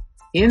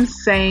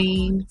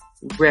Insane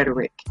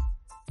Rhetoric.